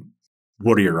 like,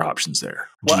 what are your options there?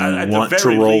 Do you want to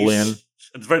roll in?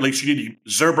 At the very least, you need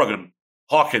Zerbruggen and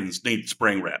Hawkins need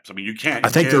spring reps. I mean, you can't. I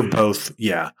think they're both.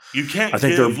 Yeah, you can't.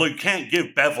 You can't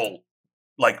give Beville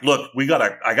like, look,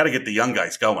 I got to get the young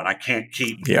guys going. I can't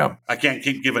keep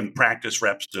giving practice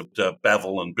reps to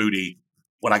Beville and Booty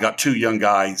when I got 2 young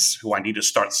guys who I need to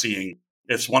start seeing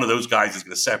if one of those guys is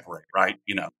going to separate, right?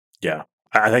 Yeah.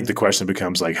 I think the question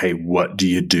becomes like, hey, what do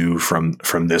you do from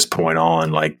this point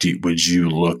on? Like, would you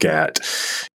look at,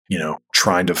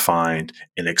 trying to find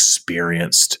an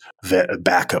experienced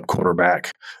backup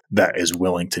quarterback that is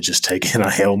willing to just take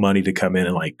NIL money to come in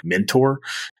and like mentor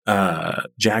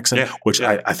Jackson, which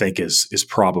I think is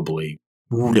probably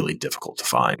really difficult to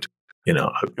find.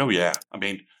 Oh yeah, I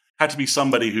mean, had to be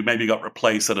somebody who maybe got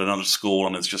replaced at another school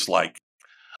and it's just like,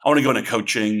 I want to go into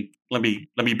coaching. Let me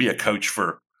be a coach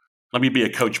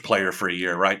player for a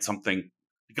year, right? The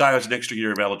guy has an extra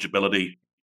year of eligibility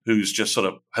who's just sort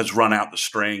of has run out the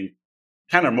string.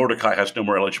 Tanner Mordecai has no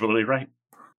more eligibility, right?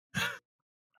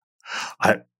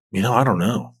 I don't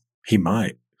know. He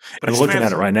might. But I'm looking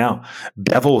at it right now.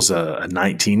 Beville's a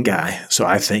 19 guy, so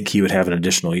I think he would have an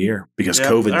additional year because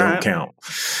COVID don't count.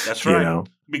 That's right.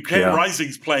 Ken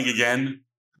Rising's playing again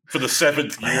for the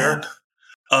 7th year.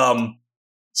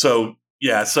 So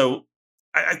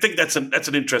I think that's an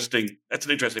interesting.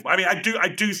 I mean, I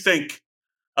do think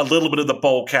a little bit of the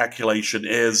bowl calculation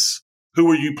is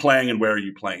who are you playing and where are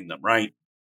you playing them, right?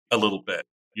 A little bit.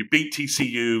 You beat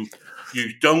TCU,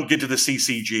 you don't get to the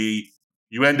CCG,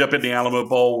 you end up in the Alamo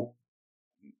Bowl.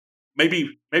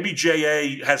 Maybe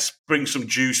JA brings some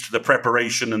juice to the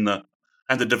preparation and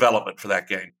the development for that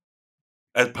game,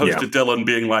 as opposed to Dylan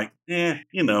being like, okay.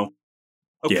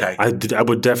 Yeah, I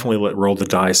would definitely roll the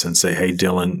dice and say, hey,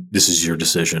 Dylan, this is your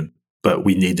decision, but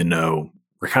we need to know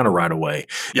kind of right away.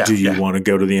 Do you want to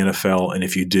go to the NFL? And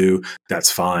if you do,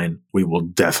 that's fine. We will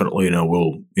definitely,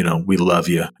 we love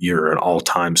you. You're an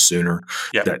all-time Sooner.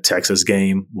 Yeah. That Texas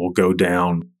game will go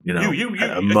down,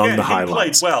 among the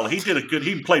highlights. He played well.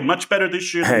 He played much better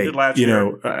this year than he did last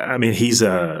year. I mean, he's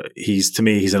to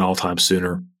me, he's an all-time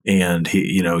Sooner. And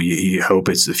you hope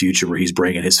it's the future where he's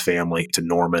bringing his family to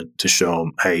Norman to show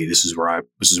him, hey, this is where I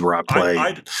play.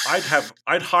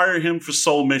 I'd hire him for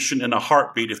Soul Mission in a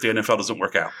heartbeat if the NFL doesn't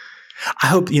work out. I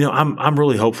hope, I'm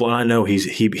really hopeful, and I know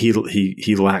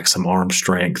he lacks some arm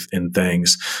strength and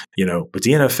things, but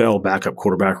the NFL backup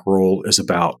quarterback role is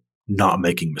about not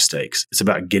making mistakes. It's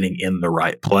about getting in the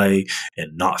right play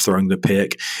and not throwing the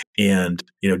pick. And,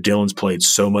 Dylan's played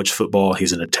so much football.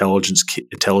 He's an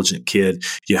intelligent kid.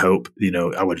 You hope,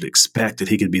 I would expect that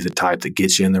he could be the type that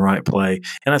gets you in the right play.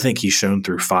 And I think he's shown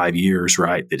through 5 years,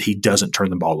 right, that he doesn't turn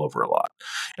the ball over a lot.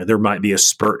 And there might be a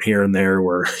spurt here and there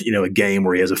where, a game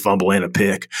where he has a fumble and a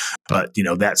pick, but,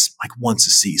 that's like once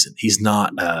a season. He's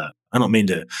not, I don't mean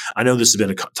to, I know this has been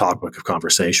a topic of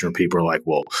conversation where people are like,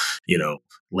 well,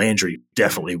 Landry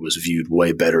definitely was viewed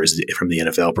way better from the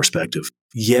NFL perspective.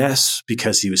 Yes,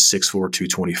 because he was 6'4",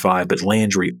 225, but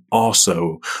Landry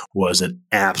also was an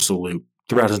absolute,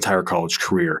 throughout his entire college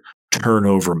career,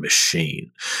 turnover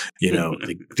machine.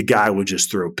 The guy would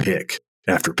just throw pick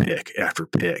after pick after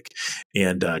pick.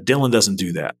 And Dylan doesn't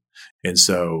do that. And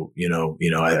so,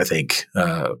 I think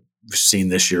we've seen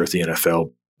this year at the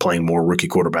NFL playing more rookie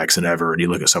quarterbacks than ever. And you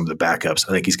look at some of the backups,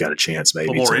 I think he's got a chance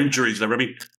maybe. More injuries than ever. I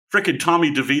mean, freaking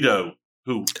Tommy DeVito,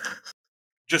 who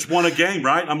just won a game,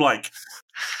 right? I'm like,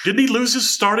 didn't he lose his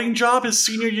starting job his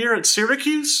senior year at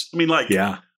Syracuse? I mean,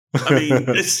 yeah.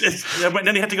 And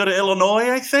then he had to go to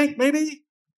Illinois, I think, maybe?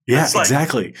 Yeah,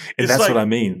 exactly. And that's what I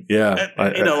mean. Yeah.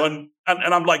 And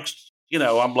I'm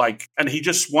like, and he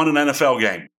just won an NFL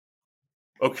game.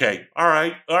 Okay. All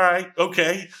right.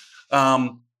 Okay.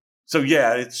 So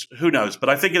yeah, it's, who knows, but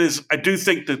I think it is. I do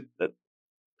think that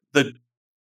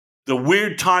the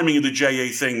weird timing of the JA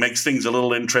thing makes things a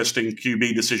little interesting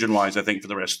QB decision wise. I think for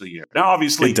the rest of the year. Now,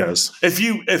 obviously, it does.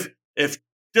 If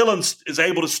Dylan is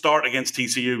able to start against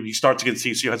TCU, he starts against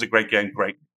TCU, has a great game.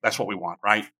 Great, that's what we want,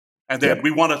 right? And then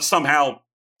we want to somehow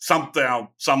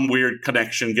some weird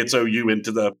connection gets OU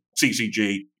into the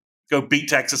CCG, go beat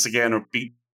Texas again or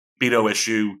beat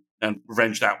OSU. And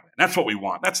revenge that win. That's what we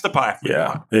want. That's the path.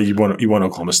 Yeah, you want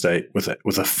Oklahoma State with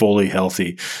a fully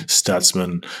healthy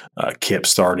Stutzman, Kip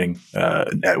starting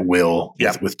at will.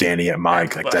 With Danny at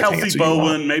Mike. Like that. Healthy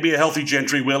Bowen, maybe a healthy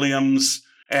Gentry Williams,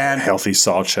 and healthy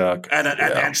Sawchuk, and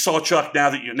Sawchuk.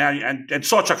 And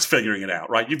Sawchuk's figuring it out,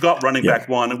 right? You've got running back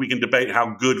one, and we can debate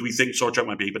how good we think Sawchuk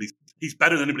might be, but he's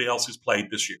better than anybody else who's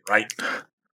played this year, right?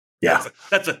 Yeah,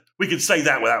 we can say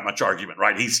that without much argument,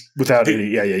 right?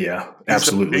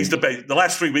 Absolutely. He's the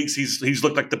last 3 weeks. He's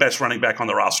looked like the best running back on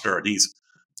the roster, and he's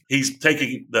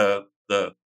taking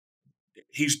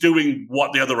he's doing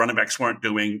what the other running backs weren't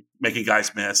doing, making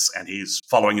guys miss, and he's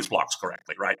following his blocks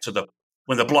correctly, right? So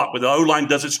when the O-line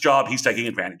does its job, he's taking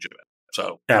advantage of it.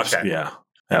 So yeah,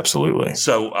 absolutely.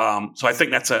 So I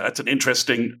think that's an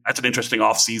interesting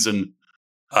offseason,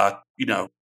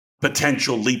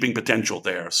 leaping potential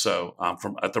there. So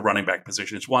from at the running back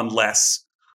position, it's one less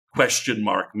question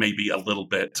mark, maybe a little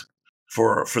bit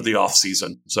for the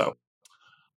offseason. So,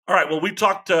 all right. Well, we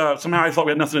talked, somehow I thought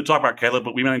we had nothing to talk about, Caleb,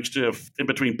 but we managed to, in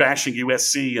between bashing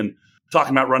USC and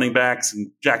talking about running backs and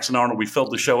Jackson Arnold, we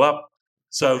filled the show up.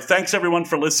 So thanks everyone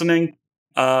for listening.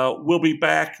 We'll be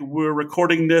back. We're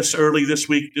recording this early this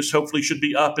week. This hopefully should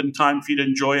be up in time for you to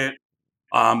enjoy it.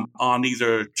 On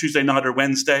either Tuesday night or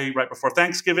Wednesday, right before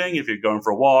Thanksgiving, if you're going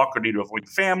for a walk or need to avoid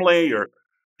the family or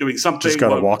doing something. Just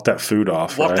got to walk that food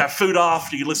off. That food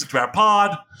off. You can listen to our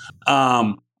pod.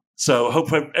 So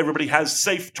hope everybody has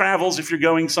safe travels if you're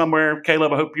going somewhere.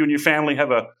 Caleb, I hope you and your family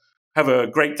have a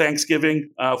great Thanksgiving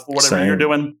for whatever you're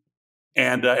doing.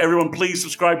 And everyone, please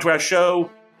subscribe to our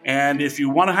show. And if you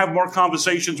want to have more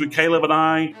conversations with Caleb and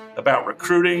I about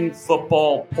recruiting,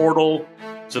 football, portal,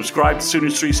 subscribe to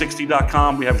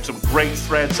Sooners360.com. We have some great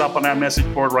threads up on our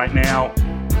message board right now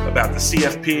about the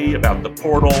CFP, about the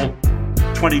portal,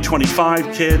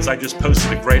 2025 kids. I just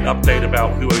posted a great update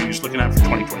about who OU's looking at for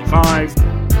 2025.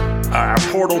 Our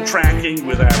portal tracking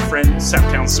with our friend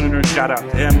Saptown Sooners, shout out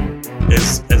to him,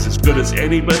 is as good as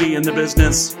anybody in the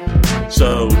business.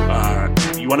 So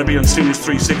you want to be on Sooners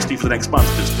 360 for the next month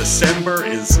because December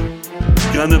is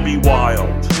going to be wild.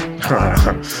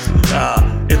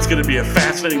 It's going to be a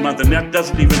fascinating month, and that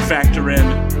doesn't even factor in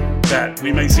that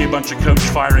we may see a bunch of coach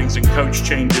firings and coach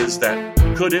changes that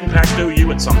could impact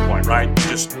OU at some point, right?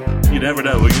 You never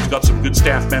know. OU's got some good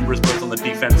staff members both on the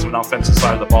defensive and offensive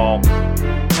side of the ball.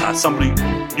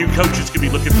 New coaches could be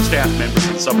looking for staff members,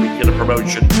 and somebody get a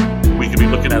promotion. We could be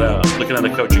looking at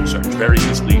a coaching search very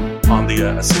easily on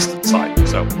the assistant side.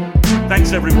 So,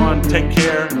 thanks everyone. Take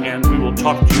care, and we will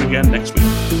talk to you again next week.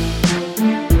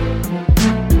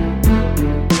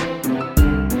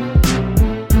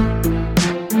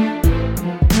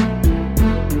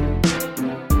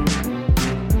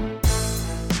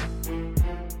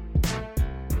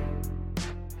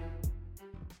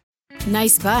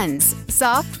 Nice buns,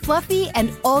 soft, fluffy,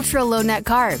 and ultra-low net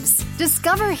carbs.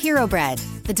 Discover Hero Bread,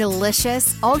 the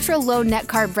delicious, ultra-low net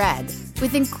carb bread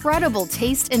with incredible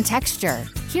taste and texture.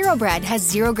 Hero Bread has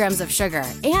 0 grams of sugar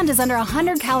and is under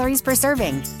 100 calories per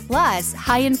serving. Plus,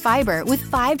 high in fiber with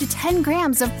 5 to 10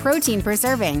 grams of protein per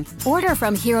serving. Order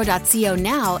from hero.co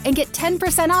now and get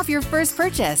 10% off your first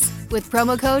purchase with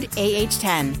promo code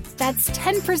AH10. That's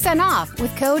 10% off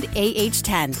with code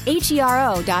AH10.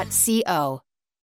 HERO.co.